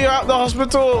 Oh, we're out the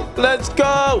hospital. Let's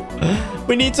go.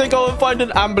 We need to go and find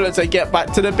an ambulance and get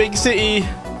back to the big city.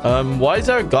 Why is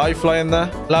there a guy flying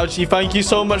there? Lao Chi, thank you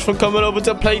so much for coming over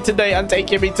to play today and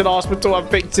taking me to the hospital and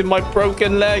fixing my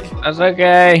broken leg. That's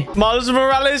okay. Miles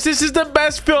Morales, this is the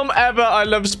best film ever. I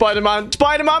love Spider-Man.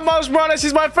 Spider-Man Miles Morales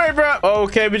is my favorite.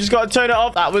 Okay, we just got to turn it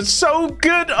off. That was so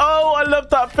good. Oh, I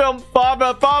love that film.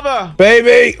 Father.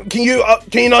 Baby, can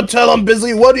you not tell I'm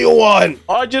busy? What do you want?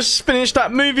 I just finished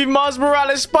that movie, Miles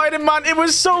Morales, Spider-Man. It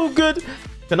was so good.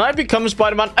 Can I become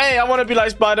Spider-Man? Hey, I want to be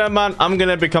like Spider-Man. I'm going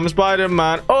to become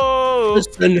Spider-Man. Oh.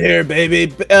 Listen here,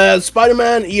 baby.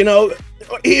 Spider-Man, you know,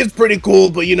 he is pretty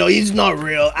cool, but, you know, he's not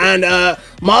real. And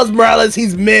Miles Morales,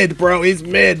 he's mid, bro. He's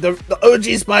mid. The OG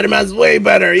Spider-Man's way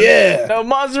better, yeah. No,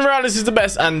 Miles Morales is the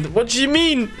best. And what do you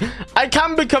mean? I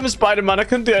can become Spider-Man. I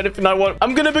can do anything I want.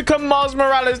 I'm going to become Miles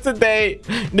Morales today.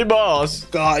 The boss.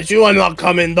 Gosh, you are not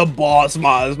coming the boss,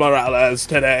 Miles Morales,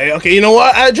 today. Okay, you know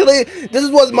what? Actually, this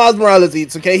is what Miles Morales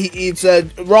eats, okay? He eats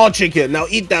raw chicken. Now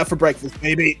eat that for breakfast,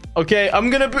 baby. Okay, I'm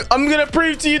gonna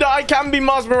prove to you that I can be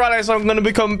Miles Morales. I'm gonna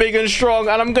become big and strong,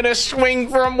 and I'm gonna swing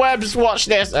from webs. Watch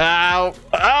this. Ow.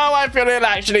 Oh, I feel it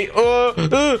actually. Oh,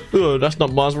 that's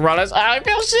not Miles Morales. I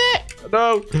feel sick.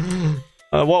 No.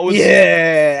 What was?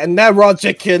 Yeah, and that raw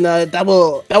chicken, that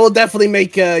will definitely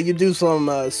make you do some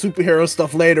superhero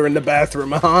stuff later in the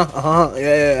bathroom.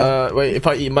 Yeah. Wait, if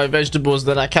I eat my vegetables,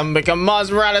 then I can become Miles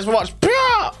Morales. Watch.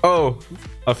 Oh,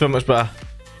 I feel much better.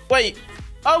 Wait.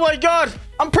 Oh my God.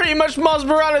 I'm pretty much Miles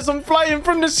Morales. I'm flying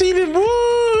from the ceiling. Woo!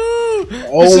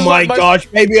 Oh my gosh,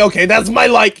 baby. Okay, that's my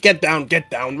like. Get down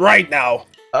right now.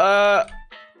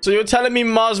 So you're telling me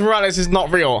Miles Morales is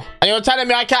not real? And you're telling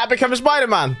me I can't become a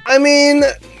Spider-Man? I mean,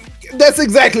 that's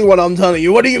exactly what I'm telling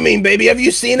you. What do you mean, baby? Have you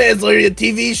seen it? It's literally a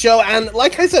TV show. And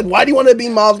like I said, why do you want to be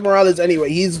Miles Morales anyway?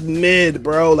 He's mid,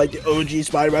 bro. Like the OG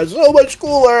Spider-Man. So much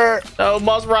cooler. No,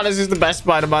 Miles Morales is the best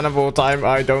Spider-Man of all time.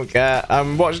 I don't care.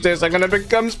 Watch this. I'm going to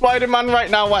become Spider-Man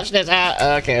right now. Watch this.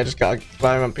 Okay, I just got to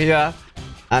climb up here.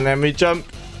 And then we jump.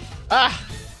 Ah.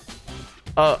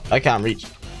 Oh, I can't reach.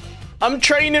 I'm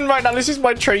training right now. This is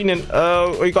my training.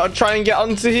 We gotta try and get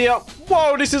onto here.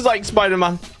 Whoa, this is like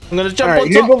Spider-Man. I'm gonna jump on top.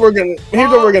 Here's what we're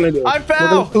gonna do. I fell. We're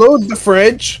gonna close the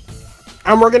fridge,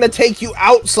 and we're gonna take you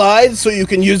outside so you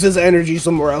can use this energy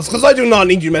somewhere else. Because I do not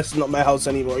need you messing up my house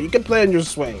anymore. You can play on your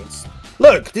swings.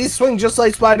 Look, these swing just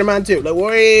like Spider-Man too. Like and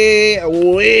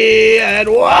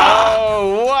wow.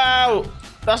 Oh wow.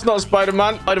 That's not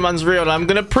Spider-Man. Spider-Man's real. I'm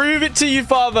gonna prove it to you,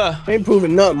 father. I ain't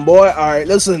proving nothing, boy. Alright,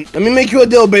 listen. Let me make you a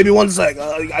deal, baby. One sec.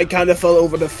 I kind of fell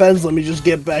over the fence. Let me just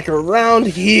get back around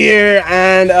here.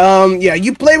 And, yeah,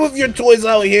 you play with your toys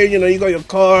out here. You know, you got your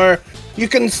car. You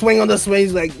can swing on the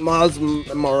swings like Miles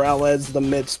Morales, the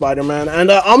mid Spider-Man.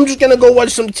 And, I'm just gonna go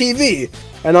watch some TV.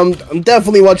 And I'm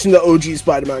definitely watching the OG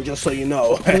Spider-Man, just so you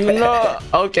know. No.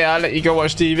 Okay, I'll let you go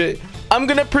watch TV. I'm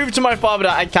gonna prove to my father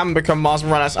that I can become Miles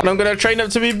Morales, and I'm gonna train up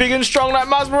to be big and strong like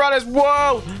Miles Morales.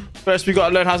 Whoa! First, we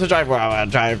gotta learn how to drive. Wow,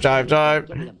 drive.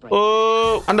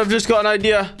 Oh, and I've just got an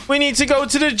idea. We need to go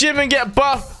to the gym and get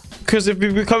buff. Because if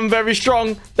we become very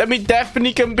strong, then we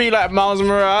definitely can be like Miles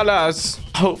Morales.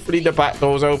 Hopefully the back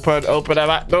door's open. Open the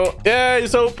back door. Yeah,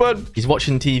 it's open. He's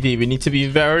watching TV. We need to be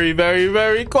very, very,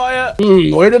 very quiet.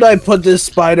 Where did I put this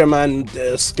Spider-Man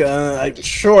disc? I'm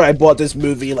sure I bought this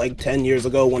movie like 10 years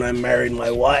ago when I married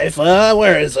my wife.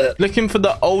 Where is it? Looking for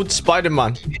the old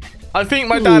Spider-Man. I think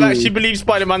my dad actually believes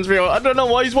Spider-Man's real. I don't know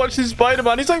why he's watching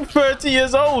Spider-Man. He's like 30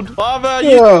 years old.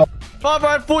 Father,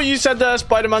 I thought you said that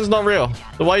Spider-Man's not real.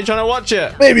 So why are you trying to watch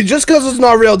it? Baby, just because it's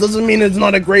not real doesn't mean it's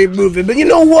not a great movie. But you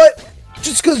know what?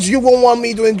 Just because you won't want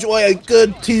me to enjoy a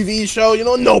good TV show, you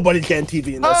know, nobody can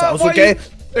TV in this house, okay?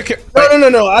 Okay.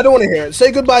 No. I don't want to hear it.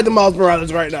 Say goodbye to Miles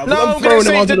Morales right now. No, I'm throwing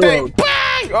him onto the road.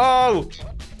 Oh.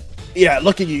 Yeah,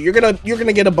 look at you. You're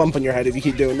gonna get a bump on your head if you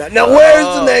keep doing that. Now, where's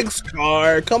the next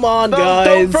car? Come on, guys.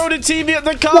 Don't throw the TV at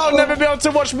the car. I'll never be able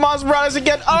to watch Miles Morales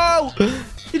again. Oh,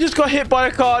 he just got hit by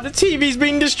a car. The TV's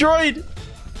been destroyed.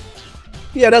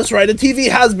 Yeah, that's right. The TV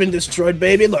has been destroyed,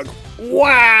 baby. Look.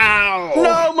 Wow.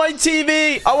 No, my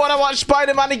TV. I want to watch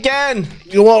Spider-Man again.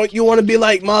 You want to be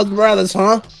like Miles Morales,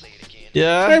 huh?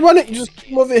 Yeah. Hey, why don't you just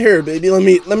come over here, baby?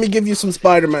 Let me give you some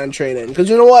Spider-Man training. Because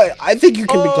you know what? I think you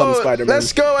can become Spider-Man.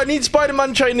 Let's go. I need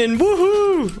Spider-Man training.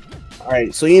 Woohoo. All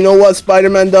right. So you know what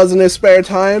Spider-Man does in his spare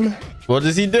time? What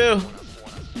does he do?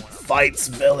 Fights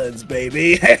villains,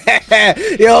 baby.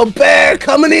 Yo, Bear,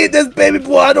 come and eat this baby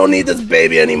boy. I don't need this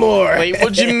baby anymore. Wait,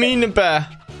 what do you mean a bear?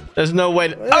 There's no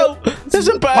way. Oh, there's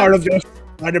a bear. Part of your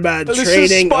Spider-Man training.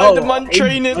 This is Spider-Man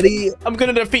training. Buddy. I'm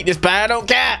gonna defeat this bear. I don't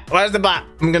care. Where's the bat?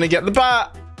 I'm gonna get the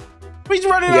bat. He's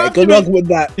running after good me. luck with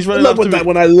that. He's good running luck after with me. that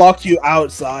when I lock you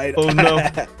outside. Oh no.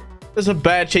 There's a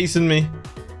bear chasing me.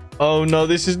 Oh no,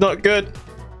 this is not good.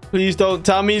 Please don't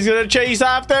tell me he's gonna chase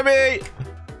after me.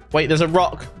 Wait, there's a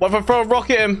rock. What if I throw a rock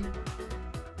at him?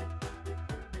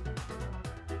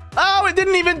 Oh, it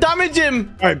didn't even damage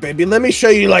him. All right, baby. Let me show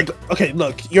you. Okay,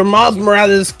 look. Your Miles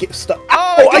Morales stuff.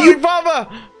 Oh, are you father?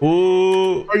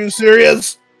 Ooh. Are you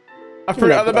serious? I threw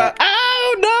it at the bear.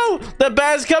 Oh no, the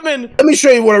bear's coming. Let me show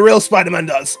you what a real Spider-Man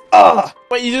does.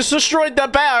 Wait, you just destroyed the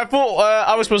bear. I thought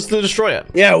I was supposed to destroy it.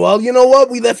 Yeah, well, you know what?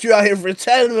 We left you out here for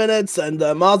 10 minutes, and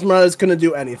Miles Morales couldn't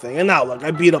do anything. And now, look,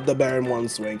 I beat up the bear in one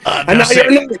swing. And now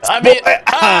you're next.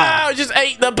 I just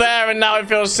ate the bear, and now I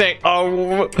feel sick.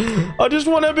 Oh, I just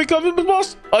want to become the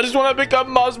boss. I just want to become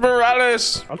Miles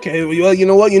Morales. Okay, well, you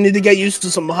know what? You need to get used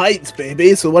to some heights,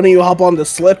 baby. So why don't you hop on the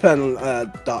slip and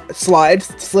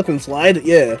slide?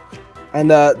 Yeah. And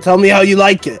tell me how you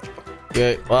like it.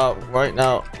 Okay, well, right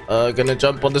now, gonna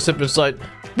jump on the slip and slide.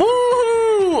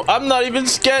 Woo! I'm not even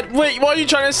scared. Wait, why are you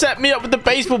trying to set me up with the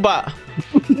baseball bat?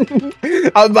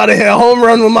 I'm about to hit a home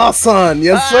run with my son.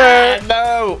 Yes, sir.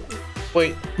 No.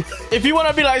 Wait. If you want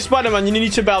to be like Spider-Man, you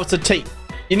need to be able to take.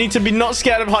 You need to be not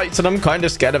scared of heights, and I'm kind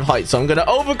of scared of heights. So I'm gonna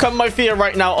overcome my fear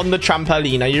right now on the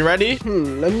trampoline. Are you ready?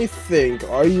 Let me think.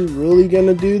 Are you really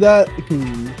gonna do that?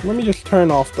 Let me just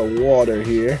turn off the water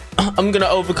here. I'm gonna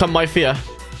overcome my fear.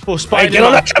 Oh, Spider-Man. Hey, get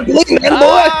on that trampoline, man,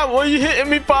 boy! Why are you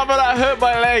hitting me, Papa? That hurt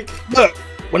my leg. Look,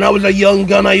 when I was a young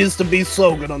gun, I used to be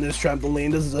so good on this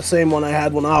trampoline. This is the same one I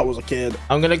had when I was a kid.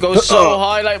 I'm gonna go so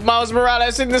high like Miles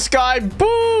Morales in the sky.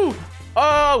 Boo!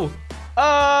 Oh!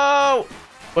 Oh!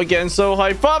 We're getting so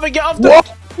high. Father, get off the...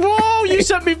 Whoa! You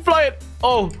sent me flying.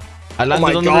 Oh! I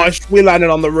landed on the roof. We landed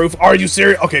on the roof. Are you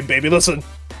serious? Okay, baby, listen.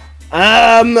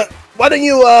 Why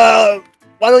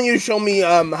don't you show me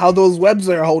how those webs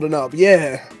are holding up?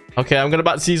 Yeah. Okay, I'm gonna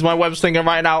about to seize my web slinger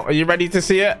right now. Are you ready to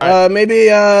see it? Maybe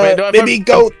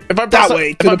go that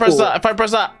way. If I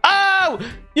press that. Oh!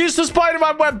 Use the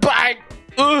Spider-Man web. Bang!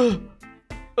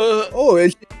 Oh,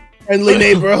 it's friendly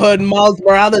neighborhood Miles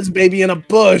Morales, baby, in a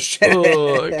bush.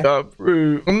 Oh, I can't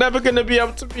breathe. I'm never gonna be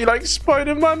able to be like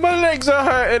Spider-Man. My legs are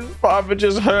hurting. Father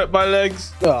just hurt my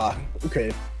legs.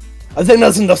 Okay. I think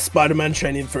that's enough Spider-Man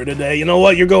training for today. You know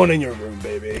what? You're going in your room,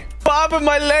 baby. Father,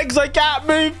 my legs, I can't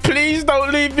move. Please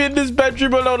don't leave me in this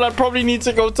bedroom alone. I probably need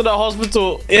to go to the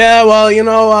hospital. Yeah, well, you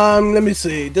know, let me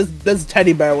see. This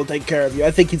teddy bear will take care of you.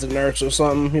 I think he's a nurse or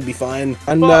something. He'll be fine.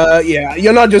 And, yeah,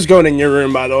 you're not just going in your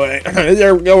room, by the way.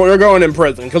 You're going in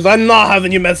prison, because I'm not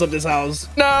having you mess up this house.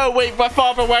 No, wait, my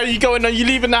father, where are you going? Are you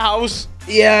leaving the house?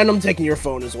 Yeah, and I'm taking your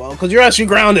phone as well, because you're actually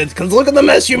grounded. Because look at the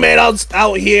mess you made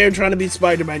out here trying to be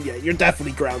Spider-Man. Yeah, you're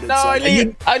definitely grounded. No, I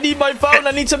need my phone.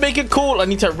 I need to make a call. I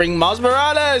need to ring Miles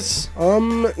Morales.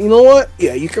 You know what?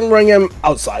 Yeah, you can ring him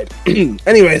outside.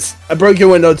 Anyways, I broke your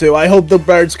window too. I hope the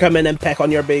birds come in and peck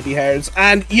on your baby hairs.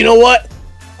 And you know what?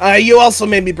 You also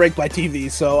made me break my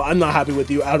TV, so I'm not happy with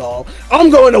you at all.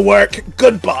 I'm going to work.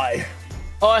 Goodbye.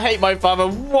 Oh, I hate my father.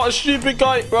 What a stupid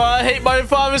guy. Bro, I hate my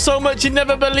father so much. He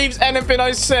never believes anything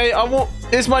I say.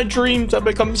 It's my dream to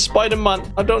become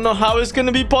Spider-Man. I don't know how it's going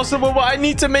to be possible, but I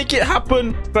need to make it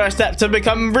happen. First step to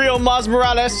become real Miles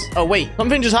Morales. Oh, wait.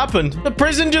 Something just happened. The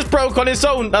prison just broke on its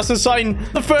own. That's a sign.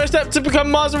 The first step to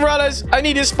become Miles Morales. I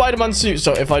need his Spider-Man suit.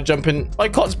 So if I jump in, my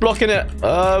cot's blocking it.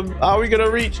 How are we going to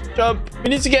reach? Jump.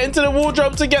 We need to get into the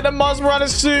wardrobe to get the Miles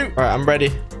Morales suit. All right, I'm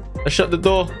ready. I shut the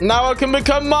door. Now I can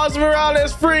become Miles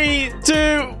Morales. 3,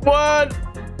 2, 1.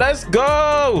 Let's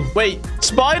go. Wait,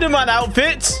 Spider-Man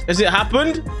outfits? Has it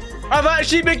happened? I've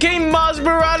actually became Miles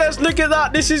Morales. Look at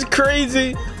that. This is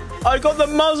crazy. I got the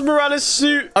Miles Morales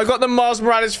suit. I got the Miles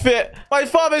Morales fit. My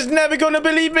father's never going to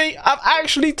believe me. I've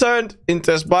actually turned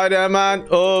into Spider-Man.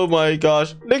 Oh my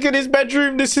gosh. Look at his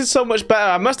bedroom. This is so much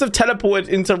better. I must have teleported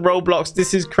into Roblox.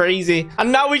 This is crazy.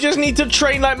 And now we just need to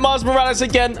train like Miles Morales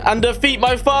again and defeat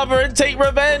my father and take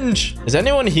revenge. Is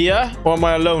anyone here? Or am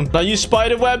I alone? Can I use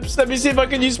spider webs? Let me see if I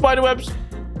can use spider webs.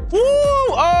 Woo!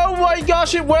 Oh my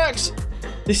gosh, it works.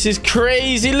 This is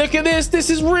crazy. Look at this.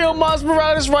 This is real Miles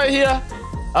Morales right here.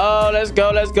 Oh, let's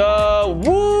go. Let's go.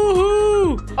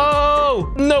 Woohoo!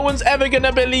 Oh, no one's ever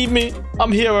gonna believe me. I'm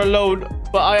here alone,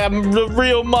 but I am the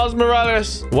real Miles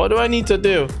Morales. What do I need to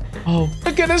do? Oh,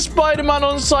 look at the Spider-Man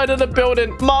on the side of the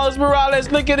building. Miles Morales,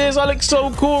 look at this. I look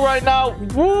so cool right now.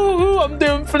 Woohoo! I'm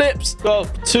doing flips. Go,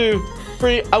 2,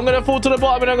 3. I'm gonna fall to the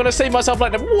bottom and I'm gonna save myself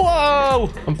like that. Whoa!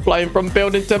 I'm flying from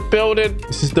building to building.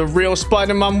 This is the real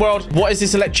Spider-Man world. What is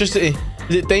this electricity?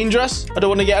 Is it dangerous? I don't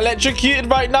want to get electrocuted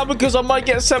right now because I might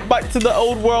get sent back to the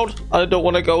old world. I don't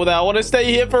want to go there. I want to stay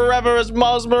here forever as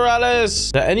Miles Morales.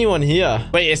 Is there anyone here?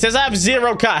 Wait, it says I have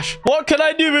 0 cash. What can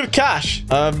I do with cash?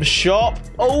 Shop.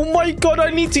 Oh my god, I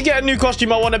need to get a new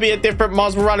costume. I want to be a different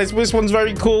Miles Morales. This one's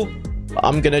very cool.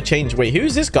 I'm going to change. Wait,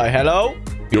 who's this guy? Hello?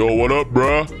 Yo, what up,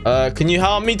 bruh? Can you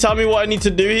help me? Tell me what I need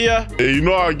to do here. Hey, you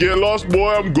know I get lost,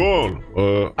 boy. I'm gone.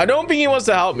 I don't think he wants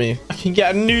to help me. I can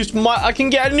get a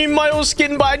new Miles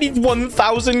skin, but I need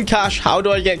 1,000 cash. How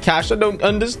do I get cash? I don't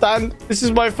understand. This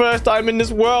is my first time in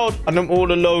this world, and I'm all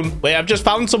alone. Wait, I've just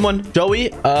found someone.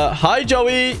 Joey. Hi,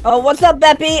 Joey. Oh, what's up,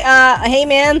 Beppi? Hey,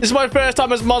 man. This is my first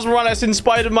time as Miles Morales in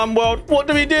Spider-Man world. What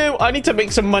do we do? I need to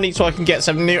make some money so I can get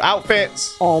some new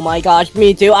outfits. Oh my gosh,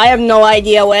 me too. I have no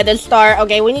idea where to start.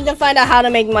 Okay, we need to find out how to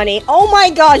make money. Oh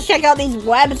my gosh, check out these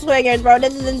web swingers, bro.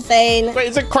 This is insane. Wait,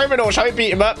 it's a criminal. Shall we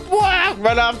beat him up?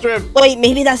 Run after him. Wait,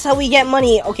 maybe that's how we get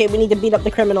money. Okay, we need to beat up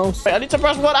the criminals. Wait, I need to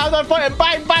press one as I fight him.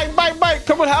 Bang, bang, bang, bang.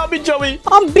 Come on, help me, Joey.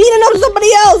 I'm beating up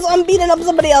somebody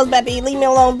else. Beppi. Leave me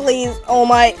alone, please. Oh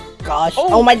my gosh.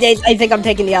 Oh my days. I think I'm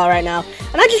taking the L right now.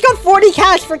 And I just got 40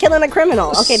 cash for killing a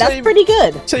criminal. Okay, that's pretty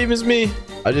good. Same as me.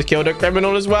 I just killed a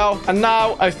criminal as well. And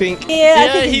now I think...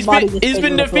 Yeah, he's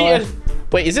been defeated.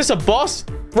 Wait, is this a boss?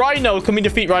 Rhino, can we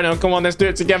defeat Rhino? Come on, let's do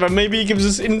it together. Maybe he gives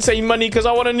us insane money because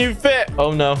I want a new fit.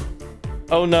 Oh, no.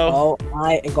 Oh, no. Oh,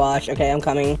 my gosh. Okay, I'm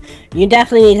coming. You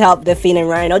definitely need help defeating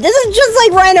Rhino. This is just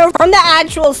like Rhino from the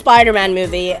actual Spider-Man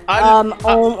movie.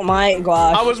 Oh, my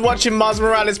gosh. I was watching Miles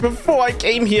Morales before I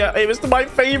came here. It was my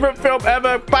favorite film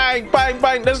ever. Bang, bang,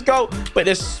 bang. Let's go. Wait,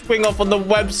 let's swing off on the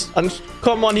webs. And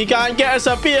come on, he can't get us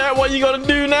up here. What are you going to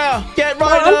do now? Get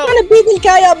Rhino. I'm trying to beat this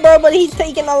guy up, bro, but he's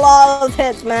taking a lot of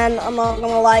hits, man. I'm not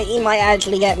going to lie. He might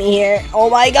actually get me here. Oh,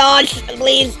 my gosh.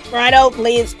 Please, Rhino,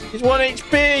 please. He's 1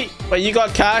 HP. Wait, you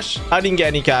got cash? I didn't get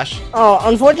any cash. Oh,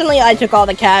 unfortunately, I took all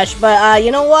the cash, but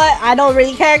you know what? I don't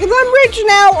really care because I'm rich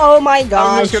now. Oh my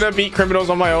gosh. I'm just gonna beat criminals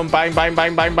on my own. Bang, bang,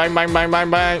 bang, bang, bang, bang, bang,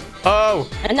 bang, bang. Oh.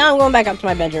 And now I'm going back up to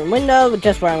my bedroom window,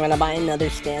 just where I'm gonna buy another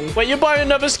skin. Wait, you're buying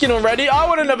another skin already? I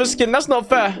want another skin. That's not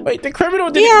fair. Wait, the criminal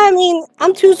didn't... Yeah, I mean,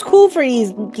 I'm too cool for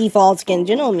these default skins.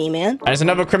 You know me, man. There's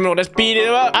another criminal. Let's beat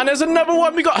him up. And there's another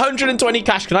one. We got 120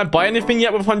 cash. Can I buy anything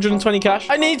yet with 120 cash?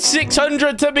 I need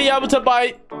 600 to be able to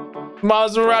buy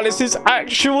Miles Morales'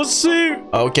 actual suit.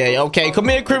 Okay, okay. Come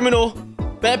here, criminal.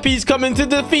 Beppi's coming to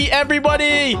defeat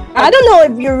everybody. I don't know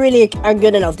if you really are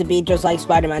good enough to be just like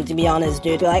Spider-Man, to be honest,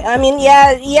 dude. Like, I mean,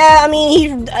 yeah, I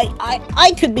mean,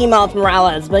 I could be Miles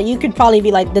Morales, but you could probably be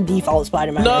like the default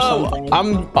Spider-Man or something.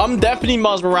 I'm definitely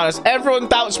Miles Morales. Everyone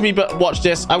doubts me, but watch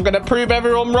this. I'm gonna prove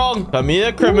everyone wrong. Come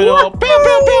here, criminal. Pew,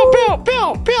 pew, pew, pew,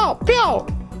 pew, pew, pew.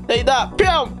 Take that,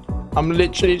 pew. I'm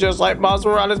literally just like Miles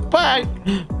Morales. Bang,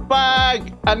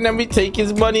 bang, and then we take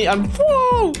his money and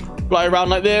whoa, fly around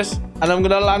like this. And I'm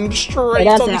gonna land straight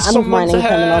on someone's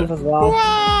head.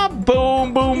 Wow,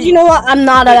 boom, boom. You know what? I'm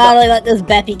not allowed to let this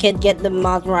Beppi kid get the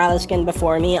Miles Morales skin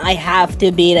before me. I have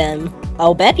to beat him.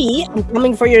 Oh, Beppi, I'm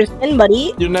coming for your skin,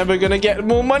 buddy. You're never gonna get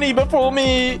more money before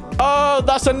me. Oh,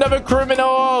 that's another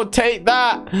criminal. Take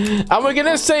that. And we're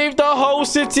gonna save the whole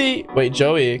city. Wait,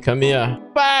 Joey, come here.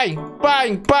 Bang,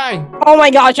 bang, bang. Oh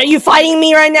my gosh, are you fighting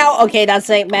me right now? Okay, that's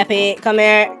it, Beppi. Come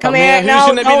here. Come here. Who's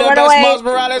gonna be the best Miles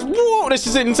Morales? Whoa, this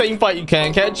is an insane fight. You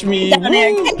can't catch me.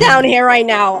 Get down here right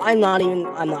now. I'm not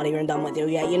even done with you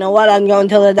yet. You know what? I'm going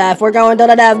to the death. We're going to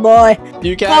the death, boy.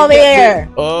 You can't come here.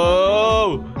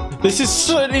 Oh. This is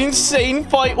such an insane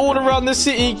fight all around the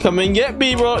city. Come and get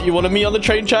me, bro. You want to meet on the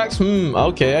train tracks?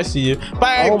 Okay, I see you.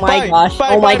 Bang, oh my bang, gosh.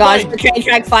 Bang, oh my bang, gosh. The train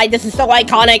track fight. This is so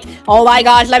iconic. Oh my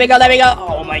gosh. Let me go. Let me go.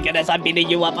 Oh my goodness. I'm beating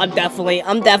you up. I'm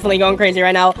definitely going crazy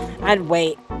right now. And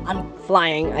wait. I'm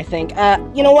flying, I think.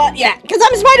 You know what? Yeah, because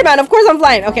I'm Spider-Man. Of course I'm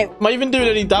flying. Okay. Am I even doing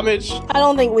any damage? I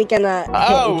don't think we can,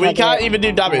 Oh, we can't even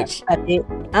do damage.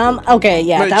 Okay,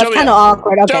 yeah, Wait, that was Joey, kind of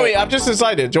awkward. Okay. Joey, I've just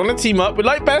decided. Do you want to team up? We're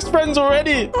like best friends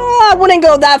already. I wouldn't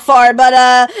go that far, but,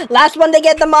 last one to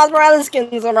get the Miles Morales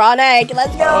skins on Ron Egg.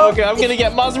 Let's go. Okay, I'm gonna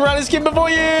get Miles Morales skin before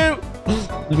you.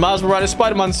 Miles Morales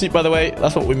Spider-Man suit, by the way.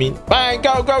 That's what we mean. Bang,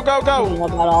 go, go, go, I don't go. know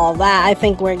about all that. I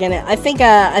think we're gonna. I think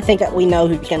we know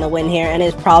who's gonna win here, and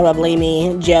it's probably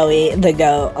me, Joey, the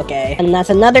GOAT. Okay, and that's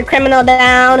another criminal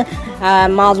down.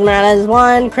 Miles Morales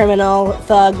 1, criminal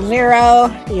thug 0.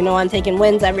 You know I'm taking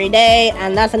wins every day,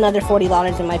 and that's another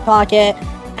 $40 in my pocket.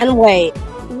 And wait.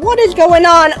 What is going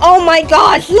on? Oh my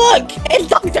gosh, look! It's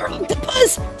Dr.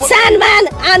 Octopus, Sandman,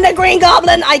 and the Green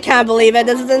Goblin! I can't believe it,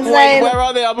 this is insane! Wait, where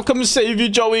are they? I'm gonna come save you,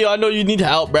 Joey. I know you need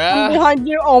help, bruh. I'm behind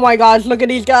you! Oh my gosh, look at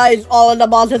these guys! All of the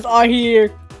bosses are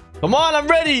here! Come on, I'm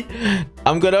ready!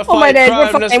 I'm gonna fight Oh my days,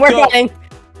 crime. we're fighting!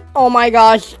 Oh my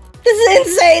gosh! This is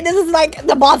insane! This is like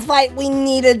the boss fight we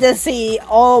needed to see!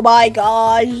 Oh my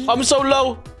gosh! I'm so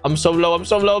low! I'm so low, I'm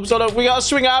so low, I'm so low. We gotta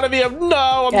swing out of here.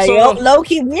 No, I'm Yeah, so yo, low.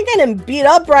 low-key, we're getting beat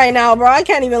up right now, bro. I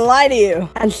can't even lie to you.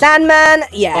 And Sandman,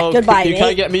 yeah, Oh, goodbye, you mate.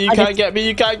 can't get me, you can't get me,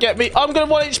 you can't get me. I'm gonna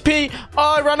 1 HP.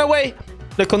 Oh, I ran away.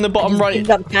 Look on the bottom right. Beat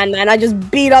up Sandman. I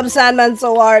just beat up Sandman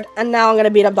so hard, and now I'm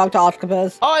gonna beat up Dr.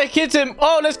 Octopus. Oh, I hit him.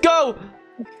 Oh, let's go.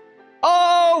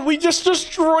 Oh, we just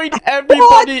destroyed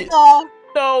everybody. What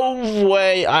the? No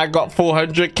way. I got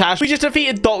 400 cash. We just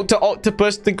defeated Dr.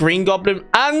 Octopus, the Green Goblin,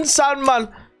 and Sandman.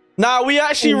 Now, we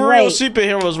actually real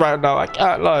superheroes right now. I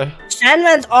can't lie.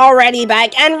 Sandman's already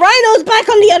back, and Rhino's back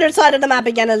on the other side of the map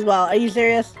again as well. Are you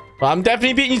serious? Well, I'm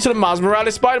definitely beating you to the Miles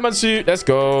Morales Spider-Man suit. Let's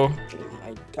go. Oh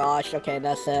my gosh, okay,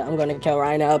 that's it. I'm gonna kill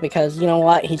Rhino because you know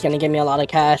what? He's gonna give me a lot of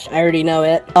cash. I already know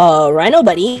it. Oh, Rhino,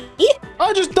 buddy.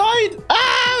 I just died.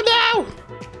 Oh, no.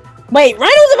 Wait,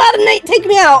 Rhino's about to take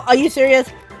me out. Are you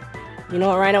serious? You know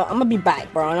what, Rhino? I'm gonna be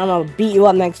back, bro, and I'm gonna beat you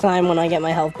up next time when I get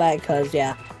my health back, because,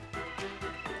 yeah.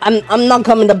 I'm not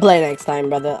coming to play next time,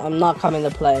 brother. I'm not coming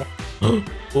to play.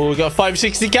 Oh, we got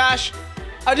 560 cash.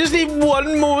 I just need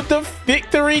one more to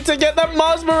victory to get that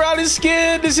Miles Morales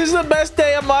skin. This is the best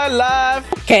day of my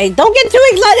life. Okay, don't get too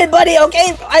excited, buddy,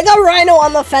 okay? I got Rhino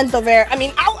on the fence over here. I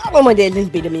mean, oh my days, he's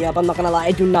beating me up. I'm not gonna lie.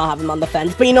 I do not have him on the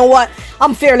fence. But you know what?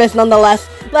 I'm fearless nonetheless.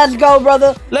 Let's go,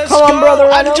 brother. Let's Come go. on, brother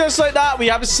Rhino. And just like that, we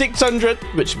have 600,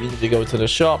 which means we go to the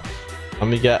shop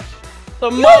and we get the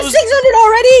You have 600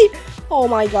 already? Oh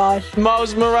my gosh.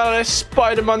 Miles Morales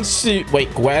Spider-Man suit.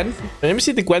 Wait, Gwen? Let me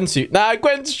see the Gwen suit. Nah,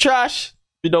 Gwen's trash.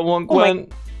 We don't want Gwen.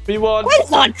 We want... Gwen's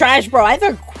not trash, bro. I have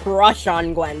a crush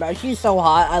on Gwen, bro. She's so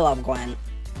hot. I love Gwen.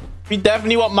 We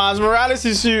definitely want Miles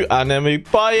Morales' suit. And then we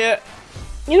buy it.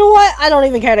 You know what? I don't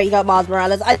even care that you got Miles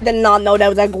Morales. I did not know that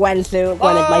was a Gwen suit.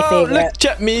 Gwen is my favorite. Look,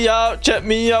 check me out. Check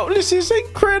me out. This is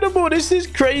incredible. This is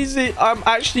crazy. I'm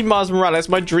actually Miles Morales.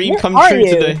 My dream come true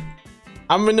today.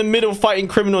 I'm in the middle fighting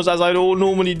criminals as I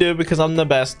normally do because I'm the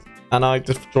best. And I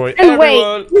destroy everyone.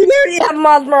 Wait, you already have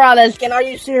Miles Morales skin. Are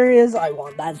you serious? I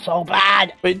want that so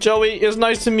bad. Wait, Joey, it's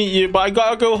nice to meet you, but I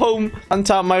gotta go home and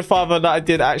tell my father that I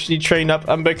did actually train up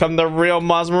and become the real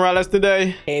Miles Morales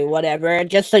today. Hey, whatever.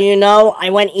 Just so you know, I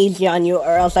went easy on you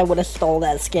or else I would have stole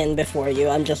that skin before you.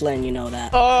 I'm just letting you know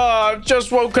that. Oh, I've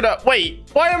just woken up. Wait,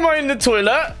 why am I in the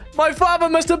toilet? My father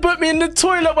must have put me in the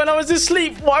toilet when I was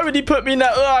asleep. Why would he put me in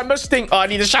that? Oh, I must stink. Oh, I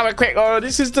need a shower quick. Oh,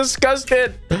 this is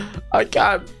disgusting. I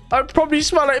can't. I probably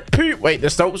smell like poop. Wait, the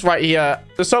soap's right here.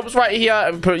 The soap's right here.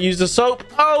 And use the soap.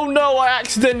 Oh, no. I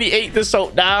accidentally ate the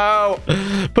soap. No.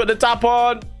 Put the tap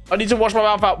on. I need to wash my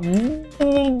mouth out.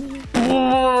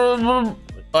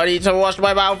 I need to wash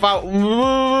my mouth out.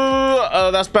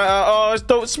 Oh, that's better. Oh, it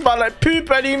don't smell like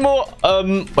poop anymore.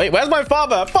 Wait, where's my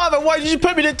father? Father, why did you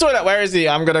put me in the toilet? Where is he?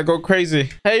 I'm gonna go crazy.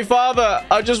 Hey, father,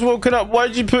 I just woken up. Why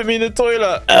did you put me in the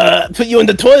toilet? Put you in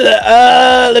the toilet?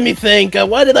 Let me think.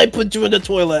 Why did I put you in the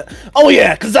toilet? Oh,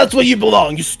 yeah, because that's where you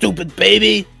belong, you stupid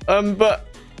baby. But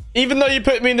even though you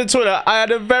put me in the toilet, I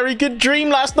had a very good dream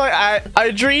last night.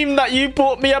 I dreamed that you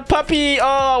bought me a puppy. Oh,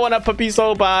 I want a puppy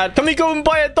so bad. Can we go and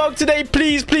buy a dog today?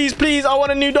 Please, please, please. I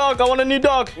want a new dog. I want a new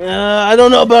dog. I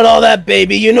don't know about all that,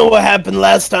 baby. You know what happened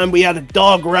last time we had a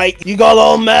dog, right? You got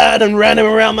all mad and ran him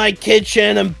around my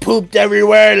kitchen and pooped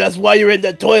everywhere. That's why you're in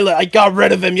the toilet. I got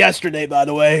rid of him yesterday, by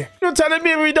the way. You're telling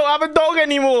me we don't have a dog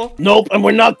anymore? Nope, and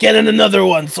we're not getting another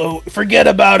one, so forget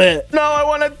about it. No, I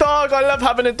want a dog. I love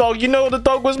having a dog. You know the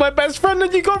dog was my best friend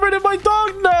and you got rid of my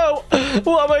dog. No.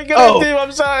 What am I gonna do?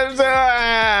 I'm so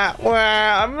upset.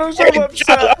 I'm so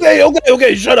upset.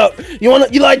 Okay, shut up.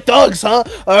 You like dogs, huh?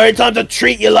 Alright, time to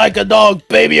treat you like a dog.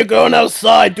 Baby, you're going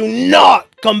outside. Do not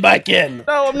come back in.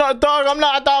 No, I'm not a dog. I'm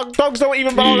not a dog. Dogs don't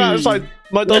even belong outside.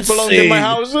 My dog Let's belongs in my see.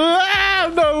 house.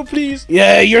 Ah, no, please.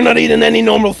 Yeah, you're not eating any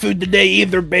normal food today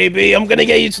either, baby. I'm gonna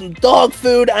get you some dog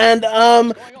food, and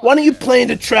why don't you play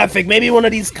into traffic? Maybe one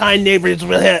of these kind neighbors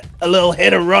will hit a little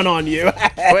hit and run on you.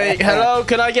 Wait, hello,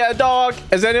 can I get a dog?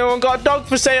 Has anyone got a dog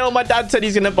for sale? My dad said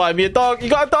he's gonna buy me a dog. You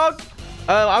got a dog?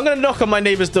 I'm gonna knock on my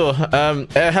neighbor's door.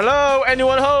 Hello,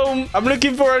 anyone home? I'm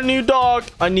looking for a new dog.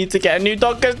 I need to get a new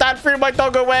dog because dad threw my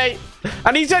dog away.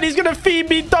 And he said he's gonna feed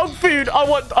me dog food. I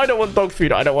don't want dog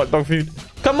food. I don't want dog food.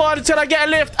 Come on, can I get a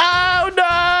lift? Oh,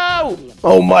 no!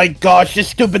 Oh my gosh, this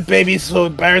stupid baby's so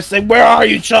embarrassing. Where are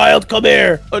you, child? Come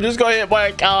here. I just got hit by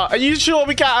a car. Are you sure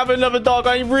we can't have another dog?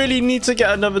 I really need to get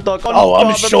another dog. Oh,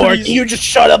 I'm Father, sure. please. Can you just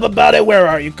shut up about it? Where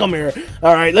are you? Come here.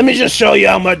 All right, let me just show you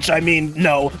how much I mean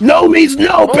no. No means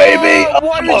no, baby. Oh,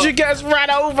 why did you get us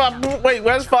ran over? Wait,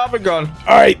 where's Father gone?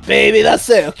 All right, baby, that's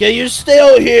it. Okay, you're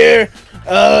still here.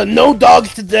 No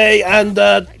dogs today, and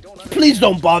please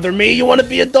don't bother me. You want to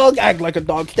be a dog? Act like a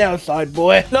dog. Stay outside,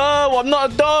 boy. No, I'm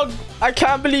not a dog. I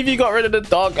can't believe you got rid of the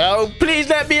dog. Oh, please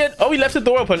let me in. Oh, he left the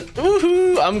door open.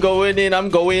 Woohoo! I'm going in. I'm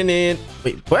going in.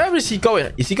 Wait, where is he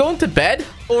going? Is he going to bed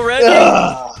already?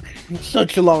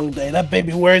 Such a long day. That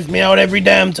baby wears me out every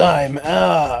damn time.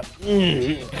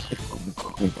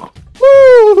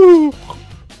 Woo!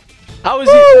 How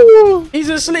is he? He's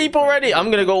asleep already.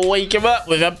 I'm gonna go wake him up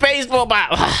with a baseball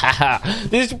bat.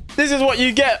 This is what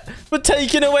you get for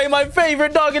taking away my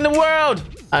favorite dog in the world.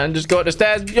 And just go up the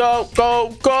stairs. Yo,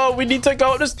 go. We need to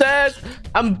go up the stairs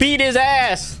and beat his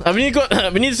ass. And we need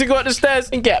to go up the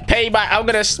stairs and get payback. I'm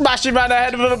gonna smash him around the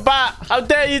head with a bat. How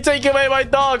dare you take away my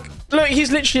dog? Look,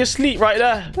 he's literally asleep right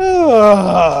there.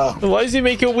 Why is he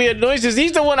making weird noises?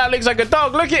 He's the one that looks like a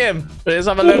dog. Look at him. Let's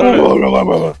have a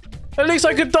look. It looks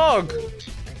like a dog.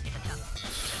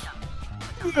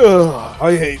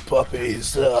 I hate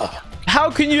puppies.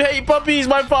 How can you hate puppies?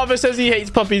 My father says he hates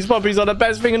puppies. Puppies are the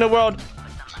best thing in the world.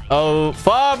 Oh,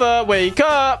 Father, wake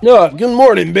up. No, good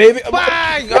morning, baby.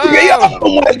 Bang!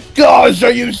 Oh my gosh,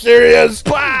 are you serious?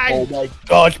 Bang! Oh my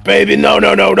gosh, baby. No. We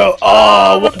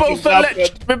What both, just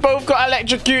happened? we both got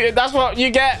electrocuted. That's what you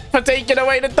get for taking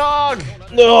away the dog.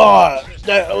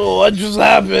 What just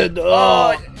happened?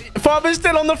 Father's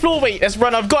still on the floor. Wait, let's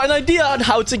run. I've got an idea on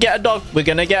how to get a dog. We're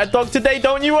gonna get a dog today.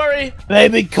 Don't you worry.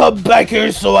 Baby, come back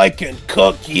here so I can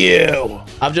cook you.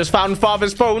 I've just found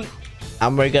Father's phone.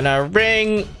 And we're gonna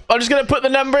ring. I'm just gonna put the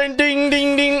number in. Ding,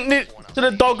 ding, ding. To the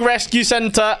dog rescue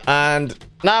center. And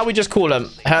now we just call him.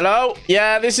 Hello?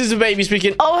 Yeah, this is the baby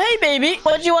speaking. Oh, hey, baby.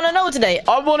 What do you want to know today?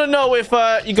 I want to know if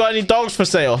you got any dogs for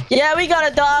sale. Yeah, we got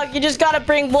a dog. You just got to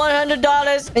bring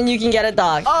 $100 and you can get a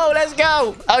dog. Oh, let's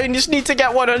go. I just need to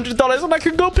get $100 and I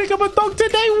can go pick up a dog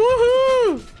today.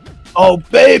 Woohoo! Oh,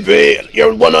 baby,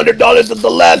 your $100 is the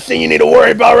last thing you need to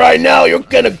worry about right now. You're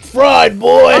gonna fry,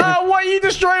 boy. Why are you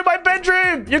destroying my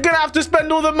bedroom? You're gonna have to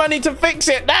spend all the money to fix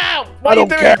it now. I don't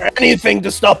care anything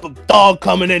to stop a dog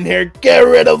coming in here. Get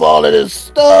rid of all of this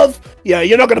stuff. Yeah,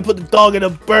 you're not gonna put the dog in a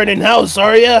burning house,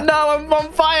 are you? No, I'm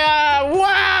on fire.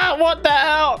 Wow, what the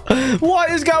hell?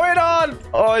 What is going on?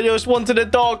 Oh, I just wanted a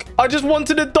dog. I just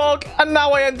wanted a dog, and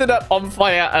now I ended up on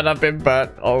fire, and I've been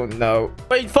burnt. Oh, no.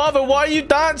 Wait, Father, why are you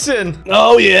dancing?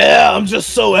 Oh, yeah, I'm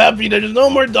just so happy that there's no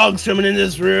more dogs coming in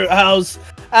this house.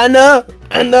 And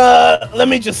let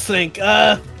me just think,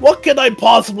 what could I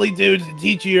possibly do to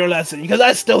teach you your lesson? Because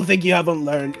I still think you haven't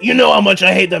learned. You know how much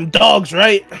I hate them dogs,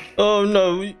 right? Oh,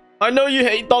 no. I know you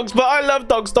hate dogs, but I love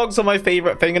dogs. Dogs are my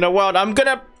favorite thing in the world. I'm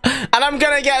gonna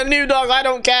get a new dog. I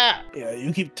don't care. Yeah,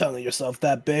 you keep telling yourself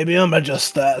that, baby. I'm gonna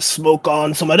just smoke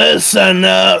on some of this, and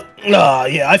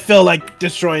yeah, I feel like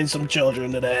destroying some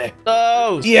children today.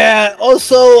 Oh. Yeah.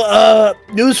 Also,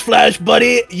 newsflash,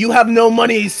 buddy, you have no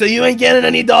money, so you ain't getting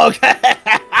any dog. No,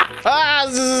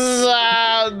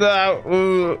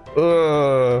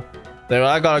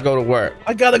 I gotta go to work.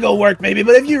 I gotta go work, baby.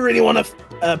 But if you really want to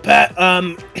pet,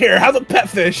 here, have a pet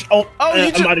fish. Oh,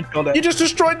 I might have killed it. You just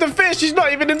destroyed the fish. He's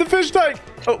not even in the fish tank.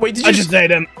 Oh, wait, did you? I just ate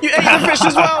him. You ate the fish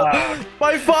as well.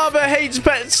 My father hates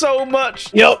pets so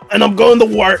much. Yep, and I'm going to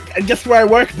work. And guess where I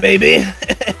work, baby?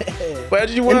 Where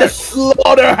did you work? In the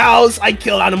slaughterhouse. I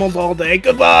kill animals all day.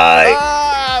 Goodbye.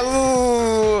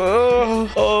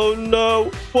 Oh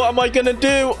no. What am I gonna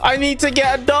do? I need to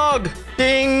get a dog.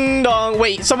 Ding dong.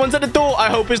 Wait, someone's at the door. I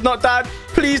hope it's not Dad.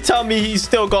 Please tell me he's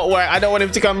still got work. I don't want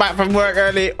him to come back from work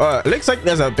early. Looks like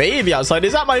there's a baby outside.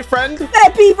 Is that my friend?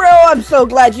 Beppi, bro, I'm so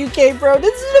glad you came, bro.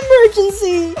 This is an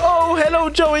emergency. Oh, hello,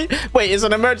 Joey. Wait, it's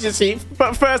an emergency.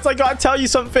 But first, I gotta tell you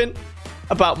something.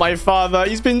 about my father.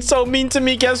 He's been so mean to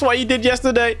me. Guess what he did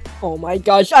yesterday? Oh my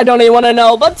gosh, I don't even want to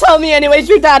know. But tell me anyways,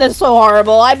 your dad is so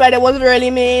horrible. I bet it was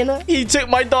really mean. He took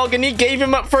my dog and he gave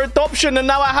him up for adoption, and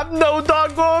now I have no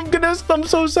dog. Oh, I'm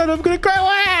so sad. I'm gonna cry.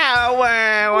 Wow,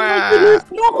 wow, wow.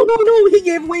 No, he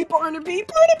gave away Barnaby.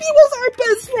 Barnaby was our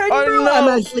best friend, bro.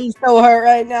 I'm actually so hurt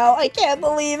right now. I can't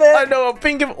believe it. I know.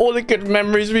 Think of all the good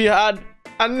memories we had,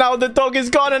 and now the dog is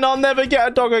gone, and I'll never get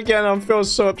a dog again. I feel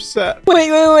so upset.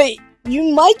 Wait.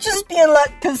 You might just be in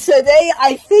luck, because today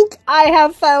I think I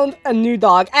have found a new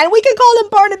dog. And we can call him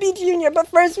Barnaby Jr., but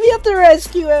first we have to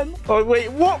rescue him. Oh,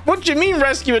 wait, what do you mean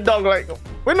rescue a dog? Like,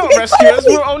 we're not rescuers,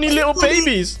 we're only little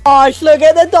babies. Gosh, look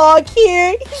at the dog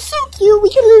here. He's so cute. We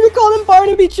can literally call him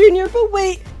Barnaby Jr., but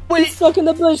wait. He's stuck in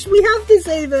the bush. We have to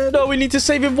save him. No, we need to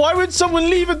save him. Why would someone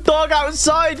leave a dog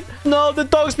outside? No, the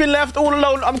dog's been left all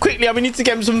alone. We need to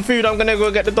get him some food. I'm gonna go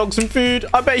get the dog some food.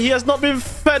 I bet he has not been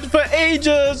fed for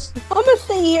ages. I'm gonna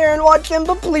stay here and watch him,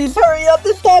 but please hurry up.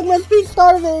 This dog must be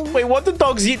starving. Wait, what do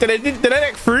dogs eat? Do they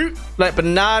like fruit? Like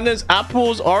bananas,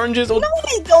 apples, oranges? Or... No,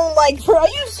 they don't like fruit. Are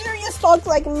you serious? Dogs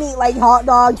like meat, like hot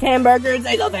dogs, hamburgers.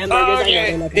 They love hamburgers.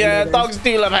 Okay. Yeah, dogs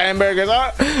do love hamburgers.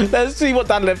 Let's see what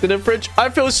Dad left in the fridge. I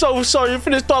feel so sorry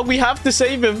for this dog. We have to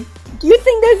save him. Do you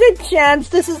think there's a chance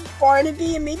this is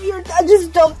Barnaby and maybe your dad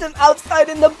just dumped him outside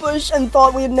in the bush and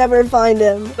thought we'd never find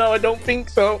him? No, I don't think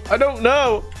so. I don't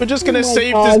know. We're just gonna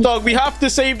save this dog. We have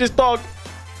to save this dog.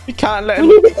 We can't let him.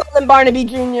 We need to call him Barnaby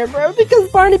Jr., bro, because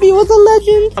Barnaby was a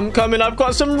legend. I'm coming. I've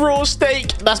got some raw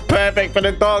steak. That's perfect for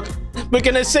the dog. We're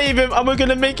gonna save him and we're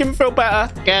gonna make him feel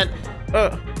better. Again.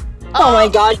 Oh my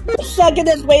gosh, you're suck at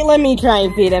this. Wait, let me try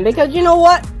and feed him, because you know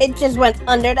what? It just went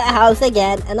under the house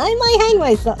again, and I might hang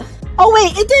myself. Oh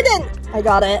wait, it didn't! I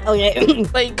got it. Okay.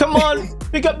 Wait, come on.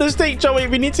 Pick up the steak, Joey.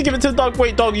 We need to give it to the dog.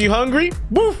 Wait, dog, you hungry?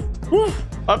 Woof, woof.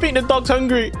 I think the dog's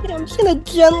hungry. Yeah, I'm just gonna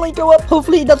gently go up.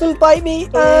 Hopefully he doesn't bite me.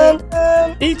 And,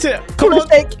 eat it. Come on.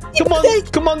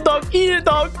 Come on, dog. Eat it,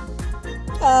 dog.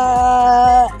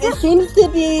 It seems to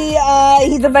be,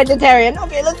 he's a vegetarian.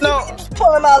 Okay, let's just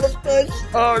pull him out of this bush.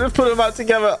 Oh, let's put him out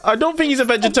together. I don't think he's a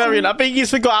vegetarian. I think he's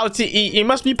forgot how to eat. He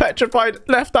must be petrified,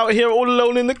 left out here all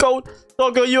alone in the cold.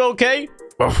 Dog, are you okay?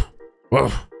 Oh my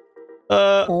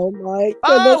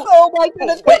goodness. Oh my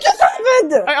goodness. What just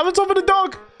happened? Hey, I'm on top of the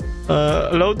dog.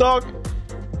 Hello, dog.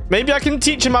 Maybe I can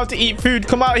teach him how to eat food.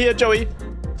 Come out here, Joey.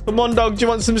 Come on, dog. Do you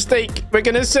want some steak? We're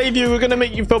gonna save you. We're gonna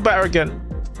make you feel better again.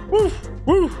 Woo,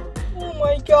 woo. Oh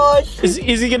my gosh. Is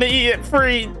he gonna eat it?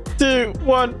 3, 2,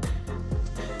 1.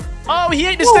 Oh, he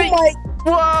ate the steak.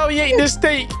 Whoa, he ate the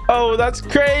steak. Oh, that's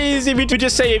crazy. We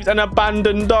just saved an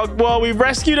abandoned dog. Whoa, we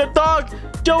rescued a dog.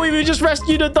 Joey, we just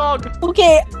rescued a dog.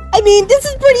 Okay, I mean, this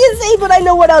is pretty insane, but I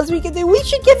know what else we can do. We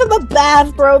should give him a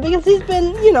bath, bro, because he's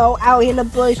been, you know, out in the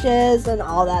bushes and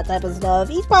all that type of stuff.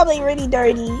 He's probably really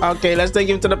dirty. Okay, let's take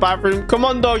him to the bathroom. Come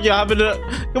on, dog, you're having a...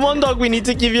 Come on, dog, we need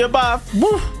to give you a bath.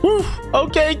 Woo, woo.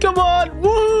 Okay, come on.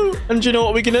 Woo. And you know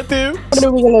what we're gonna do? What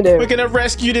are we gonna do? We're gonna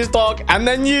rescue this dog and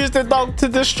then use the dog to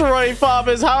destroy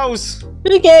Father's house.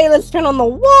 Okay, let's turn on the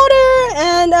water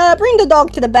and bring the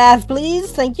dog to the bath,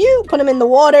 please. Thank you. Put him in the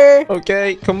water.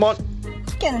 Okay, come on.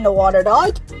 Get in the water,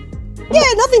 dog. Yeah,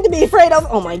 nothing to be afraid of.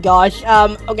 Oh my gosh.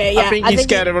 Okay, yeah. I think he's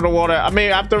scared of the water. I may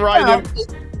have to ride him.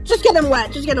 Just get him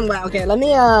wet. Just get him wet. Okay, let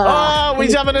me Oh,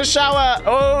 he's having a shower.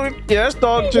 Oh, yes,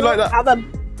 dog. Do you like that? Have a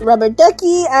rubber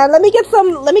ducky and let me get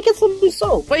some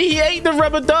soap. Wait, he ate the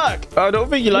rubber duck. I don't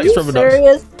think he likes rubber ducks.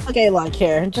 Serious? Okay, look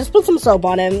here. Just put some soap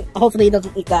on him. Hopefully he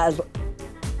doesn't eat that as well.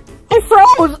 I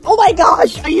froze! Oh my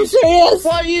gosh! Are you serious?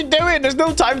 What are you doing? There's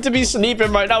no time to be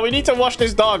sleeping right now. We need to wash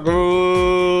this dog.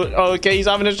 Ooh, okay, he's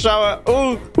having a shower.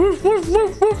 Ooh,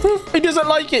 he doesn't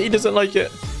like it. He doesn't like it.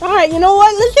 Alright, you know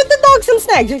what? Let's get the dog some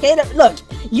snacks, okay? Look,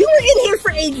 you were in here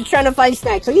for ages trying to find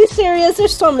snacks. Are you serious?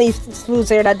 There's so many foods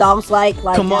here that dogs like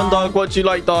Come on, dog. What do you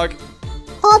like, dog?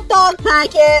 Hot dog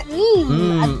packet.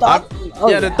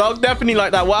 Yeah, the dog definitely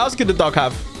like that. What else could the dog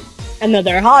have?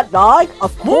 Another hot dog,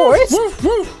 of course.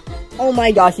 Oh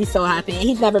my gosh, he's so happy.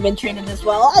 He's never been treated this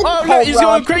well. Oh, look, he's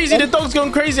going crazy. The dog's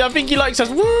going crazy. I think he likes us.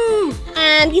 Woo!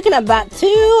 And you can have that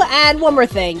too. And one more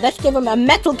thing. Let's give him a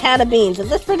metal can of beans. Is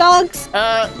this for dogs?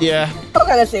 Yeah.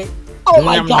 Okay, let's see. Oh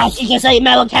my gosh, he just ate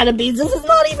metal can of beans. This is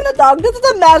not even a dog. This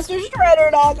is a master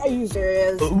shredder dog. Are you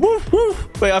serious?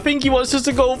 Wait, I think he wants us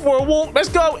to go for a walk. Let's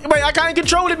go. Wait, I can't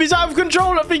control him. He's out of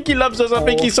control. I think he loves us. I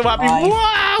think he's so happy.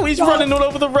 Wow, he's running all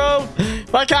over the road.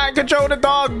 I can't control the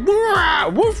dog.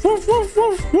 Woof, woof, woof,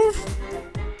 woof, woof.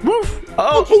 Woof.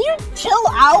 Oh. Can you chill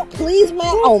out, please, man?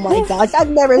 Oh my gosh, I've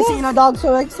never seen a dog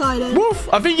so excited. Woof.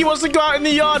 I think he wants to go out in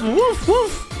the yard. Woof,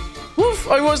 woof. Woof.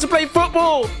 Oh, he wants to play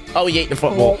football. Oh, he ate the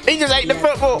football. He just ate the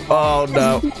football. Oh,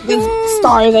 no. He's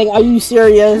starving. Are you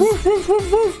serious? Woof, woof,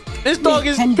 woof, woof. This dog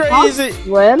is Can crazy. dogs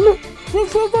swim?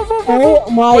 Woof, woof, woof, woof, woof. Oh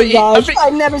my Wait, gosh.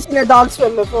 I've never seen a dog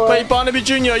swim before. Wait, Barnaby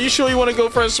Jr., are you sure you want to go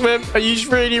for a swim? Are you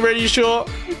really, really sure?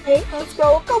 Okay, let's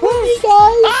go. Come with me, guys.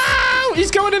 Oh, he's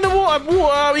going in the water.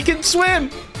 Whoa, he can swim.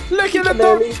 Look at the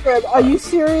dog. Are you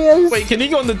serious? Wait, can he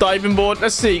go on the diving board?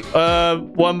 Let's see.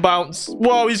 1 bounce.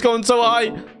 Whoa, he's going so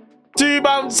high. 2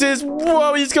 bounces.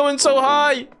 Whoa, he's going so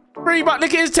high. 3 bounces.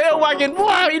 Look at his tail wagging.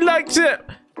 Wow, he likes it.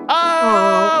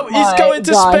 Oh, he's going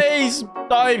to space.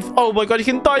 Dive. Oh my god, he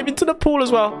can dive into the pool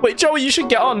as well. Wait, Joey, you should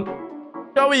get on.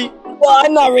 Joey. Well,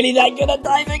 I'm not really that good at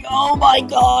diving. Oh my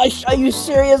gosh. Are you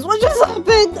serious? What just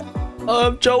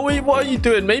happened? Joey, what are you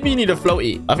doing? Maybe you need a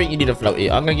floaty. I think you need a floaty.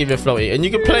 I'm gonna give you a floaty, and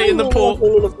you can play in the pool.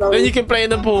 Then you can play in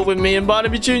the pool with me and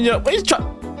Barnaby Jr. Wait, he's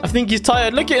I think he's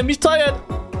tired. Look at him. He's tired.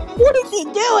 What is he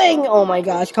doing? Oh my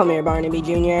gosh, come here, Barnaby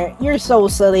Jr. You're so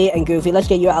silly and goofy. Let's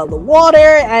get you out of the water,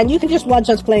 and you can just watch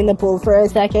us play in the pool for a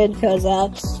second, because,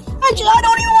 actually, I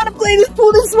don't even want to play in this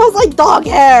pool. This smells like dog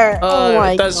hair. Oh my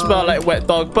god. It does smell like wet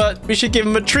dog, but we should give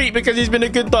him a treat because he's been a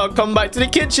good dog. Come back to the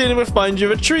kitchen and we'll find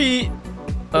you a treat.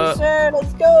 Sure,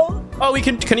 let's go. Oh,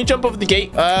 can he jump over the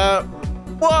gate?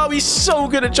 Wow, he's so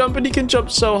good at jumping. He can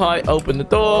jump so high. Open the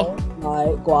door.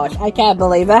 Oh my gosh, I can't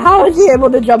believe it. How is he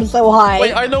able to jump so high?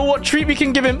 Wait, I know what treat we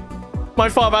can give him. My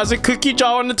father has a cookie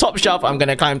jar on the top shelf. I'm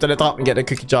gonna climb to the top and get the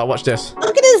cookie jar. Watch this.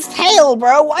 Look at his tail,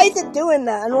 bro. Why is it doing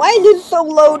that? And why is it so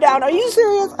low down? Are you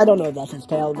serious? I don't know if that's his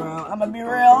tail, bro. I'm gonna be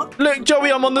real. Look,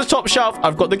 Joey, I'm on the top shelf.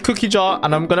 I've got the cookie jar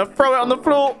and I'm gonna throw it on the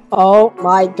floor. Oh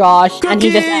my gosh. Cookies! And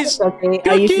he just ate a cookie.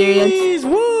 Are you serious?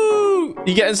 Woo!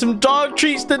 You're getting some dog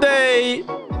treats today.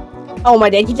 Oh my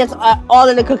god, he just all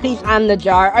of the cookies and the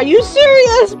jar. Are you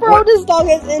serious, bro? What? This dog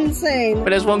is insane. But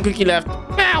there's 1 cookie left.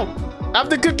 Ow! Have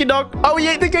the cookie, dog. Oh, he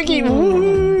ate the cookie.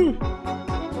 Woo!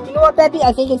 You know what, Beppi?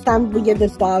 I think it's time we give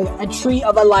this dog a treat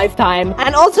of a lifetime.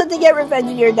 And also to get revenge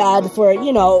on your dad for,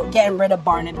 you know, getting rid of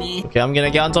Barnaby. Okay, I'm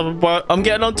gonna get on top of I'm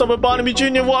getting on top of Barnaby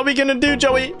Jr. What are we gonna do,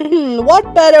 Joey?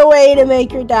 What better way to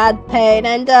make your dad pay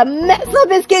than to mess up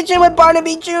his kitchen with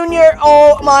Barnaby Jr.?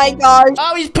 Oh my gosh.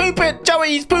 Oh, he's pooping.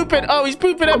 Joey, he's pooping. Oh, he's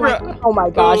pooping everywhere. Oh my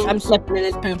gosh, I'm slipping in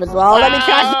his poop as well. Let me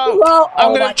trash it as well.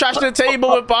 I'm gonna trash the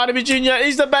table with Barnaby Jr.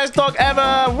 He's the best dog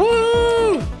ever.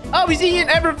 Woo! Oh, he's eating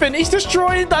everything. He's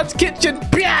destroying Dad's kitchen.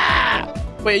 Pia!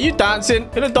 Wait, are you dancing?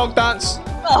 Can a dog dance?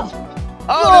 Oh,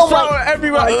 there's flour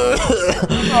everywhere.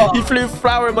 He flew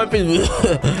flour in my face.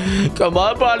 Come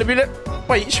on, Barnaby.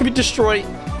 Wait, should we destroy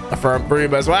a front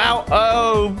room as well?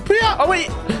 Oh, Pia! Oh, wait.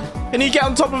 Can you get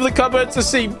on top of the cupboard to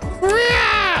see?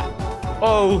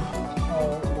 Oh.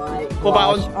 What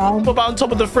about on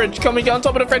top of the fridge? Can we get on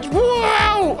top of the fridge?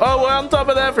 Wow! Oh, we're on top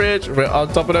of the fridge. We're on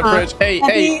top of the fridge.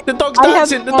 Hey, the dog's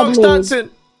dancing. The dog's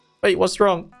dancing. Wait, what's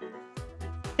wrong?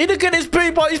 Hey, look at his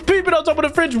poop. He's pooping on top of the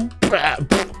fridge.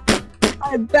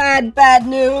 Bad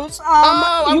news.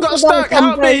 Oh, I've got stuck.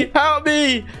 Help me. Help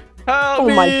me. Help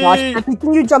me. Oh my gosh. Beppi,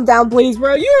 can you jump down, please,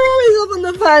 bro? You're always up on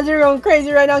the fans. You're going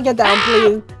crazy right now. Get down,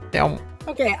 please. Damn.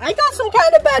 Okay, I got some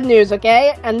kind of bad news,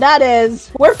 okay? And that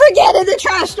is, we're forgetting to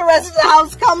trash the rest of the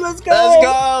house. Come, let's go. Let's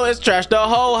go. Let's trash the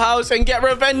whole house and get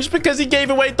revenge because he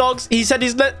gave away dogs. He said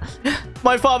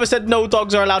my father said no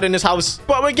dogs are allowed in his house.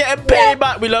 But we're getting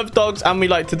payback. We love dogs and we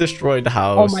like to destroy the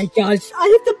house. Oh my gosh. I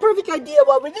have the perfect idea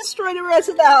while we destroy the rest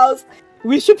of the house.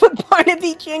 We should put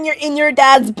Barnaby Jr. in your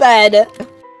dad's bed.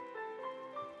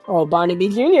 Oh, Barnaby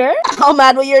Jr. How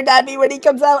mad will your dad be when he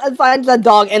comes out and finds a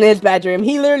dog in his bedroom?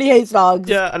 He literally hates dogs.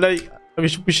 Yeah, and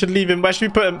we should leave him. Where should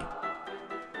we put him?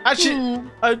 Actually,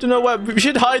 I don't know where. We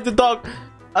should hide the dog.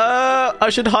 I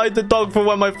should hide the dog for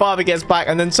when my father gets back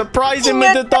and then surprise him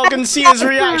with the dog and see his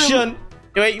reaction.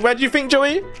 Wait, where do you think,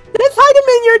 Joey? Let's hide him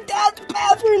in your dad's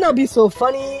bathroom. That'd be so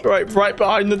funny. Right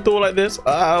behind the door like this.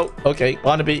 Oh, okay.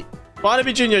 Barnaby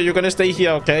Jr., you're going to stay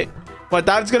here, okay? My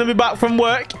dad's going to be back from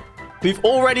work. We've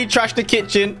already trashed the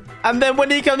kitchen. And then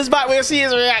when he comes back, we'll see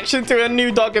his reaction to a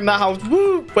new dog in the house.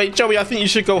 Woo! Wait, Joey, I think you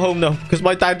should go home, though. Because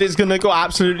my dad is going to go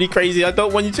absolutely crazy. I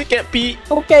don't want you to get beat.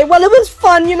 Okay, well, it was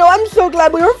fun. You know, I'm so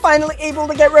glad we were finally able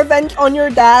to get revenge on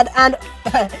your dad. And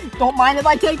don't mind if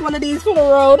I take one of these for the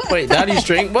road. Wait, Daddy's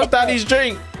drink? What's Daddy's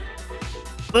drink?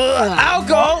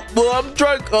 Alcohol. I'm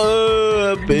drunk.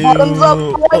 Bottoms up,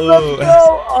 boys, let's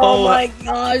go. Oh my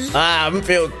gosh. I'm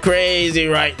feeling crazy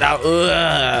right now.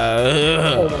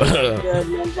 Oh my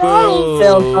goodness. I don't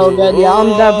feel so good. Yeah, I'm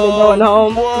definitely going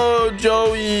home. Whoa,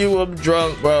 Joey, I'm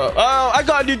drunk, bro. Oh, I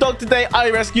got a new dog today. I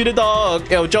rescued a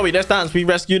dog. Yo, Joey, let's dance. We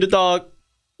rescued a dog.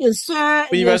 Yes, sir.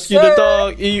 We rescued a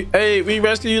dog. Hey, we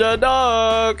rescued a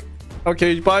dog.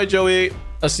 Okay, bye, Joey.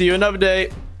 I'll see you another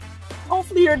day.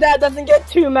 Hopefully your dad doesn't get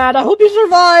too mad. I hope you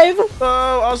survive.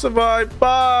 Oh, I'll survive.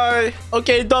 Bye.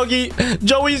 Okay, doggy.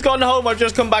 Joey's gone home. I've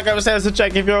just come back upstairs to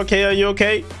check if you're okay. Are you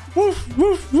okay? Woof,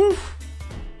 woof, woof.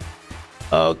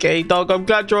 Okay, dog. I'm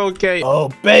glad you're okay. Oh,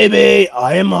 baby,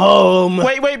 I am home.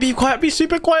 Wait. Be quiet. Be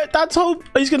super quiet. Dad's home.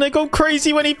 He's going to go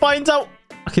crazy when he finds out.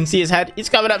 I can see his head. He's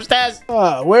coming upstairs.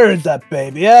 Where is that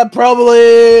baby? Yeah,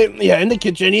 probably. Yeah, in the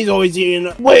kitchen. He's always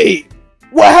eating. Wait.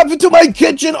 What happened to my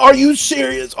kitchen? Are you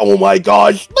serious? Oh my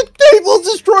gosh. The table's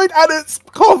destroyed and it's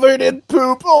covered in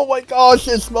poop. Oh my gosh,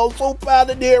 it smells so bad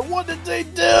in here. What did they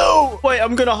do? Wait,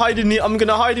 I'm gonna hide in here. I'm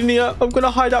gonna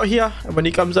hide out here. And when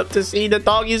he comes up to see the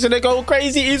dog, he's gonna go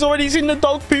crazy. He's already seen the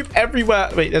dog poop everywhere.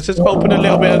 Wait, let's just open a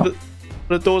little bit of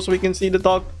the door so we can see the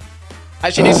dog.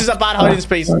 Actually, this is a bad hiding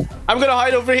space. I'm gonna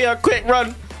hide over here. Quick,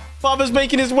 run. Father's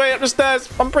making his way up the stairs.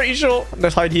 I'm pretty sure.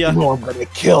 Let's hide here. Oh, I'm gonna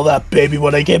kill that baby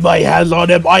when I get my hands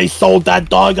on him. I sold that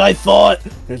dog, I thought.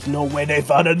 There's no way they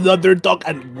found another dog.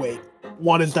 And wait,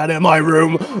 what is that in my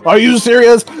room? Are you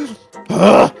serious? Is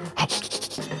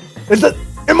that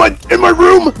in my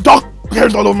room? Dog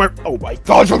hairs all over my... Oh my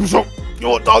gosh, I'm so...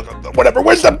 Oh, dog, whatever.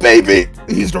 Where's the baby?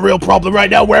 He's the real problem right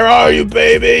now. Where are you,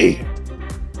 baby?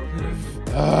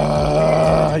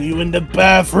 You in the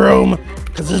bathroom?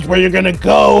 Because this is where you're gonna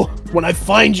go when I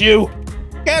find you.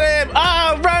 Get him!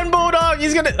 Oh, run, Bulldog!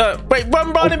 He's gonna... wait,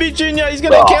 run, Barnaby Jr. He's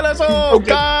gonna kill us all! Okay.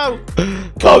 Go!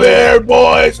 Come here,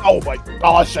 boys! Oh my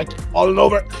gosh, I keep falling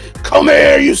over. Come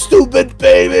here, you stupid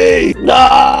baby!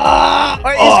 Nah!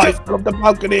 Wait, I fell off the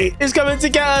balcony. He's coming to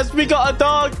get us! We got a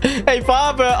dog! Hey,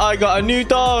 father, I got a new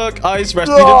dog! I rescued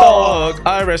the dog!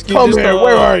 I rescued this dog! Come here,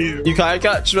 where are you? You can't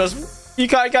catch us! You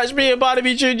can't catch me and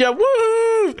Barnaby Jr.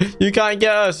 Woohoo! You can't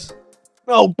get us!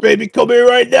 Oh, baby, come here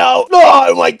right now.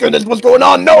 Oh, my goodness, what's going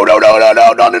on? No,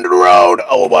 not into the road.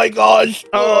 Oh, my gosh.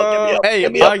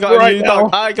 Get me up I got a new dog.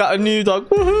 I got a new dog.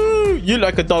 Woohoo! You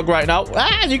like a dog right now.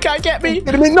 Ah, you can't get me.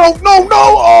 No.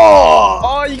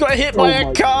 Oh, you got hit by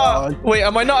a car. God. Wait,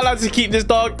 am I not allowed to keep this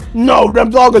dog? No, that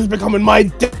dog is becoming my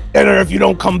dinner if you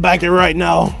don't come back here right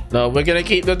now. No, we're going to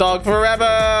keep the dog forever.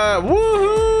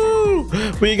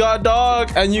 Woohoo! We got a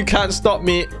dog, and you can't stop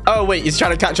me. Oh, wait, he's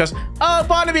trying to catch us. Oh,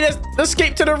 Barnaby, let's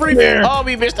escape to the roof. Oh,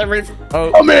 we missed the roof.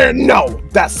 Oh. Come here. No,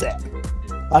 that's it.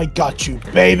 I got you,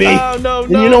 baby. Oh, no,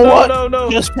 and you know what? No.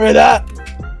 Just for that,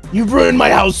 you've ruined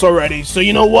my house already. So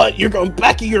you know what? You're going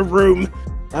back in your room.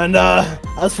 And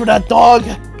as for that dog,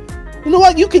 you know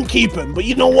what? You can keep him. But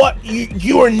you know what?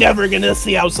 You are never going to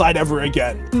see outside ever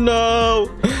again. No.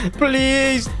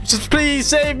 Please. Just please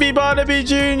save me, Barnaby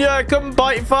Jr. Come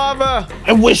bite father.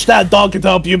 I wish that dog could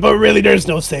help you, but really there's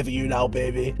no saving you now,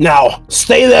 baby. Now,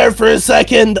 stay there for a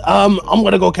second. I'm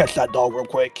going to go catch that dog real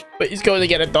quick. But he's going to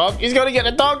get a dog. He's going to get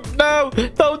a dog. No.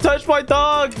 Don't touch my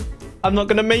dog. I'm not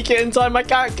going to make it in time. I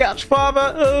can't catch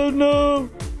father. Oh, no.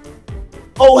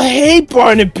 Oh, hey,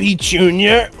 Barnaby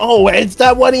Jr. Oh, is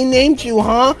that what he named you,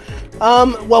 huh?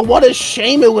 Well, what a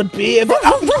shame it would be if...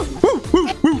 Oh,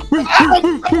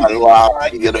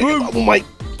 my...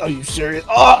 Are you serious?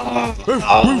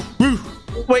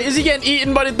 Wait, is he getting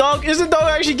eaten by the dog? Is the dog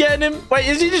actually getting him? Wait,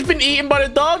 has he just been eaten by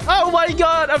the dog? Oh, my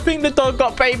God. I think the dog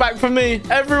got payback for me.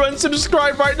 Everyone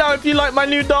subscribe right now if you like my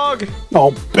new dog.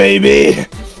 Oh, baby.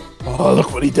 Oh,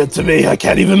 look what he did to me. I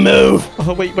can't even move.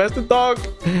 Oh, wait, where's the dog?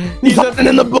 He's hiding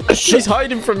in the bush. He's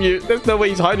hiding from you. There's no way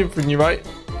he's hiding from you, right?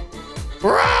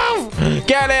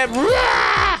 Get him!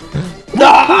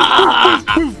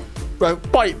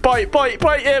 Bite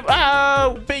him!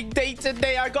 Oh, big day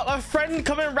today. I got a friend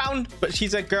coming round, but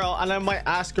she's a girl, and I might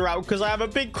ask her out because I have a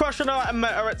big crush on her. I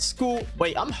met her at school.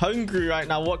 Wait, I'm hungry right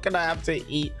now. What can I have to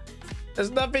eat? There's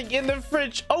nothing in the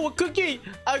fridge. Oh, a cookie.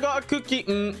 I got a cookie.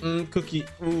 Cookie.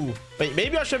 Ooh. Wait,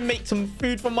 maybe I should make some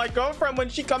food for my girlfriend when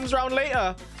she comes round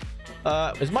later.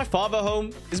 Is my father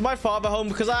home? Is my father home?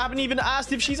 Because I haven't even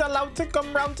asked if she's allowed to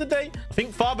come round today. I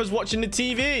think father's watching the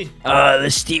TV. Oh,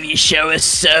 this TV show is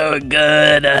so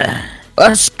good.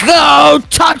 Let's go!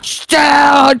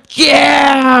 Touchdown!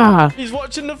 Yeah! He's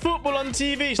watching the football on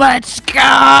TV. Let's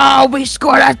go! We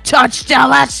scored a touchdown!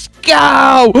 Let's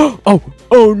go!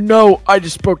 Oh no, I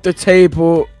just broke the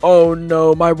table. Oh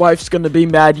no, my wife's gonna be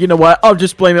mad. You know what? I'll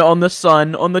just blame it on the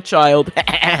son, on the child.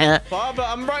 Father,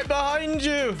 I'm right behind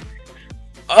you.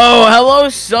 Oh, hello,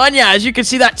 son. Yeah, as you can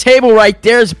see, that table right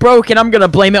there is broken. I'm gonna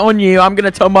blame it on you. I'm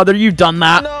gonna tell mother you done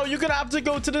that. No, you're gonna have to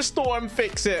go to the store and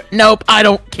fix it. Nope, I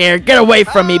don't care. Get away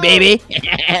from me, baby.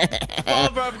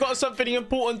 Father, I've got something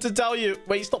important to tell you.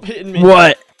 Wait, stop hitting me.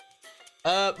 What?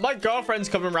 My girlfriend's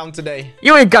coming around today.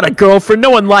 You ain't got a girlfriend.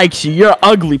 No one likes you. You're an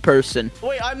ugly person.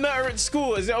 Wait, I met her at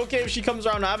school. Is it okay if she comes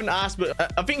around? I haven't asked, but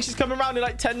I think she's coming around in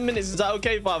like 10 minutes. Is that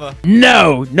okay, Father?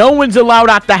 No. No one's allowed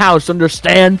at the house,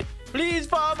 understand? Please,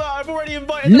 Father. I've already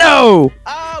invited No. her.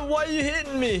 Ah, why are you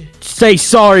hitting me? Say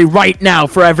sorry right now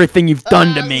for everything you've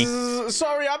done to me.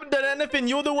 Sorry, I haven't done anything.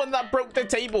 You're the one that broke the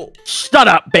table. Shut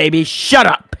up, baby. Shut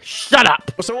up. Shut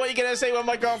up. So what are you going to say when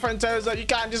my girlfriend tells that you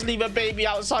can't just leave a baby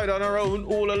outside on her own,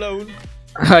 all alone?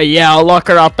 Yeah, I'll lock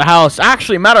her out the house.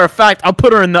 Actually, matter of fact, I'll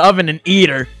put her in the oven and eat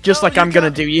her, just like I'm gonna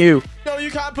do you. No,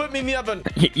 you can't put me in the oven.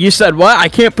 You said what? I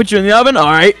can't put you in the oven? All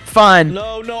right, fine.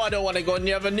 No, I don't want to go in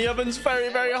the oven. The oven's very,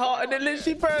 very hot, and it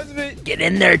literally burns me. Get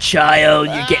in there, child.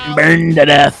 You're getting burned to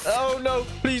death. Oh, no.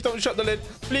 Please don't shut the lid.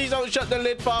 Please don't shut the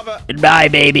lid, Father. Goodbye,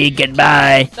 baby.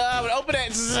 Goodbye. No, open it.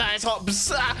 It's hot. I'm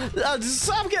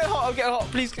getting hot. I'm getting hot.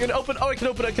 Please, can it open? Oh, I can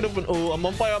open. I can open. Oh, I'm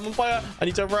on fire. I'm on fire. I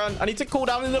need to run. I need to cool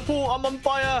down in the pool. I'm on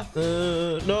fire.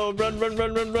 No, run, run,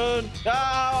 run, run, run.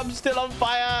 Ah, I'm still on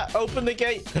fire. Open the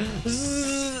gate.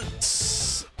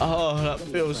 Oh, that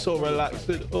feels so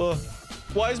relaxing. Oh.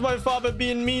 Why is my father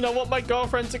being mean? I want my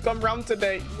girlfriend to come round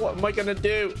today. What am I gonna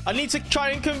do? I need to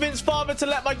try and convince father to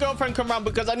let my girlfriend come round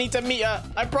because I need to meet her.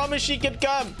 I promise she could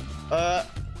come.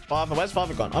 Father, where's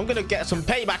father gone? I'm gonna get some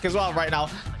payback as well right now.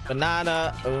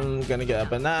 Banana. I'm gonna get a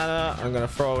banana. I'm gonna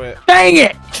throw it. Dang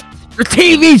it! The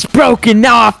TV's broken.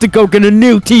 Now I have to go get a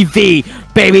new TV.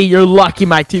 Baby, you're lucky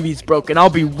my TV's broken. I'll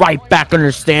be right back,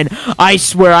 understand? I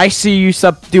swear, I see you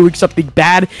doing something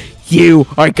bad, you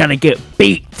are gonna get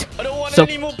beat. I don't want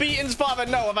any more beatings, father.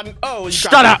 No, oh,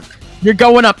 shut up. You're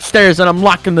going upstairs and I'm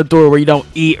locking the door where you don't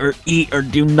eat or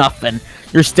do nothing.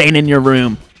 You're staying in your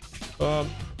room.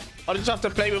 I'll just have to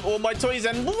play with all my toys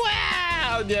and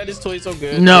wow! Yeah, this toy's so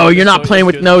good. No, you're not playing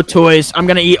with no toys. I'm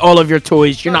gonna eat all of your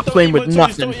toys. You're not playing with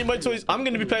nothing. Don't eat my toys. I'm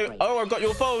gonna be playing. Oh, I got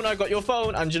your phone. I got your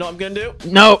phone. And you know what I'm gonna do?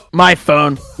 No, my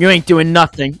phone. You ain't doing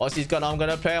nothing. What's he's gonna? I'm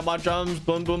gonna play on my drums.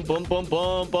 Boom, boom, boom, boom,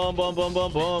 boom, boom, boom, boom,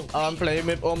 boom, boom. I'm playing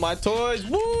with all my toys.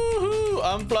 Woohoo!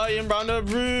 I'm flying around the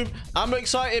room. I'm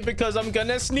excited because I'm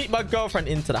gonna sneak my girlfriend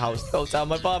into the house. Don't tell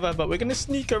my father, but we're gonna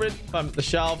sneak her in. Climb up the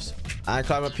shelves and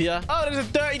climb up here. Oh, there's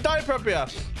a dirty diaper up here.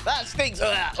 That stinks.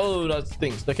 Oh, that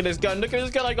stinks. Look at this gun. Look at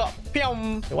this gun I got. Pew.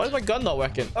 Why is my gun not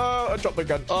working? Oh, I dropped my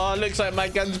gun. Oh, looks like my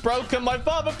gun's broken. My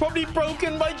father probably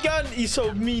broken my gun. He's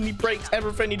so mean. He breaks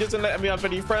everything. He doesn't let me have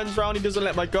any friends around. He doesn't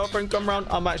let my girlfriend come around.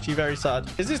 I'm actually very sad.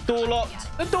 Is this door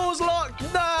locked? The door's locked.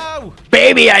 No.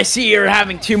 Baby, I see you're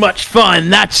having too much fun.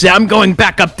 That's it. I'm going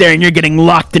back up there and you're getting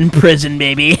locked in prison,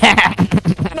 baby.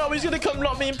 No, he's gonna come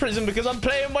lock me in prison because I'm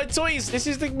playing with my toys. This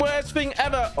is the worst thing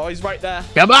ever. Oh, he's right there.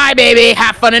 Goodbye, baby.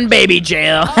 Have fun in baby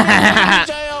jail.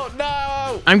 Jail.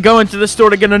 No. I'm going to the store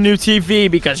to get a new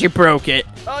TV because you broke it.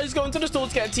 Oh, he's going to the store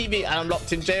to get a TV and I'm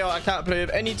locked in jail. I can't play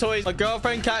with any toys. My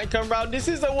girlfriend can't come round. This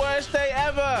is the worst day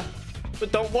ever.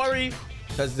 But don't worry,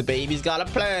 because the baby's got a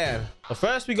plan. But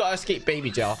first, we gotta escape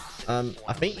baby jail.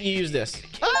 I think you use this.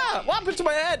 Ah, what happened to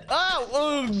my head?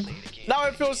 Oh, now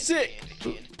I feel sick.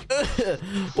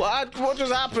 What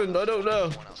just happened? I don't know.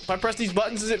 If I press these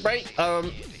buttons, does it break?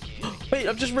 Wait,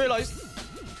 I've just realized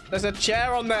there's a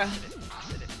chair on there.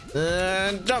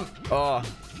 And jump. Oh.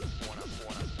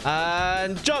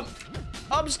 And jump.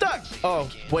 I'm stuck. Oh,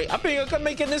 wait. I think I can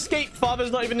make an escape.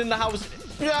 Father's not even in the house.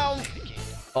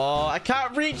 Oh, I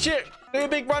can't reach it. Do a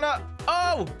big run up.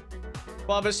 Oh.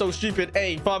 Father's so stupid.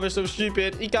 Hey, father's so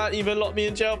stupid. He can't even lock me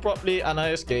in jail properly. And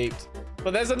I escaped.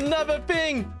 But there's another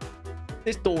thing.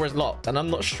 This door is locked. And I'm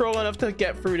not strong enough to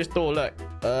get through this door. Look.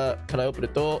 Can I open the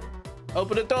door?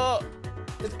 Open the door.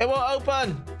 It won't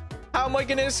open. How am I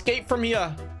going to escape from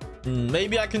here?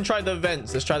 Maybe I can try the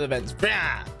vents. Let's try the vents.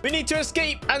 We need to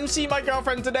escape and see my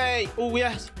girlfriend today. Oh,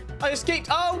 yes. I escaped.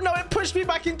 Oh, no. It pushed me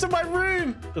back into my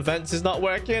room. The vents is not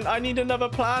working. I need another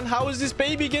plan. How is this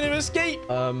baby going to escape?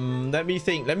 Let me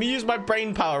think. Let me use my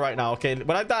brain power right now. Okay.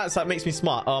 When I dance, that makes me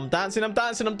smart. I'm dancing.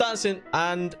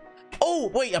 And...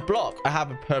 oh, wait. A block. I have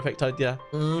a perfect idea.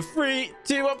 3,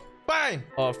 2, 1. Bang.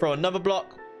 Oh, throw another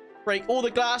block. Break all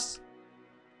the glass.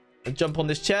 And jump on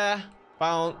this chair.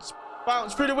 Bounce.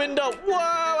 Bounce through the window. Whoa,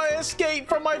 I escaped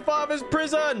from my father's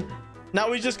prison.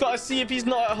 Now we just got to see if he's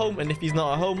not at home. And if he's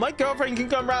not at home, my girlfriend can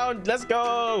come round. Let's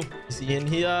go. Is he in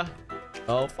here?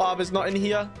 Oh, father's not in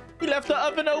here. He left the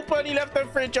oven open. He left the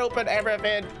fridge open.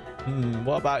 Everything.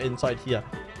 What about inside here?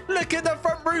 Look at the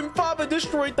front room. Father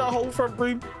destroyed the whole front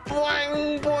room.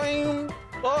 Boing, boing.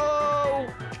 Oh.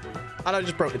 And I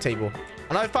just broke the table.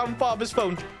 And I found father's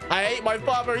phone. I hate my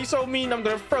father. He's so mean. I'm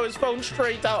going to throw his phone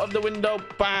straight out of the window.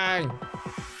 Bang.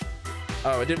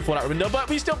 Oh, it didn't fall out the window, but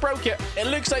we still broke it. It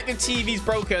looks like the TV's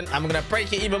broken. I'm going to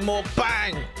break it even more.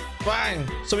 Bang. Bang.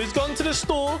 So he's gone to the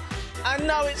store. And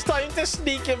now it's time to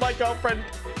sneak in my girlfriend.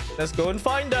 Let's go and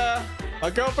find her. My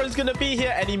girlfriend's going to be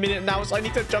here any minute now. So I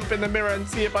need to jump in the mirror and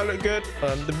see if I look good.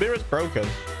 The mirror's broken.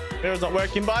 Mirror's not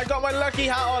working. But I got my lucky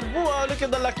hat on. Whoa, look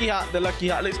at the lucky hat. The lucky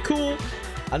hat looks cool.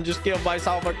 And just give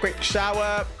myself a quick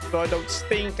shower so I don't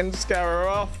stink and scare her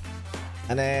off.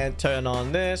 And then turn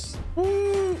on this.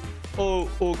 Woo.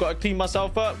 Oh, got to clean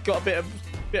myself up. Got a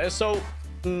bit of soap.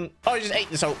 Oh, I just ate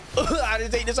the soap. I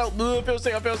just ate the soap. I feel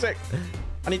sick. I feel sick.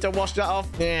 I need to wash that off.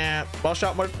 Yeah. Wash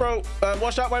out my throat.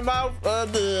 Wash out my mouth.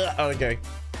 Okay.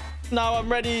 Now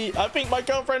I'm ready. I think my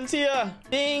girlfriend's here.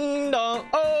 Ding dong.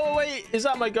 Oh, wait. Is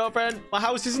that my girlfriend? My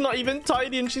house is not even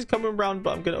tidy and she's coming around,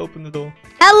 but I'm going to open the door.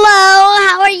 Hello,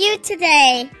 how are you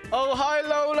today? Oh, hi,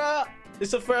 Lola.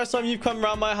 It's the first time you've come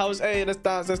around my house. Hey, let's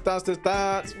dance, let's dance, let's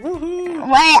dance.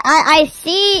 Woohoo. Wait, I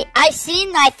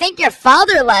think your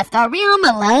father left. Are we home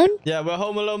alone? Yeah, we're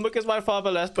home alone because my father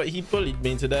left, but he bullied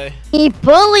me today. He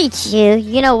bullied you?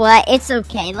 You know what? It's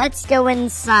okay. Let's go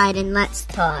inside and let's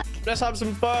talk. Let's have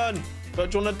some fun. What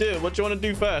do you want to do? What do you want to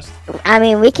do first? I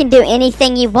mean, we can do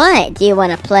anything you want. Do you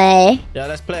want to play? Yeah,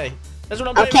 let's play. That's what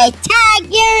I'm playing. Okay, tag,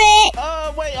 you're it.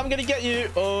 Oh, wait, I'm going to get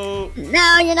you. Oh.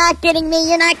 No, you're not getting me.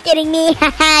 You're not getting me.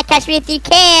 Haha, catch me if you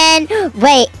can.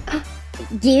 Wait,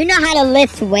 do you know how to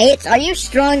lift weights? Are you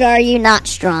strong or are you not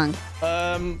strong?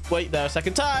 Wait there a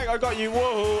second. Tag, I got you.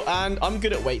 Whoa, and I'm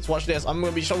good at weights. Watch this. I'm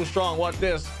going to be so strong. Watch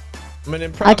this. I'm going to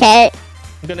impress. Okay.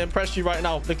 I'm going to impress you right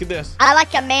now. Look at this. I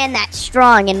like a man that's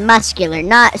strong and muscular,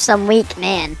 not some weak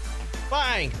man.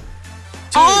 Bang.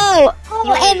 Oh,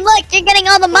 and look, you're getting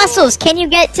all the muscles. Can you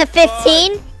get to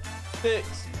 15?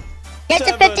 6. Get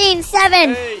to 15,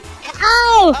 7. 8.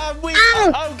 Oh, oh,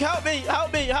 help me,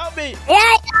 help me, help me.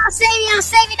 Yeah, I'll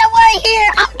save you, don't worry, here.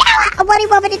 Oh, no, what do you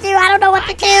want me to do? I don't know what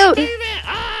to do.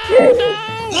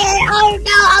 Oh,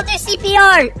 no, I'll do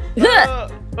CPR.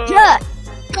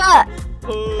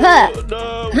 Oh,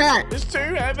 no. It's too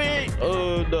heavy.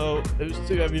 Oh, no. It was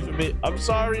too heavy for me. I'm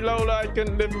sorry, Lola. I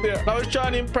couldn't lift it. I was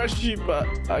trying to impress you, but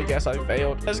I guess I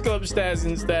failed. Let's go upstairs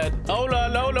instead.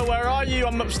 Lola, where are you?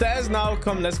 I'm upstairs now.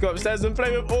 Come, let's go upstairs and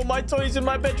play with all my toys in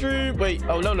my bedroom. Wait.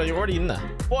 Oh, Lola, you're already in there.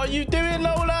 What are you doing,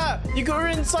 Lola? You got her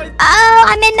inside. Oh,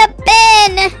 I'm in the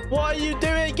bin. What are you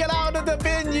doing? Get out of the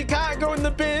bin. You can't go in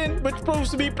the bin. We're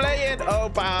supposed to be playing. Oh,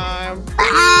 bam.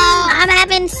 Oh, I'm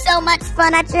having so much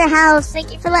fun at your house.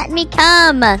 Thank you for letting me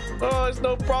come. Oh, it's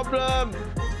no problem.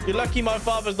 You're lucky my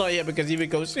father's not here because he would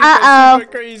go super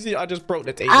crazy. I just broke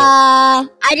the table. I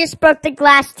just broke the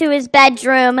glass to his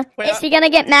bedroom. Wait, is he gonna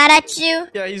get mad at you?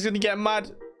 Yeah, he's gonna get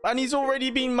mad. And he's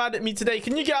already been mad at me today.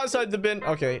 Can you get outside the bin?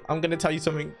 Okay, I'm gonna tell you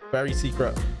something very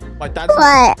secret. My dad's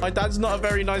not a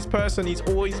very nice person. He's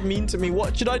always mean to me.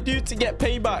 What should I do to get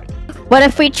payback? What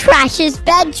if we trash his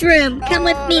bedroom? Come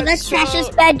with me. Let's trash his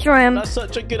bedroom. That's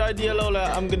such a good idea,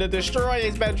 Lola. I'm gonna destroy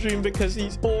his bedroom because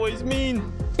he's always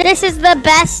mean. This is the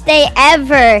best day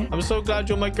ever. I'm so glad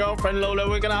you're my girlfriend, Lola.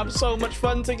 We're gonna have so much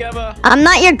fun together. I'm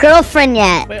not your girlfriend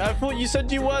yet. Wait, I thought you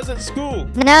said you was at school.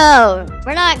 No,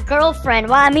 we're not girlfriend.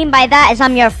 What I mean by that is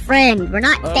I'm your friend. We're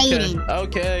not dating.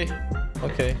 Okay.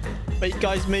 Wait,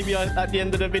 guys, maybe at the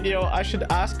end of the video, I should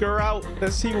ask her out.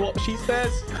 Let's see what she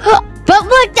says. But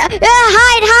look,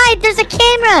 hide. There's a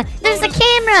camera. There's a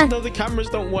camera. No, the cameras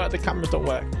don't work. The cameras don't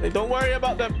work. Hey, don't worry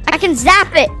about them. I can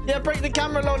zap it. Yeah, break the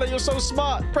camera, Lola. You're so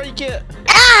smart. Break it.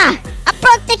 Ah, I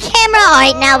broke the camera. All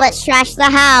right, now let's trash the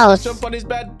house. Jump on his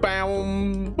bed.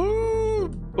 Boom.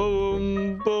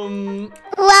 Boom. Boom.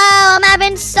 Wow, I'm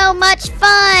having so much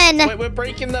fun. Wait, we're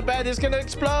breaking the bed. It's going to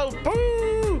explode.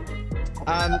 Boom.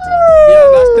 And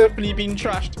yeah, that's definitely been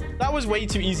trashed. That was way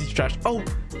too easy to trash. Oh,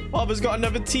 Father's got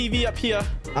another TV up here.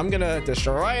 I'm gonna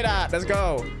destroy that. Let's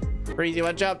go. Crazy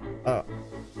one, jump. Oh,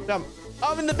 jump.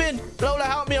 I'm in the bin. Lola,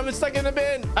 help me. I'm stuck in the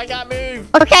bin. I can't move.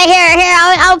 Okay, here.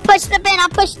 I'll push the bin. I'll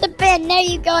push the bin. There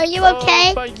you go. Are you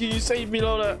okay? Thank you. You saved me,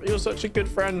 Lola. You're such a good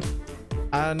friend.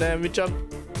 And then we jump.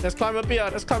 Let's climb up here.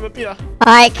 All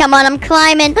right, come on. I'm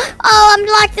climbing. Oh, I'm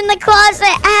locked in the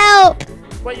closet. Help.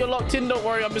 Wait, you're locked in. Don't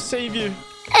worry. I'm gonna save you.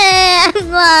 I'm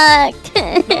locked.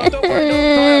 No, don't worry.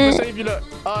 I'm gonna save you. Look.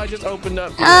 Oh, I just opened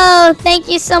up. Oh, thank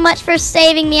you so much for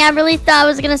saving me. I really thought I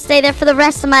was gonna stay there for the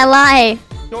rest of my life.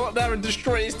 Go up there and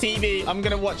destroy his TV. I'm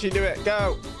gonna watch you do it.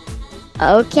 Go.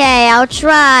 Okay, I'll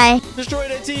try. Destroy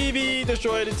the TV.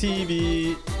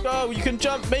 Go, you can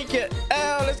jump, make it.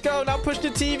 Oh, let's go. Now push the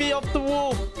TV off the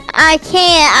wall. I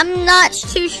can't. I'm not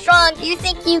too strong. Do you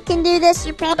think you can do this?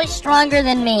 You're probably stronger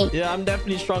than me. Yeah, I'm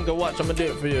definitely stronger. Watch, I'm gonna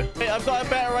do it for you. Hey, I've got a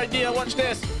better idea. Watch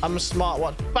this. I'm a smart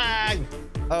one. Bang.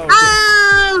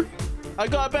 Oh. I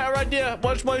got a better idea.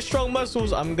 Watch my strong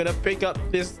muscles. I'm gonna pick up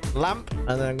this lamp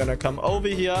and then I'm gonna come over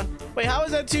here. Wait, how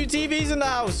is there 2 TVs in the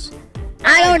house?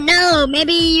 I don't know.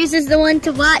 Maybe he uses the one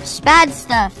to watch bad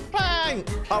stuff. Bang!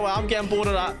 Oh, well, I'm getting bored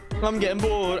of that. I'm getting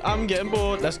bored.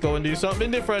 Let's go and do something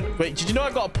different. Wait, did you know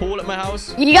I got a pool at my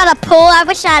house? You got a pool? I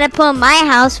wish I had a pool in my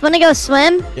house. Wanna go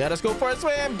swim? Yeah, let's go for a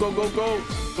swim. Go.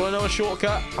 Wanna know a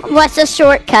shortcut? What's a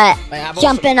shortcut?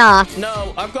 Jumping off.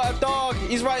 No, I've got a dog.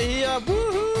 He's right here.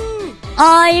 Woohoo!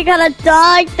 Oh, you got a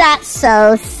dog? That's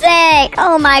so sick.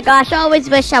 Oh my gosh, I always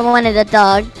wish I wanted a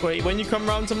dog. Wait, when you come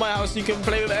round to my house, you can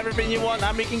play with everything you want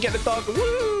and we can get the dog.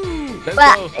 Woo! Let's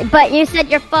go. But you said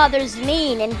your father's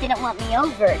mean and didn't want me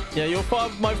over. Yeah,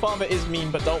 my father is mean,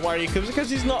 but don't worry, because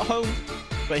he's not home.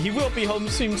 But he will be home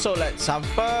soon, so let's have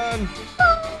fun.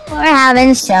 We're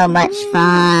having so much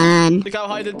fun. Look how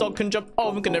high the dog can jump. Oh,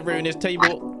 I'm gonna ruin his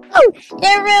table. Oh,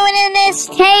 you're ruining this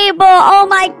table. Oh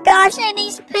my gosh, and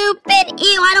he's pooping.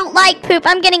 Ew, I don't like poop.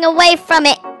 I'm getting away from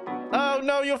it. Oh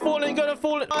no, you're gonna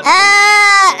fall. I'm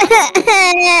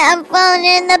falling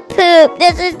in the poop.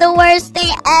 This is the worst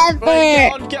day ever.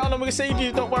 Right, get on, I'm gonna save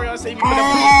you. Don't worry, I'll save you.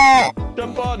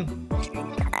 Jump on.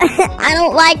 I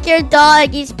don't like your dog.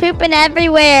 He's pooping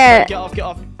everywhere. Right, get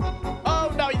off.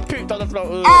 Oh no, he pooped on the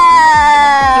floor.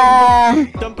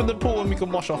 Jump in the pool and we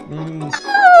can wash off. Ooh,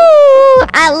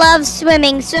 I love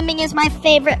swimming. Swimming is my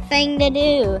favorite thing to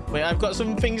do. Wait, I've got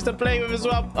some things to play with as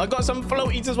well. I got some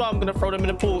floaties as well. I'm gonna throw them in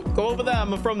the pool. Go over there.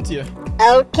 I'm gonna throw them to you.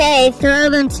 Okay,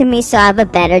 throw them to me so I have a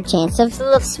better chance of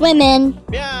swimming.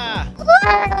 Yeah.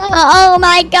 Oh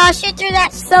my gosh, you threw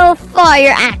that so far.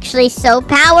 You're actually so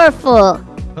powerful.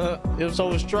 You're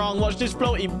so strong. Watch this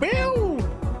floaty. Woo!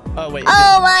 Oh, wait.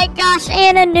 Oh my gosh,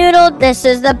 Anna Noodle, this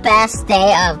is the best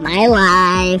day of my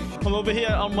life. I'm over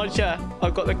here on my chair.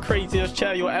 I've got the craziest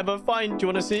chair you'll ever find. Do you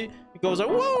want to see? It goes like,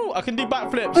 whoa, I can do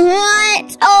backflips.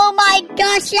 What? Oh my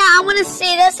gosh, yeah, I want to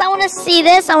see this. I want to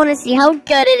see how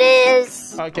good it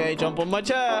is. Okay, jump on my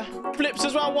chair. Flips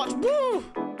as well, watch. Woo!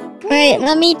 Wait,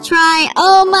 let me try.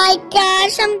 Oh my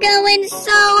gosh, I'm going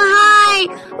so high.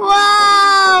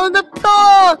 Whoa, the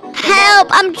pool.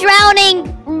 Help, I'm drowning.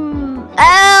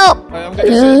 Help! Right, I'm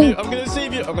gonna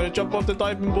save you. I'm gonna jump off the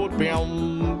diving board.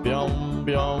 I'm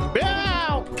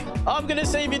gonna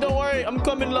save you. Don't worry. I'm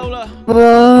coming, Lola.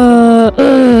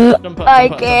 I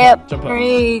can't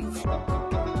breathe.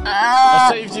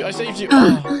 I saved you.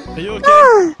 Are you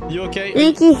okay? You okay?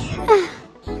 Thank you.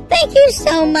 Thank you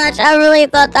so much. I really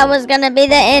thought that was gonna be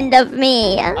the end of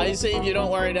me. I saved you. Don't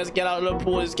worry. Let's get out of the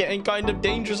pool. It's getting kind of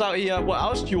dangerous out here. What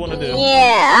else do you want to do?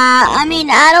 Yeah, I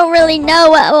mean, I don't really know.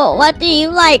 What do you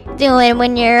like doing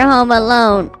when you're home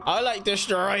alone? I like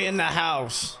destroying the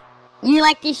house. You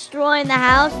like destroying the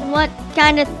house? What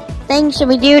kind of things should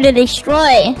we do to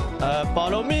destroy?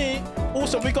 Follow me.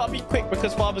 Also, we gotta be quick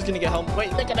because Father's gonna get home.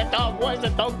 Wait, look at the dog. What is the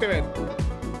dog doing?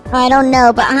 I don't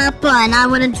know, but hop on. I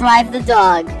want to drive the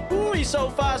dog. Ooh, he's so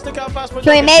fast. Look how fast we're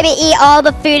Can we maybe eat all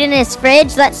the food in his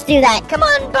fridge? Let's do that. Come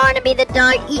on, Barnaby the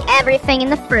dog. Eat everything in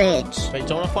the fridge. Wait,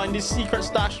 do you want to find his secret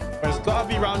stash? It's gotta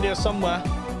be around here somewhere.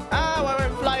 Ah, I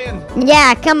went flying.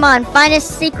 Yeah, come on. Find his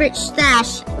secret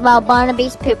stash while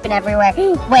Barnaby's pooping everywhere.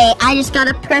 Wait, I just got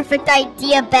a perfect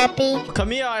idea, Beppi.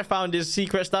 Come here, I found his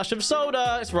secret stash of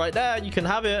soda. It's right there. You can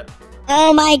have it.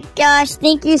 Oh my gosh,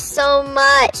 thank you so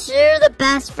much. You're the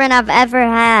best friend I've ever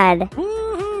had.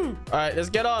 Woohoo! Alright, let's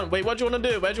get on. Wait, what do you want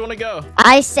to do? Where do you want to go?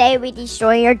 I say we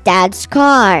destroy your dad's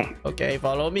car. Okay,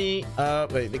 follow me.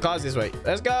 Wait, the car's this way.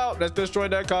 Let's go. Let's destroy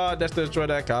their car.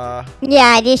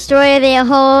 Yeah, destroy the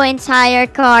whole entire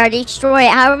car. Destroy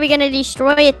it. How are we gonna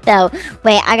destroy it, though?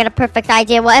 Wait, I got a perfect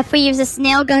idea. What if we use a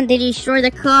snail gun to destroy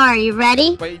the car? You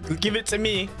ready? Wait, give it to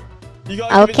me.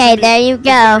 Okay, there you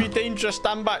go. It's very dangerous.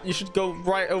 Stand back. You should go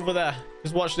right over there.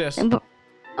 Just watch this.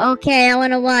 Okay, I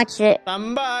want to watch it.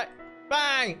 Stand back.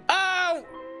 Bang. Ow.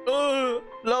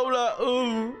 Lola.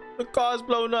 The car's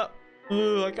blown up.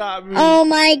 I can't move. Oh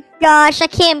my gosh, I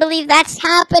can't believe that's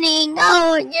happening.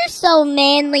 Oh, you're so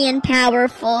manly and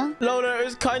powerful. Lola,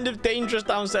 it's kind of dangerous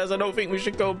downstairs. I don't think we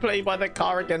should go play by the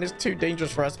car again. It's too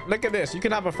dangerous for us. Look at this. You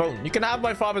can have a phone. You can have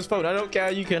my father's phone. I don't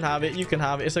care. You can have it.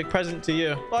 It's a present to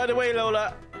you. By the way,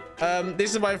 Lola,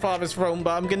 this is my father's phone,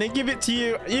 but I'm gonna give it to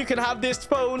you. You can have this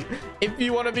phone if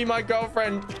you want to be my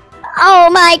girlfriend. Oh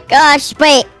my gosh,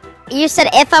 wait. You said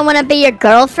if I want to be your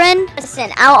girlfriend?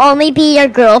 Listen, I'll only be your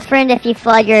girlfriend if you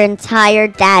flood your entire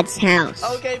dad's house.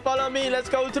 Okay, follow me. Let's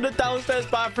go to the downstairs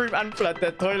bathroom and flood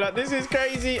the toilet. This is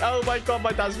crazy. Oh my god,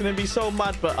 my dad's gonna be so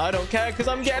mad, but I don't care because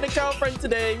I'm getting a girlfriend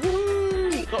today.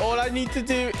 Woo! So all I need to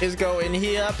do is go in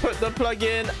here, put the plug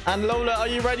in, and Lola, are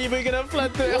you ready? We're gonna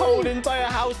flood the whole entire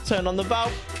house. Turn on the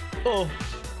valve. Oh.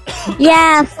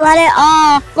 Yeah, flood it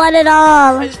all. Flood it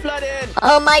all. It's flooding.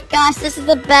 Oh my gosh, this is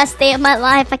the best day of my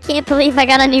life. I can't believe I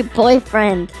got a new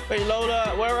boyfriend. Wait,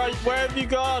 Lola, where have you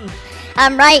gone?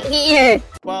 I'm right here.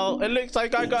 Well, it looks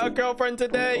like I got a girlfriend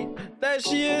today. There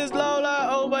she is, Lola.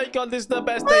 Oh my god, this is the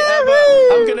best day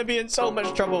ever. I'm gonna be in so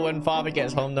much trouble when father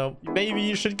gets home, though. Maybe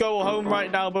you should go home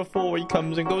right now before he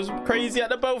comes and goes crazy at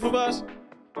the both of us.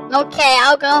 Okay,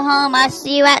 I'll go home. I'll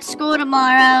see you at school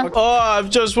tomorrow. Oh, I've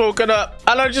just woken up.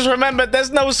 And I just remembered there's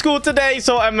no school today,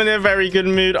 so I'm in a very good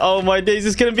mood. Oh my days,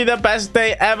 it's gonna be the best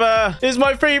day ever. It's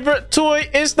my favorite toy.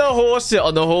 It's the horse. Sit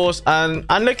on the horse and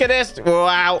look at this.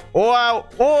 Wow, wow,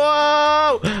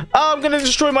 wow. Oh, I'm gonna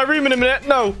destroy my room in a minute.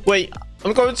 No, wait.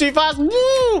 I'm going too fast.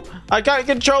 Woo! I can't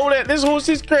control it. This horse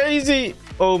is crazy.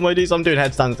 Oh my days, I'm doing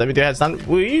headstands. Let me do headstand.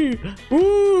 Woo!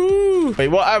 Woo! Wait,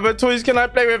 what other toys can I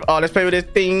play with? Oh, let's play with this.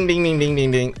 Ding, ding, ding, ding,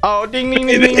 ding, ding. Oh, ding, ding,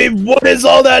 ding, ding. Hey, what is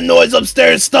all that noise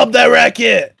upstairs? Stop that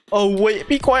racket. Oh, wait,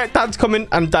 be quiet. Dad's coming,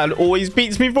 and Dad always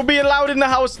beats me for being loud in the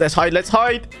house. Let's hide, let's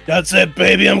hide. That's it,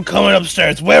 baby. I'm coming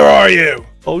upstairs. Where are you?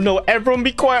 Oh, no, everyone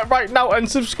be quiet right now and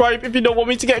subscribe if you don't want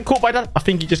me to get caught by Dad. I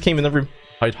think he just came in the room.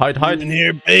 Hide, hide, hide. In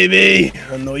here, baby.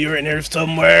 I know you're in here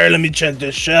somewhere. Let me check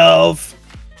this shelf.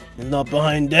 He's not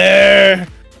behind there.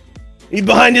 He's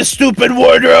behind this stupid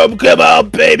wardrobe. Come on,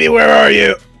 baby. Where are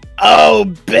you? Oh,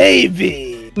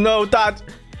 baby. No, Dad.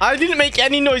 I didn't make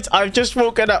any noise. I've just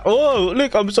woken up. Oh,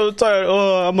 look, I'm so tired.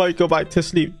 Oh, I might go back to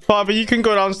sleep. Father, you can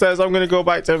go downstairs. I'm going to go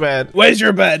back to bed. Where's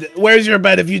your bed? Where's your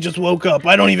bed if you just woke up?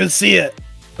 I don't even see it.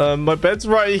 My bed's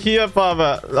right here,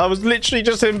 Father. I was literally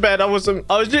just in bed. I was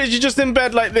literally just in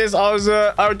bed like this. I was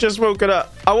just woken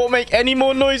up. I won't make any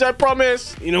more noise, I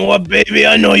promise. You know what, baby?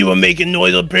 I know you were making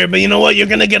noise up here, but you know what? You're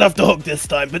gonna get off the hook this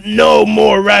time. But no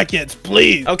more rackets,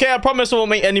 please. Okay, I promise I won't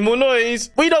make any more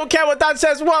noise. We don't care what Dad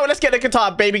says. Whoa, let's get the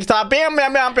guitar, baby guitar. Bam,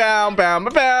 bam, bam, bam, bam,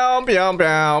 bam, bam,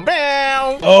 bam,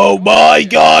 bam. Oh my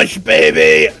gosh,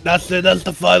 baby. That's it. That's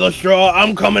the final straw.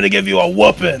 I'm coming to give you a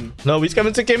whooping. No, he's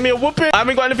coming to give me a whooping. I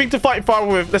haven't got anything to fight Father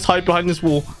with. Let's hide behind this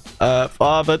wall.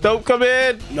 Father, don't come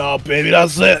in. No, baby,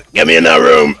 that's it. Get me in that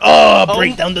room. Oh,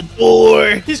 break down the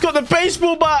door. He's got the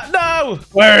baseball bat. No.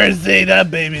 Where is he? That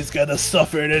baby's gonna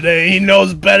suffer today. He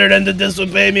knows better than to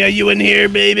disobey me. Are you in here,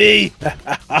 baby? Yeah.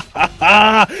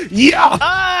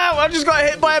 Ah, I just got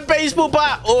hit by a baseball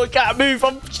bat. Oh, I can't move.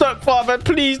 I'm stuck, Father.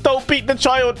 Please don't beat the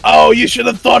child. Oh, you should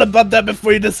have thought about that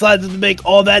before you decided to make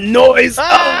all that noise.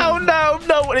 Oh, no,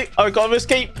 no. I gotta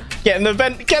escape. Get in the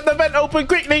vent. Get the vent open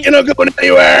quickly. You're not going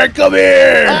anywhere. Come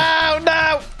here. Oh,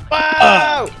 no.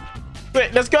 Oh.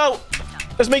 Wait, let's go.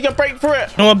 Let's make a break for it.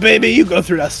 Come on, baby. You go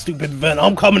through that stupid vent.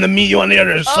 I'm coming to meet you on the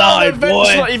other side, the vent's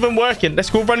boy. not even working.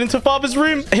 Let's go run into Father's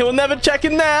room. He'll never check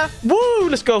in there. Woo,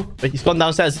 let's go. Wait, he's gone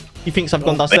downstairs. He thinks I've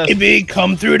gone downstairs. Baby,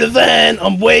 come through the vent.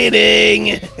 I'm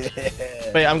waiting.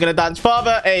 Wait, I'm going to dance.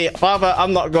 Father, hey, Father,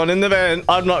 I'm not going in the vent.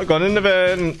 I'm not going in the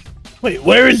vent. Wait,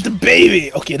 where is the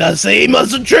baby? Okay, that's it. He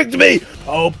must have tricked me.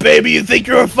 Oh, baby, you think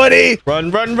you're funny? Run,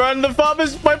 run, run. My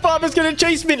father's gonna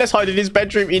chase me. Let's hide in his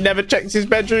bedroom. He never checks his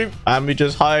bedroom. And we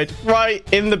just hide right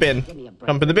in the bin.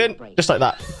 Jump in the bin. Just like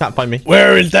that. You can't find me.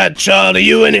 Where is that child? Are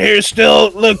you in here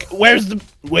still? Look, where's the...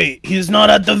 Wait, he's not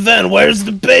at the vent. Where's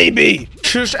the baby?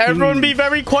 Shush, everyone be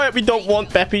very quiet. We don't want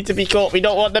Beppi to be caught. We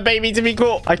don't want the baby to be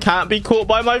caught. I can't be caught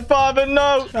by my father,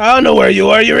 no. I don't know where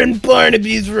you are. You're in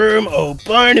Barnaby's room. Oh,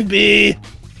 Barnaby.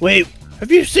 Wait,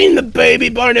 have you seen the baby,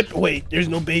 Barnaby? Wait, there's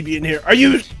no baby in here. Are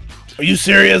you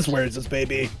serious? Where is this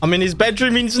baby? I'm in his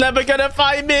bedroom. He's never gonna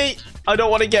find me. I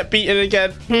don't want to get beaten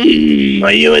again.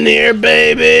 Are you in here,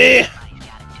 baby?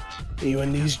 Are you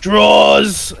in these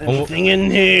drawers? Anything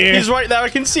in here? He's right there. I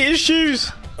can see his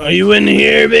shoes. Are you in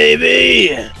here,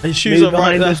 baby? His shoes are right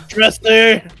behind there. this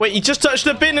dresser. Wait, he just touched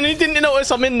the bin and he didn't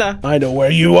notice I'm in there. I know where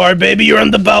you are, baby. You're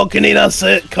on the balcony. That's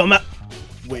it. Come out.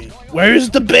 Wait, where's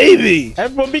the baby?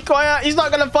 Everyone be quiet. He's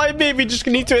not going to find me. We just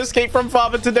need to escape from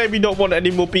Father today. We don't want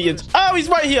any more beatings. Oh, he's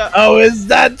right here. Oh, is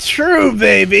that true,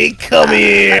 baby? Come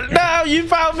here. No, you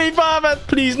found me, Father.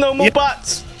 Please, no more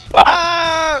bats.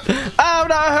 Ah! Oh,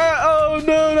 that hurt. Oh,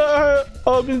 no, that hurt.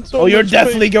 Oh, you're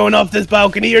definitely going off this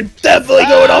balcony. You're definitely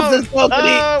going off this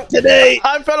balcony today.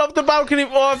 I fell off the balcony.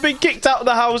 Oh, I've been kicked out of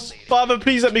the house. Father,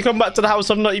 please let me come back to the house.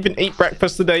 I've not even ate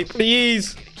breakfast today.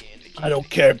 Please. I don't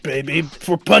care, baby.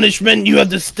 For punishment, you have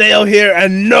to stay out here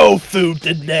and no food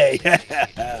today.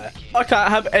 I can't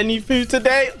have any food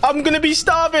today. I'm going to be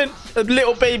starving. A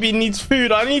little baby needs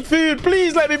food. I need food.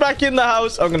 Please let me back in the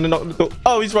house. I'm going to knock the door.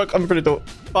 Oh, he's right. I'm through the door.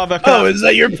 Father, oh, is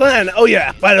that your plan? Oh,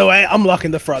 yeah. By the way, I'm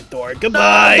locking the front door.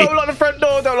 Goodbye. No, don't lock the front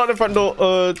door. Don't lock the front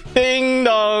door. Ding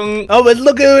dong. Oh, but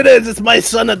look who it is. It's my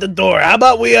son at the door. How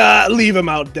about we leave him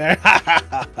out there?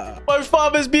 My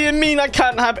father's being mean. I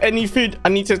can't have any food. I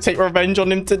need to take revenge on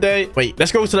him today. Wait,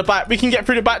 let's go to the back. We can get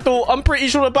through the back door. I'm pretty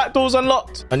sure the back door's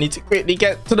unlocked. I need to quickly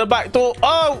get to the back door.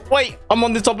 Oh, wait. I'm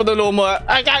on the top of the lawnmower.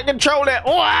 I can't control it.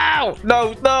 Wow.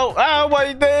 No. Oh,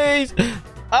 my days.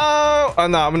 Oh,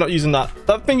 no, I'm not using that.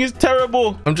 That thing is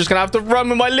terrible. I'm just going to have to run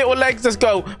with my little legs. Let's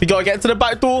go. We got to get to the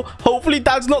back door. Hopefully,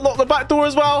 Dad's not locked the back door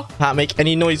as well. Can't make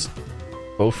any noise.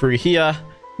 Go through here.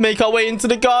 Make our way into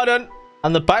the garden.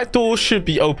 And the back door should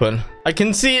be open. I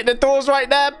can see it. The door's right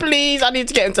there. Please, I need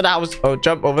to get into the house. Oh,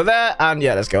 jump over there. And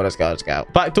yeah, let's go.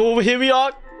 Back door, here we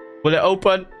are. Will it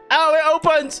open? Oh, it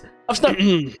opens. I've snuck.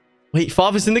 Wait,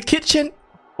 Father's in the kitchen.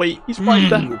 Wait, he's right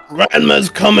there.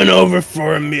 Grandma's coming over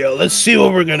for a meal. Let's see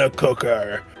what we're gonna cook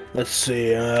her. Let's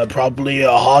see, probably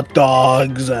hot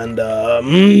dogs and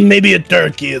maybe a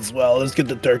turkey as well. Let's get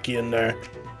the turkey in there.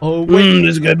 Oh, wait.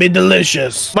 This is gonna be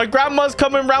delicious. My grandma's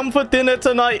coming round for dinner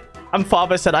tonight. And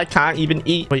Father said I can't even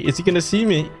eat. Wait, is he gonna see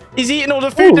me? He's eating all the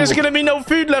food. Ooh. There's gonna be no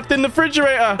food left in the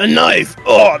refrigerator. A knife.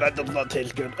 Oh, that does not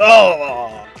taste good.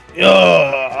 Oh,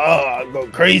 I'm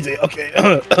going crazy. Okay.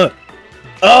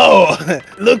 Oh,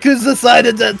 look who's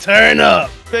decided to turn up.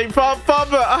 Hey,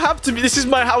 Father, I have to be. This is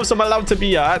my house. I'm allowed to be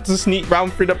here. I had to sneak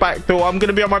round through the back door. I'm going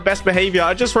to be on my best behavior.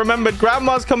 I just remembered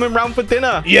Grandma's coming round for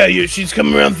dinner. Yeah, she's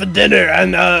coming around for dinner.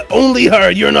 And only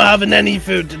her. You're not having any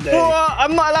food today.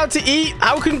 I'm not allowed to eat.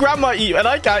 How can Grandma eat? And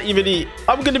I can't even eat.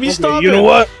 I'm going to be starving. You know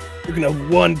what? You can have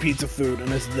one piece of food,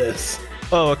 and it's this.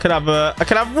 Oh, I can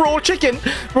have raw chicken.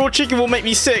 Raw chicken will make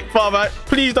me sick, Father.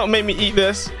 Please don't make me eat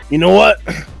this. You know what?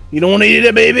 You don't want to eat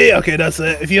it, baby? Okay, that's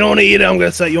it. If you don't want to eat it, I'm going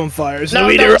to set you on fire. So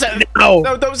eat it right now.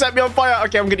 No, don't set me on fire.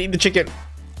 Okay, I'm going to eat the chicken.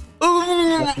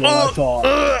 That's what I thought.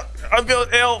 I feel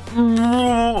ill.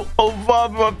 Oh,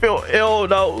 Father, I feel ill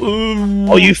now.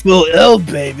 Oh, you feel ill,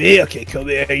 baby? Okay, come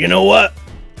here. You know what?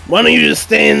 Why don't you just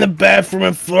stay in the bathroom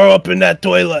and throw up in that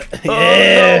toilet?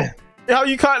 Yeah. No. How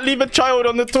you can't leave a child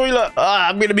on the toilet?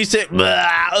 I'm gonna be sick.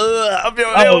 I feel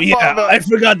ill, yeah, Father. I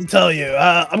forgot to tell you.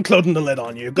 I'm closing the lid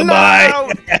on you. Goodbye.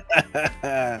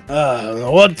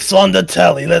 No. What's on the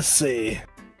telly? Let's see.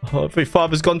 Oh, if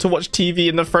Father's gone to watch TV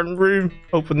in the front room.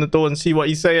 Open the door and see what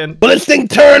he's saying. Will this thing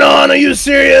turn on? Are you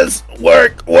serious?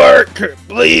 Work.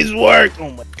 Please work. Oh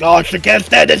my gosh, I can't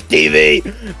stand this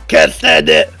TV. Can't stand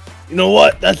it. You know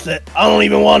what? That's it. I don't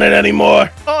even want it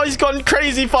anymore. Oh, he's gone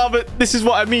crazy, Father. This is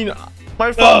what I mean.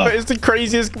 My father is the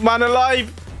craziest man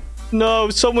alive.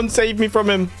 No, someone save me from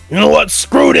him. You know what?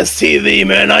 Screw this TV,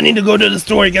 man. I need to go to the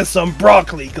store and get some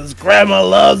broccoli because Grandma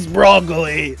loves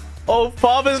broccoli. Oh,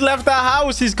 Father's left the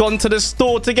house. He's gone to the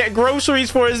store to get groceries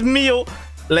for his meal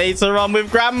later on with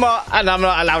Grandma. And I'm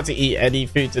not allowed to eat any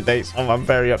food today, so I'm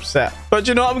very upset. But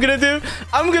you know what I'm going to do?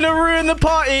 I'm going to ruin the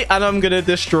party and I'm going to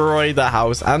destroy the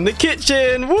house and the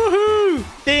kitchen. Woohoo!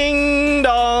 Ding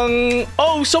dong.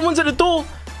 Oh, someone's at the door.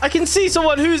 I can see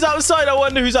someone who's outside. I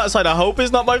wonder who's outside. I hope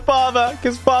it's not my father,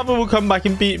 because Father will come back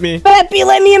and beat me. Beppi,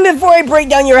 let me in before I break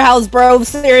down your house, bro.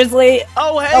 Seriously.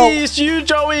 Oh, hey, it's you,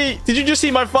 Joey. Did you just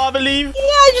see my father leave? Yeah,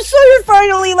 I just saw you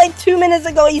finally like 2 minutes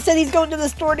ago. He said he's going to the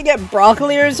store to get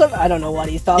broccoli or something. I don't know what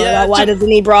he's talking about. Why doesn't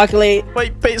he need broccoli?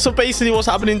 Wait, so basically what's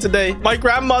happening today? My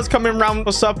grandma's coming round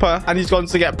for supper, and he's going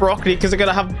to get broccoli, because they're going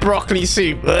to have broccoli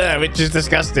soup, which is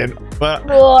disgusting. But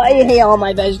oh, I hate all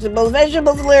my vegetables.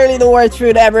 Vegetables are literally the worst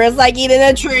food ever. It's like eating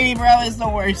a tree, bro. It's the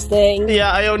worst thing.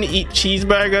 Yeah, I only eat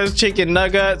cheeseburgers, chicken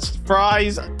nuggets,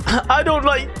 fries. I don't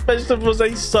like vegetables.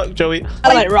 They suck, Joey.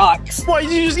 I like rocks. Why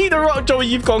did you just eat a rock, Joey?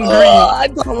 You've gone green. I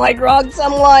don't like rocks.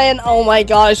 I'm lying. Oh my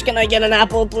gosh. Can I get an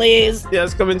apple, please?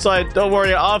 Yes, come inside. Don't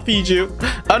worry. I'll feed you.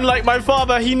 Unlike my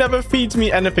father, he never feeds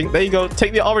me anything. There you go.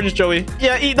 Take the orange, Joey.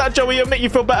 Yeah, eat that, Joey. It'll make you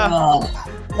feel better.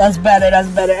 That's better.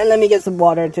 And let me get some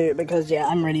water too, because yeah,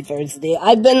 I'm really thirsty.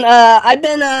 I've been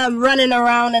running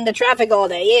around in the traffic all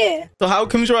day. Yeah. So how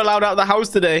come you're allowed out of the house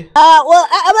today? Well,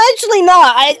 I'm actually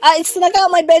not. I snuck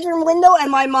out my bedroom window,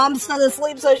 and my mom's still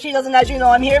asleep, so she doesn't actually know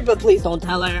I'm here. But please don't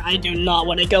tell her. I do not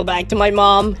want to go back to my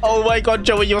mom. Oh my God,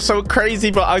 Joey, you're so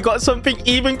crazy. But I got something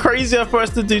even crazier for us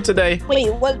to do today.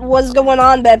 Wait, what's going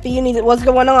on, Beppi? What's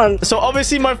going on? So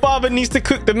obviously my father needs to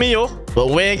cook the meal, but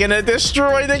we're gonna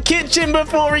destroy the kitchen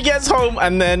before he gets home,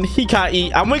 and then he can't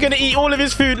eat, and we're gonna eat all of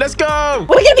his food. Let's go.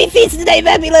 We're gonna be feasting today,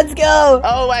 Beppi. Let's go.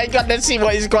 Oh my God, let's see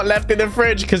what he's got left in the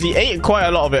fridge, because he ate quite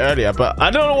a lot of it earlier, but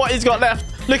I don't know what he's got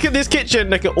left. Look at this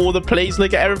kitchen. Look at all the plates.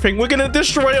 Look at everything. We're gonna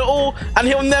destroy it all, and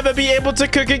he'll never be able to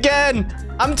cook again.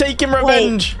 I'm taking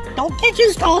revenge. Wait, don't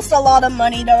kitchens cost a lot of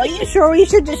money, though? Are you sure we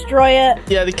should destroy it?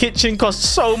 Yeah, the kitchen costs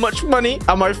so much money,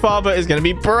 and my father is gonna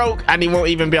be broke, and he won't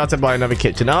even be able to buy another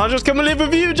kitchen. I'll just come and live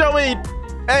with you, Joey.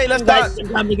 Hey, let's You guys dance.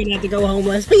 are probably gonna have to go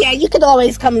homeless. But yeah, you can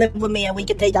always come live with me and we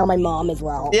can take down my mom as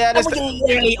well. Yeah, and let's we can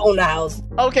literally own a house.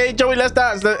 Okay, Joey, let's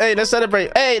dance. Hey, let's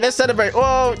celebrate. Hey, let's celebrate.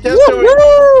 Whoa, yes,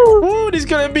 Woo-hoo! Joey. Ooh, this is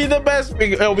gonna be the best.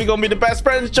 We're gonna be the best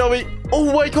friends, Joey.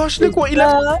 Oh my gosh, look what he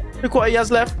left. Look what he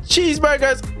has left.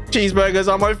 Cheeseburgers.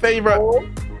 Cheeseburgers are my favorite. Oh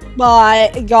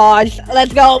my gosh.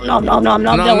 Let's go. No.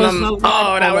 That was so good.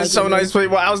 Oh, that was so nice. Wait,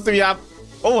 what else do we have?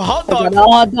 Oh, hot I dog. got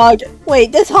a hot dog.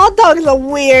 Wait, this hot dog is a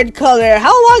weird color.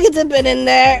 How long has it been in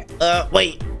there?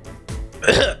 Wait.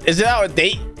 Is it out of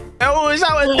date? Oh, is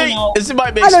out of date? No. Is it my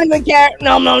I mix? don't even care.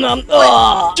 No.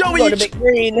 Ugh, Joey, I'm going to Big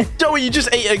Green. Joey, you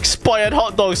just ate expired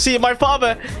hot dogs. See, my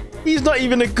father, he's not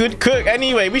even a good cook.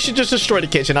 Anyway, we should just destroy the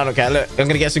kitchen. I don't care. Look, I'm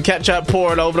gonna get some ketchup,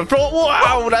 pour it over the floor.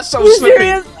 Wow, that's so Are you slippy.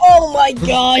 serious? Oh my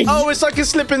gosh. Oh, it's like a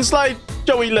slip and slide.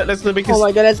 Joey, look, let's make Oh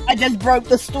my goodness, I just broke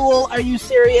the stool. Are you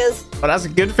serious? Well, that's a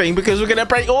good thing because we're gonna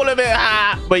break all of it.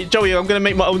 Ah. Wait, Joey, I'm gonna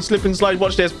make my own slip and slide.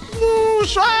 Watch this.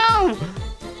 Whoosh, ow.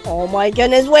 Oh my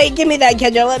goodness, wait, give me that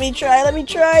ketchup. Let me try.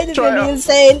 This is Try gonna it. be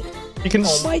insane. You can.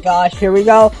 Oh my gosh, here we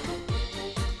go.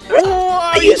 Oh,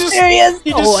 Are you serious?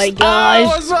 Oh my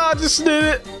gosh. Oh, I just slid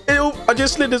it. Ew, I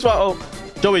just slid as well. Oh.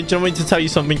 Joey, do you want me to tell you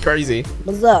something crazy?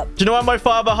 What's up? Do you know where my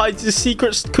father hides his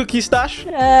secret cookie stash?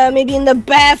 Maybe in the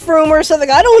bathroom or something.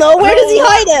 I don't know. Where does he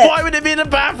hide it? Why would it be in the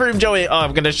bathroom, Joey? Oh,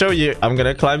 I'm gonna show you. I'm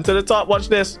gonna climb to the top. Watch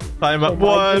this. Climb up Oh my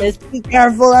one. goodness, be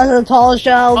careful. That's a tall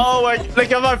shelf. Oh, wait.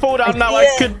 Look, if I fall down now,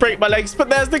 I could break my legs.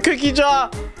 But there's the cookie jar.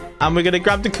 And we're gonna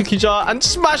grab the cookie jar and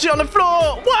smash it on the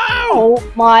floor. Wow!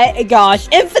 Oh my gosh.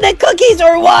 Infinite cookies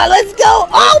or what? Let's go.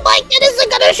 Oh my goodness, I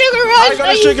got a sugar rush. I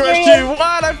got a sugar rush too.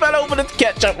 Wow, I fell over the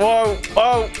ketchup. Whoa.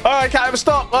 Oh, I can't even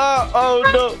stop. Oh,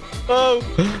 no.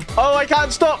 Oh, I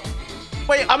can't stop.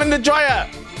 Wait, I'm in the dryer.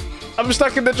 I'm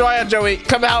stuck in the dryer, Joey.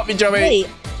 Come help me, Joey. Wait.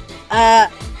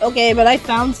 Okay, but I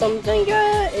found something.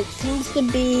 It seems to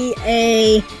be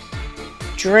a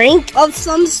drink of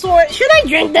some sort. Should I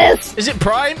drink this? Is it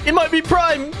Prime? It might be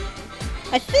Prime.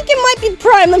 I think it might be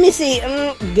Prime. Let me see.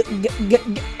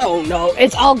 Oh no,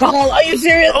 it's alcohol. Are you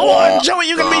serious? Oh, Joey,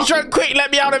 you can be drunk. Quick,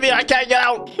 let me out of here. I can't get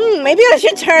out. Maybe I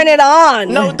should turn it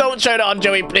on. No, don't turn it on,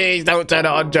 Joey. Please, don't turn it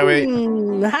on, Joey.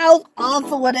 How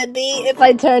awful would it be if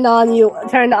I turned on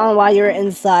while you were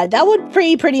inside? That would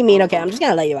be pretty mean. Okay, I'm just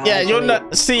gonna let you out. Yeah, you're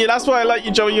not. See, that's why I like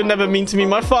you, Joey. You're never mean to me.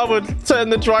 My father would turn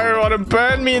the dryer on and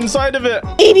burn me inside of it.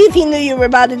 Maybe if he knew you were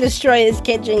about to destroy his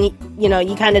kitchen, you know,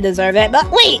 you kind of deserve it. But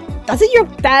wait, doesn't your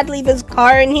dad leave his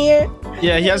car in here?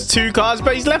 Yeah, he has 2 cars,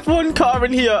 but he's left 1 car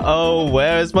in here. Oh,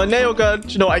 where's my nail gun? Do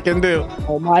you know what I can do?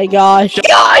 Oh my gosh.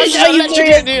 Gosh, are you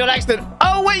serious?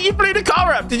 Oh, wait, you blew the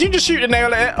car up. Did you just shoot a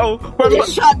nail at it? Oh, I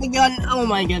just shot the gun. Oh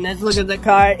my goodness, look at the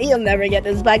car. He'll never get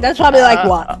this back. That's probably like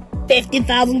what?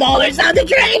 $50,000 down the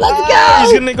drain. Let's go.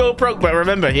 He's gonna go broke, but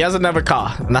remember, he has another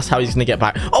car, and that's how he's gonna get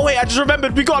back. Oh wait, I just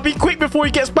remembered. We gotta be quick before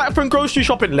he gets back from grocery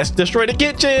shopping. Let's destroy the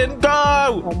kitchen. Go.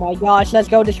 Oh my gosh, let's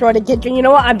go destroy the kitchen. You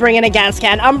know what? I'm bringing a gas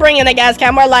can.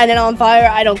 We're lighting it on fire.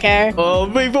 I don't care. Oh,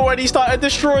 we've already started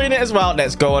destroying it as well.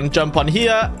 Let's go and jump on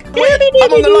here. Wait,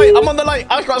 I'm on the light. I'm on the light.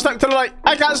 I got stuck to the light.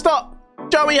 I can't stop.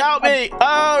 Joey, help me.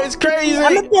 Oh, it's crazy.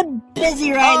 I'm a bit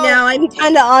busy right now. I'm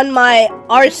kind of on my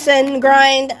arson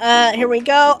grind. Here we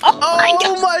go.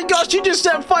 Oh my gosh, you just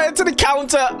set fire to the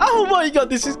counter. Oh my god,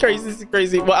 this is crazy. This is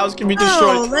crazy. What else can we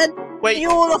destroy? Wait.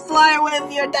 Fuel the fire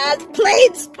with your dad's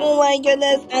plates. Oh my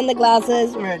goodness. And the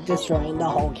glasses. We're destroying the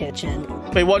whole kitchen.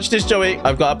 Wait, watch this, Joey.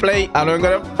 I've got a plate, and I'm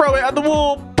going to throw it at the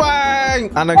wall. Bang!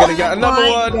 And I'm going to get another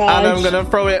one, and I'm going to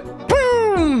throw it.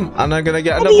 Boom! And I'm going to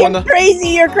get another one.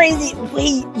 You're crazy.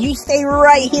 Wait, you stay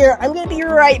right here. I'm going to be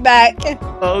right back.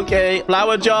 Okay,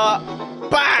 flour jar.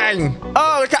 Bang!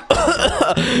 Oh, I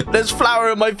can't. There's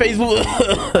flour in my face.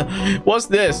 What's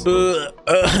this?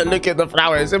 Look at the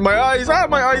flowers in my eyes. Ah,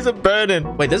 my eyes are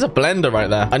burning. Wait, there's a blender right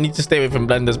there. I need to stay away from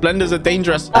blenders. Blenders are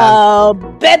dangerous. Oh,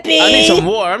 Beppi! I need some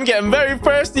water. I'm getting very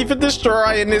thirsty for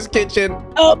destroying this kitchen.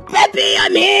 Oh, Beppi,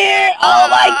 I'm here! Oh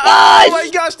my gosh! Oh my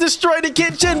gosh, destroy the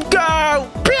kitchen. Go!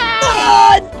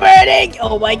 Oh, it's burning!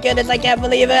 Oh my goodness, I can't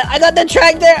believe it. I got the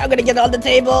tractor. I'm gonna get it on the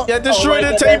table. Yeah, destroy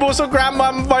the table so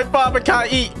grandma and my father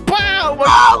can't eat. Wow!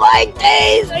 Oh my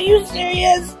days! Are you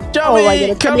serious? Joey, oh my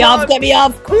goodness, get me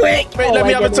off, quick! Wait, let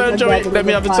me have a turn, Joey. Let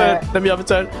me have a turn. Let me have a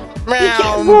turn.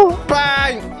 Meow.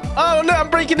 Bang! Oh no, I'm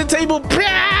breaking the table.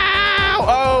 Meow.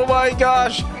 Oh my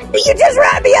gosh! You just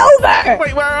ran me over!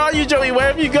 Wait, where are you, Joey? Where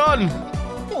have you gone?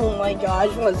 Oh my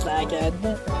gosh, 1 second.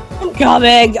 I'm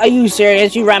coming. Are you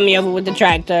serious? You ran me over with the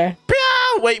tractor.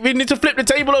 Wait, we need to flip the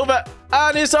table over.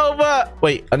 And it's over.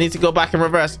 Wait, I need to go back in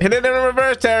reverse. Hit it in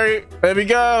reverse, Terry. There we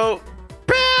go.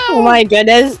 Oh my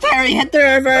goodness, Terry hit the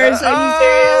reverse. Are you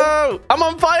serious? Oh, I'm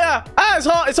on fire. Ah, it's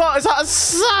hot. It's hot.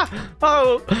 It's hot.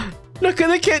 Oh, look at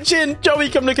the kitchen. Joey,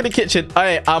 come look at the kitchen.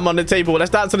 Hey, I'm on the table.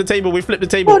 Let's dance on the table. We flipped the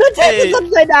table. Oh, the table's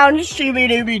upside down.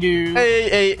 Shooby-dooby-doo.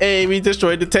 Hey, we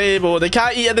destroyed the table. They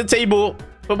can't eat at the table.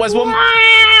 But where's one?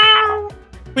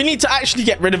 We need to actually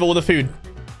get rid of all the food.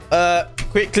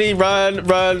 Quickly run.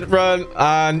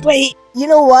 And wait, you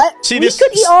know what? See we this?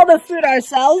 could eat all the food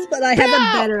ourselves, but I have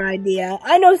a better idea.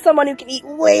 I know someone who can eat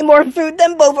way more food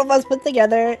than both of us put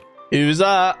together. Who's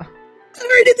that?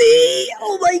 Barnaby!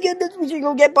 Oh my goodness, we should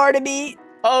go get Barnaby.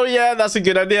 Oh yeah, that's a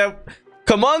good idea.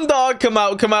 Come on, dog. Come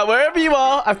out wherever you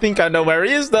are. I think I know where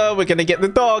he is, though. We're gonna get the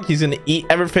dog. He's gonna eat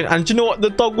everything. And do you know what the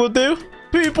dog will do?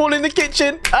 Poop all in the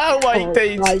kitchen. Oh my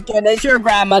goodness, your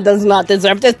grandma does not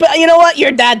deserve this. But you know what?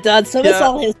 Your dad does, so it's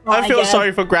all his fault. I feel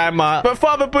sorry for grandma. But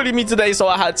father bullied me today, so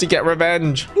I had to get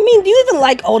revenge. I mean, do you even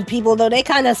like old people, though? They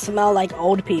kind of smell like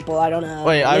old people. I don't know.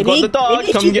 Wait, I've got the dog.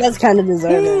 Maybe she does kind of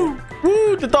deserve it.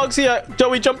 Woo, the dog's here.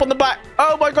 Joey, jump on the back.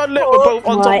 Oh my god, look, we're both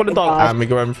on top of the dog. And we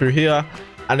go in through here.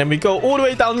 And then we go all the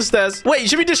way down the stairs. Wait,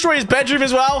 should we destroy his bedroom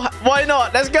as well? Why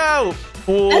not? Let's go.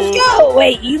 Whoa. Let's go.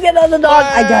 Wait, you get on the dog.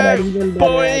 I got it. Even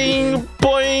better.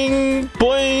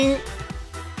 Boing.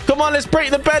 Come on, let's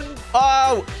break the bed.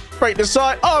 Oh, break the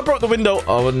side. Oh, I broke the window.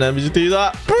 Oh, I'll never do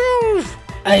that. Poof.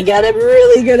 I got a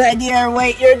really good idea.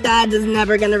 Wait, your dad is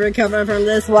never going to recover from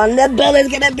this one. The bill is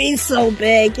going to be so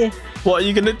big. What are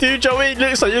you going to do, Joey?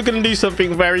 Looks like you're going to do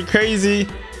something very crazy.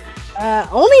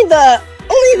 Only the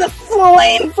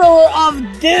flamethrower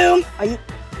of doom. Are you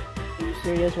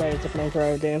serious? Where is the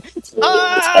flamethrower of doom?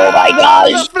 Oh my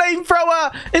gosh! The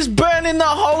flamethrower is burning the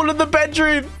whole of the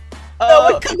bedroom. No,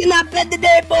 we're cooking that bed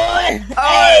today, boy.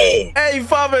 Hey,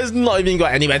 father's not even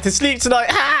got anywhere to sleep tonight.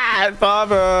 Ha,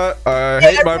 father. I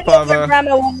hate my father. Your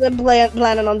grandma wasn't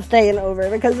planning on staying over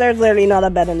because there's literally not a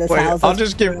bed in this house. I'll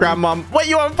just give grandma. Wait,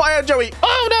 you're on fire, Joey.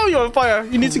 Oh no, you're on fire.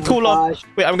 You need to cool off.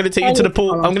 Wait, I'm gonna take you to the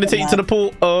pool. I'm gonna take you to the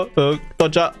pool.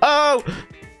 Dodger. Oh.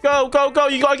 Go.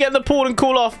 You gotta get in the pool and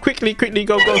cool off. Quickly, go.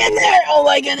 Get in there. Oh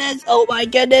my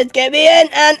goodness. Get me in.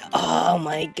 And oh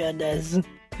my goodness.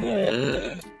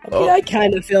 Okay, I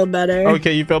kind of feel better.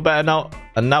 Okay, you feel better now.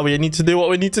 And now we need to do what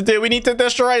we need to do. We need to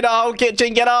destroy the whole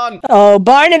kitchen. Get on. Oh,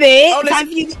 Barnaby. Oh,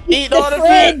 let's eat all the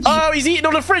food. Oh, he's eating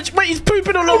all the fridge. Wait, he's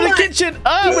pooping all over the kitchen.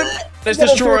 Oh, let's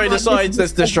destroy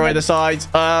the sides.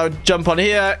 Jump on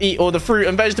here. Eat all the fruit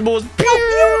and vegetables.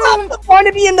 You put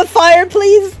Barnaby in the fire,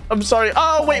 please. I'm sorry.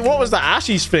 Oh, wait, what was that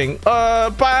Ashies thing?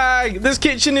 Bang. This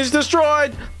kitchen is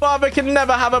destroyed. Father can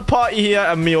never have a party here.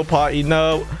 A meal party.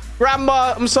 No.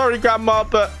 Grandma, I'm sorry, Grandma,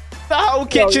 but the whole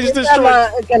kitchen's destroyed.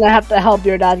 Grandma's gonna have to help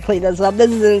your dad clean this up.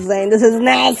 This is insane. This is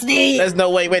nasty. There's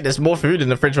no way. Wait, there's more food in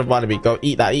the fridge for Barnaby. Go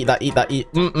eat that. That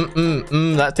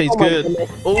tastes good.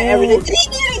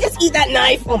 Just eat that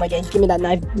knife. Oh my gosh, give me that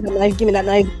knife. Give me that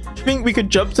knife. Do you think we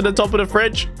could jump to the top of the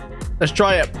fridge? Let's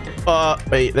try it.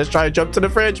 Wait, let's try and jump to the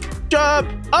fridge. Jump.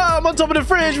 Oh, I'm on top of the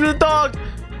fridge with a dog.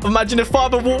 Imagine if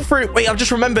Father walked through. Wait, I've just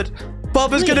remembered.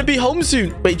 Father's gonna be home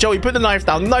soon. Wait, Joey, put the knife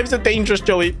down. Knives are dangerous,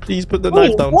 Joey. Please put the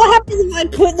knife down. What happens if I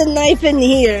put the knife in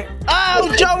here?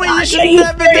 Oh, Joey, you should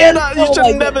never do that. You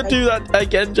should never do that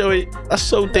again, Joey. That's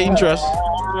so dangerous.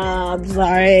 I'm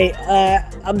sorry.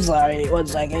 I'm sorry. 1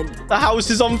 second. The house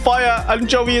is on fire and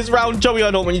Joey is round. Joey,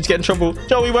 I don't want you to get in trouble.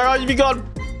 Joey, where are you? Be gone.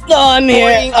 No, I'm here.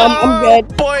 Boing. I'm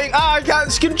good. Boing. I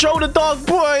can't control the dog.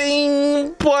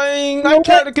 Boing. I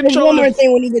can't control There's one more it.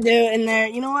 thing we need to do in there.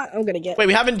 You know what? I'm gonna get. Wait,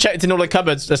 we haven't checked in all the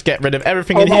cupboards. Let's get rid of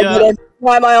everything in here. Goodness.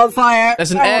 Why am I on fire?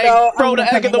 There's an egg. Throw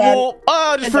the egg at the wall.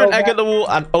 Oh, just throw an egg at the wall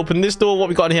and open this door. What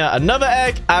we got in here? Another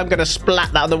egg. I'm gonna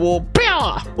splat that on the wall.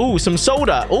 Ooh, some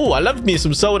soda. Ooh, I love me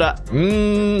some soda.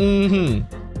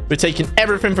 We're taking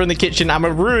everything from the kitchen and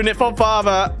we're ruining it for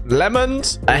Father.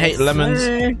 Lemons. I hate lemons.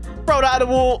 Throw that at the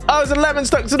wall. Oh, there's a lemon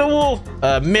stuck to the wall.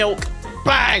 Milk.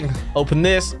 Bang. Open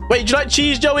this. Wait, do you like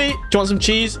cheese, Joey? Do you want some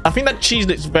cheese? I think that cheese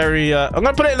looks very... I'm going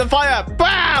to put it in the fire.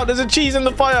 Bow. There's a cheese in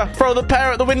the fire. Throw the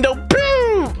pear at the window.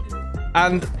 Boo.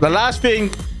 And the last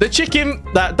thing, the chicken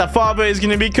that the father is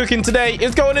going to be cooking today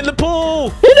is going in the pool.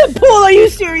 In the pool? Are you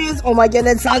serious? Oh my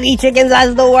goodness, soggy chickens,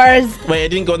 that's the worst. Wait, it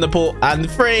didn't go in the pool. And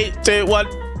 3, 2, 1.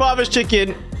 Father's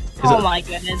chicken. Oh my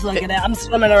goodness, look at that. I'm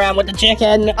swimming around with the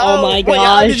chicken. Oh my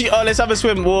gosh. Wait, let's have a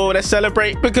swim. Whoa, let's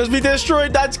celebrate because we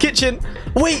destroyed Dad's kitchen.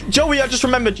 Wait, Joey, I just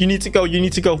remembered. You need to go.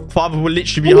 Father will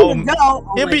literally be home.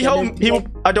 He'll be home.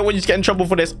 I don't want you to get in trouble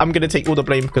for this. I'm going to take all the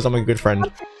blame because I'm a good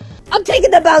friend. I'm taking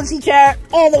the bouncy chair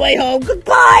all the way home.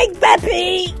 Goodbye,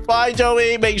 Beppi. Bye,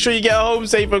 Joey. Make sure you get home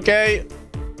safe, okay?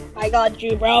 I got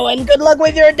you, bro, and good luck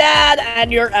with your dad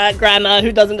and your grandma,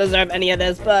 who doesn't deserve any of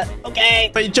this, but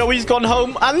okay. Wait, Joey's gone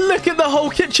home, and look at the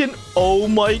whole kitchen. Oh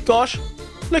my gosh.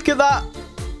 Look at that.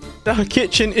 The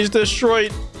kitchen is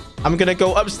destroyed. I'm gonna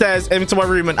go upstairs into my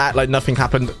room and act like nothing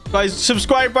happened. Guys,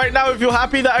 subscribe right now if you're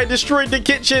happy that I destroyed the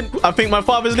kitchen. I think my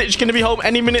father's literally gonna be home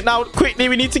any minute now. Quickly,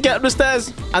 we need to get up the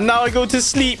stairs. And now I go to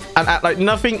sleep and act like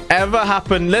nothing ever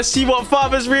happened. Let's see what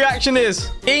father's reaction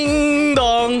is. Ding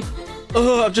dong.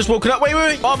 Oh, I've just woken up.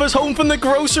 Wait. Father's home from the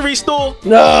grocery store.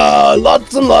 No,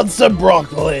 lots and lots of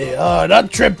broccoli. That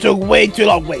trip took way too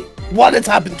long. Wait, what has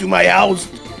happened to my house?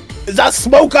 Is that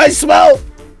smoke I smell?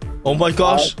 Oh my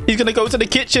gosh. He's gonna go to the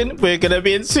kitchen. We're gonna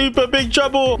be in super big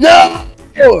trouble. No!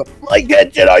 My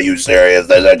kitchen, are you serious?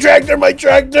 There's a tractor, my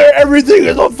tractor, everything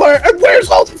is on fire, and where's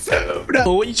all the food?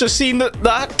 Oh, you just seen that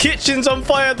the kitchen's on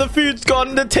fire, the food's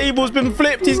gone, the table's been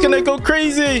flipped. He's gonna go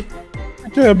crazy. I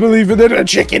can't believe it. There's a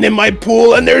chicken in my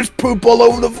pool, and there's poop all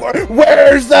over the floor.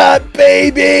 Where's that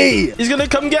baby? He's gonna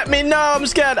come get me. No, I'm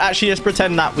scared. Actually, let's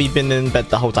pretend that we've been in bed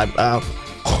the whole time.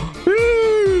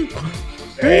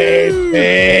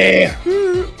 Baby.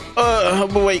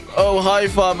 Wait. Oh, hi,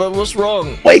 Father. What's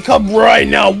wrong? Wake up right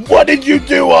now. What did you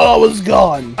do while I was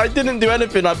gone? I didn't do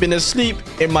anything. I've been asleep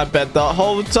in my bed the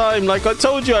whole time, like I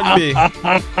told you I'd be.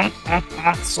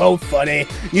 So funny.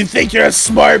 You think you're a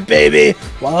smart baby?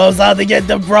 While I was out to get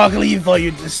the broccoli, you thought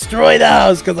you'd destroy the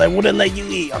house because I wouldn't let you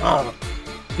eat, huh?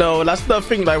 No, that's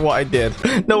nothing like what I did.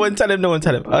 No one tell him.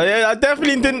 I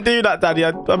definitely didn't do that, Daddy.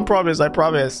 I promise.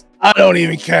 I don't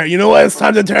even care. You know what? It's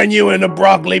time to turn you into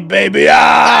broccoli, baby.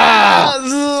 Oh,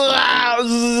 no.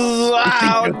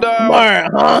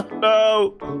 Smart, huh?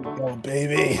 No. Oh,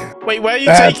 baby. Wait, where are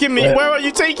you taking me? Where are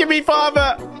you taking me,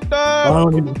 Father? No. I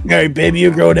don't even care, baby.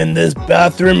 You're going in this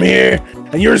bathroom here,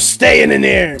 and you're staying in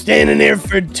here. Staying in here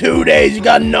for 2 days. You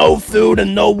got no food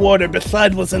and no water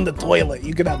besides what's in the toilet.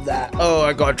 You can have that. Oh,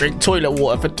 I gotta drink toilet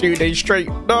water for 2 days straight.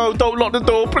 No, don't lock the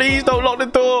door. Please don't lock the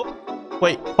door.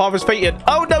 Wait, Father's fainted.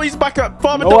 Oh, no, he's back up.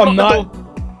 Father, don't lock the door.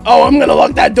 Oh, I'm gonna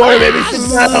lock that door, baby. Sit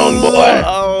down, boy.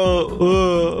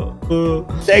 Oh,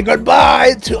 Say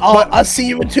goodbye to. I'll see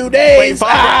you in 2 days.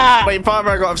 Wait, Father,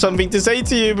 I got something to say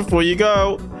to you before you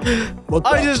go.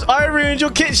 I ruined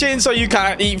your kitchen, so you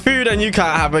can't eat food and you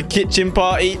can't have a kitchen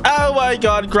party. Oh my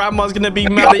God, Grandma's gonna be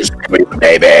mad at you,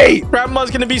 baby. Grandma's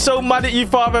gonna be so mad at you,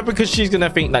 Father, because she's gonna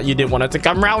think that you didn't want her to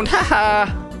come round. Haha.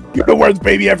 You're the worst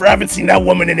baby ever. I haven't seen that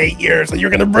woman in 8 years, and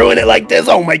you're gonna ruin it like this.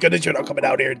 Oh my goodness, you're not coming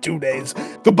out here in 2 days.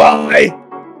 Goodbye.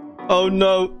 Oh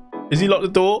no. Is he locked the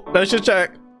door? Let's just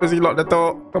check. Has he locked the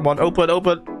door? Come on, open.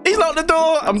 He's locked the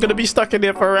door. I'm gonna be stuck in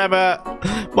here forever.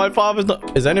 My father's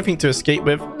not. Is there anything to escape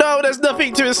with? No, there's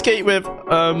nothing to escape with.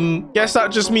 Guess that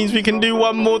just means we can do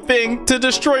one more thing to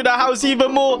destroy the house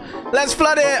even more. Let's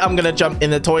flood it. I'm gonna jump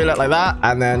in the toilet like that,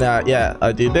 and then yeah,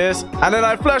 I do this, and then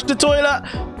I flush the toilet.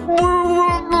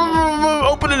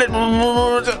 Opening it.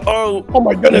 Oh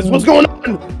my goodness, what's going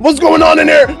on? What's going on in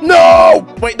here? No!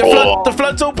 Wait, the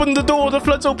flood's opened the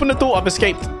door. I've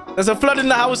escaped. There's a flood in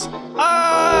the house.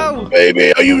 Oh!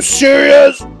 Baby, are you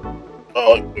serious?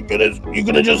 Oh my goodness, you're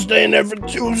gonna just stay in there for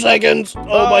 2 seconds?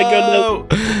 Oh my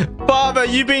goodness. Father,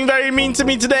 you've been very mean to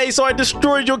me today, so I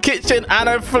destroyed your kitchen and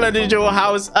I flooded your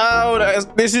house. Oh,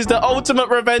 this is the ultimate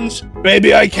revenge.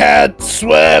 Baby, I can't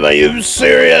swim. Are you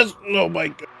serious? Oh my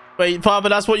god. Wait, Father,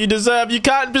 that's what you deserve. You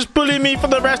can't just bully me for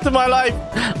the rest of my life.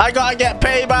 I gotta get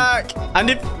payback.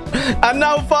 And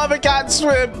now Father can't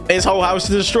swim. His whole house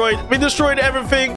is destroyed. We destroyed everything.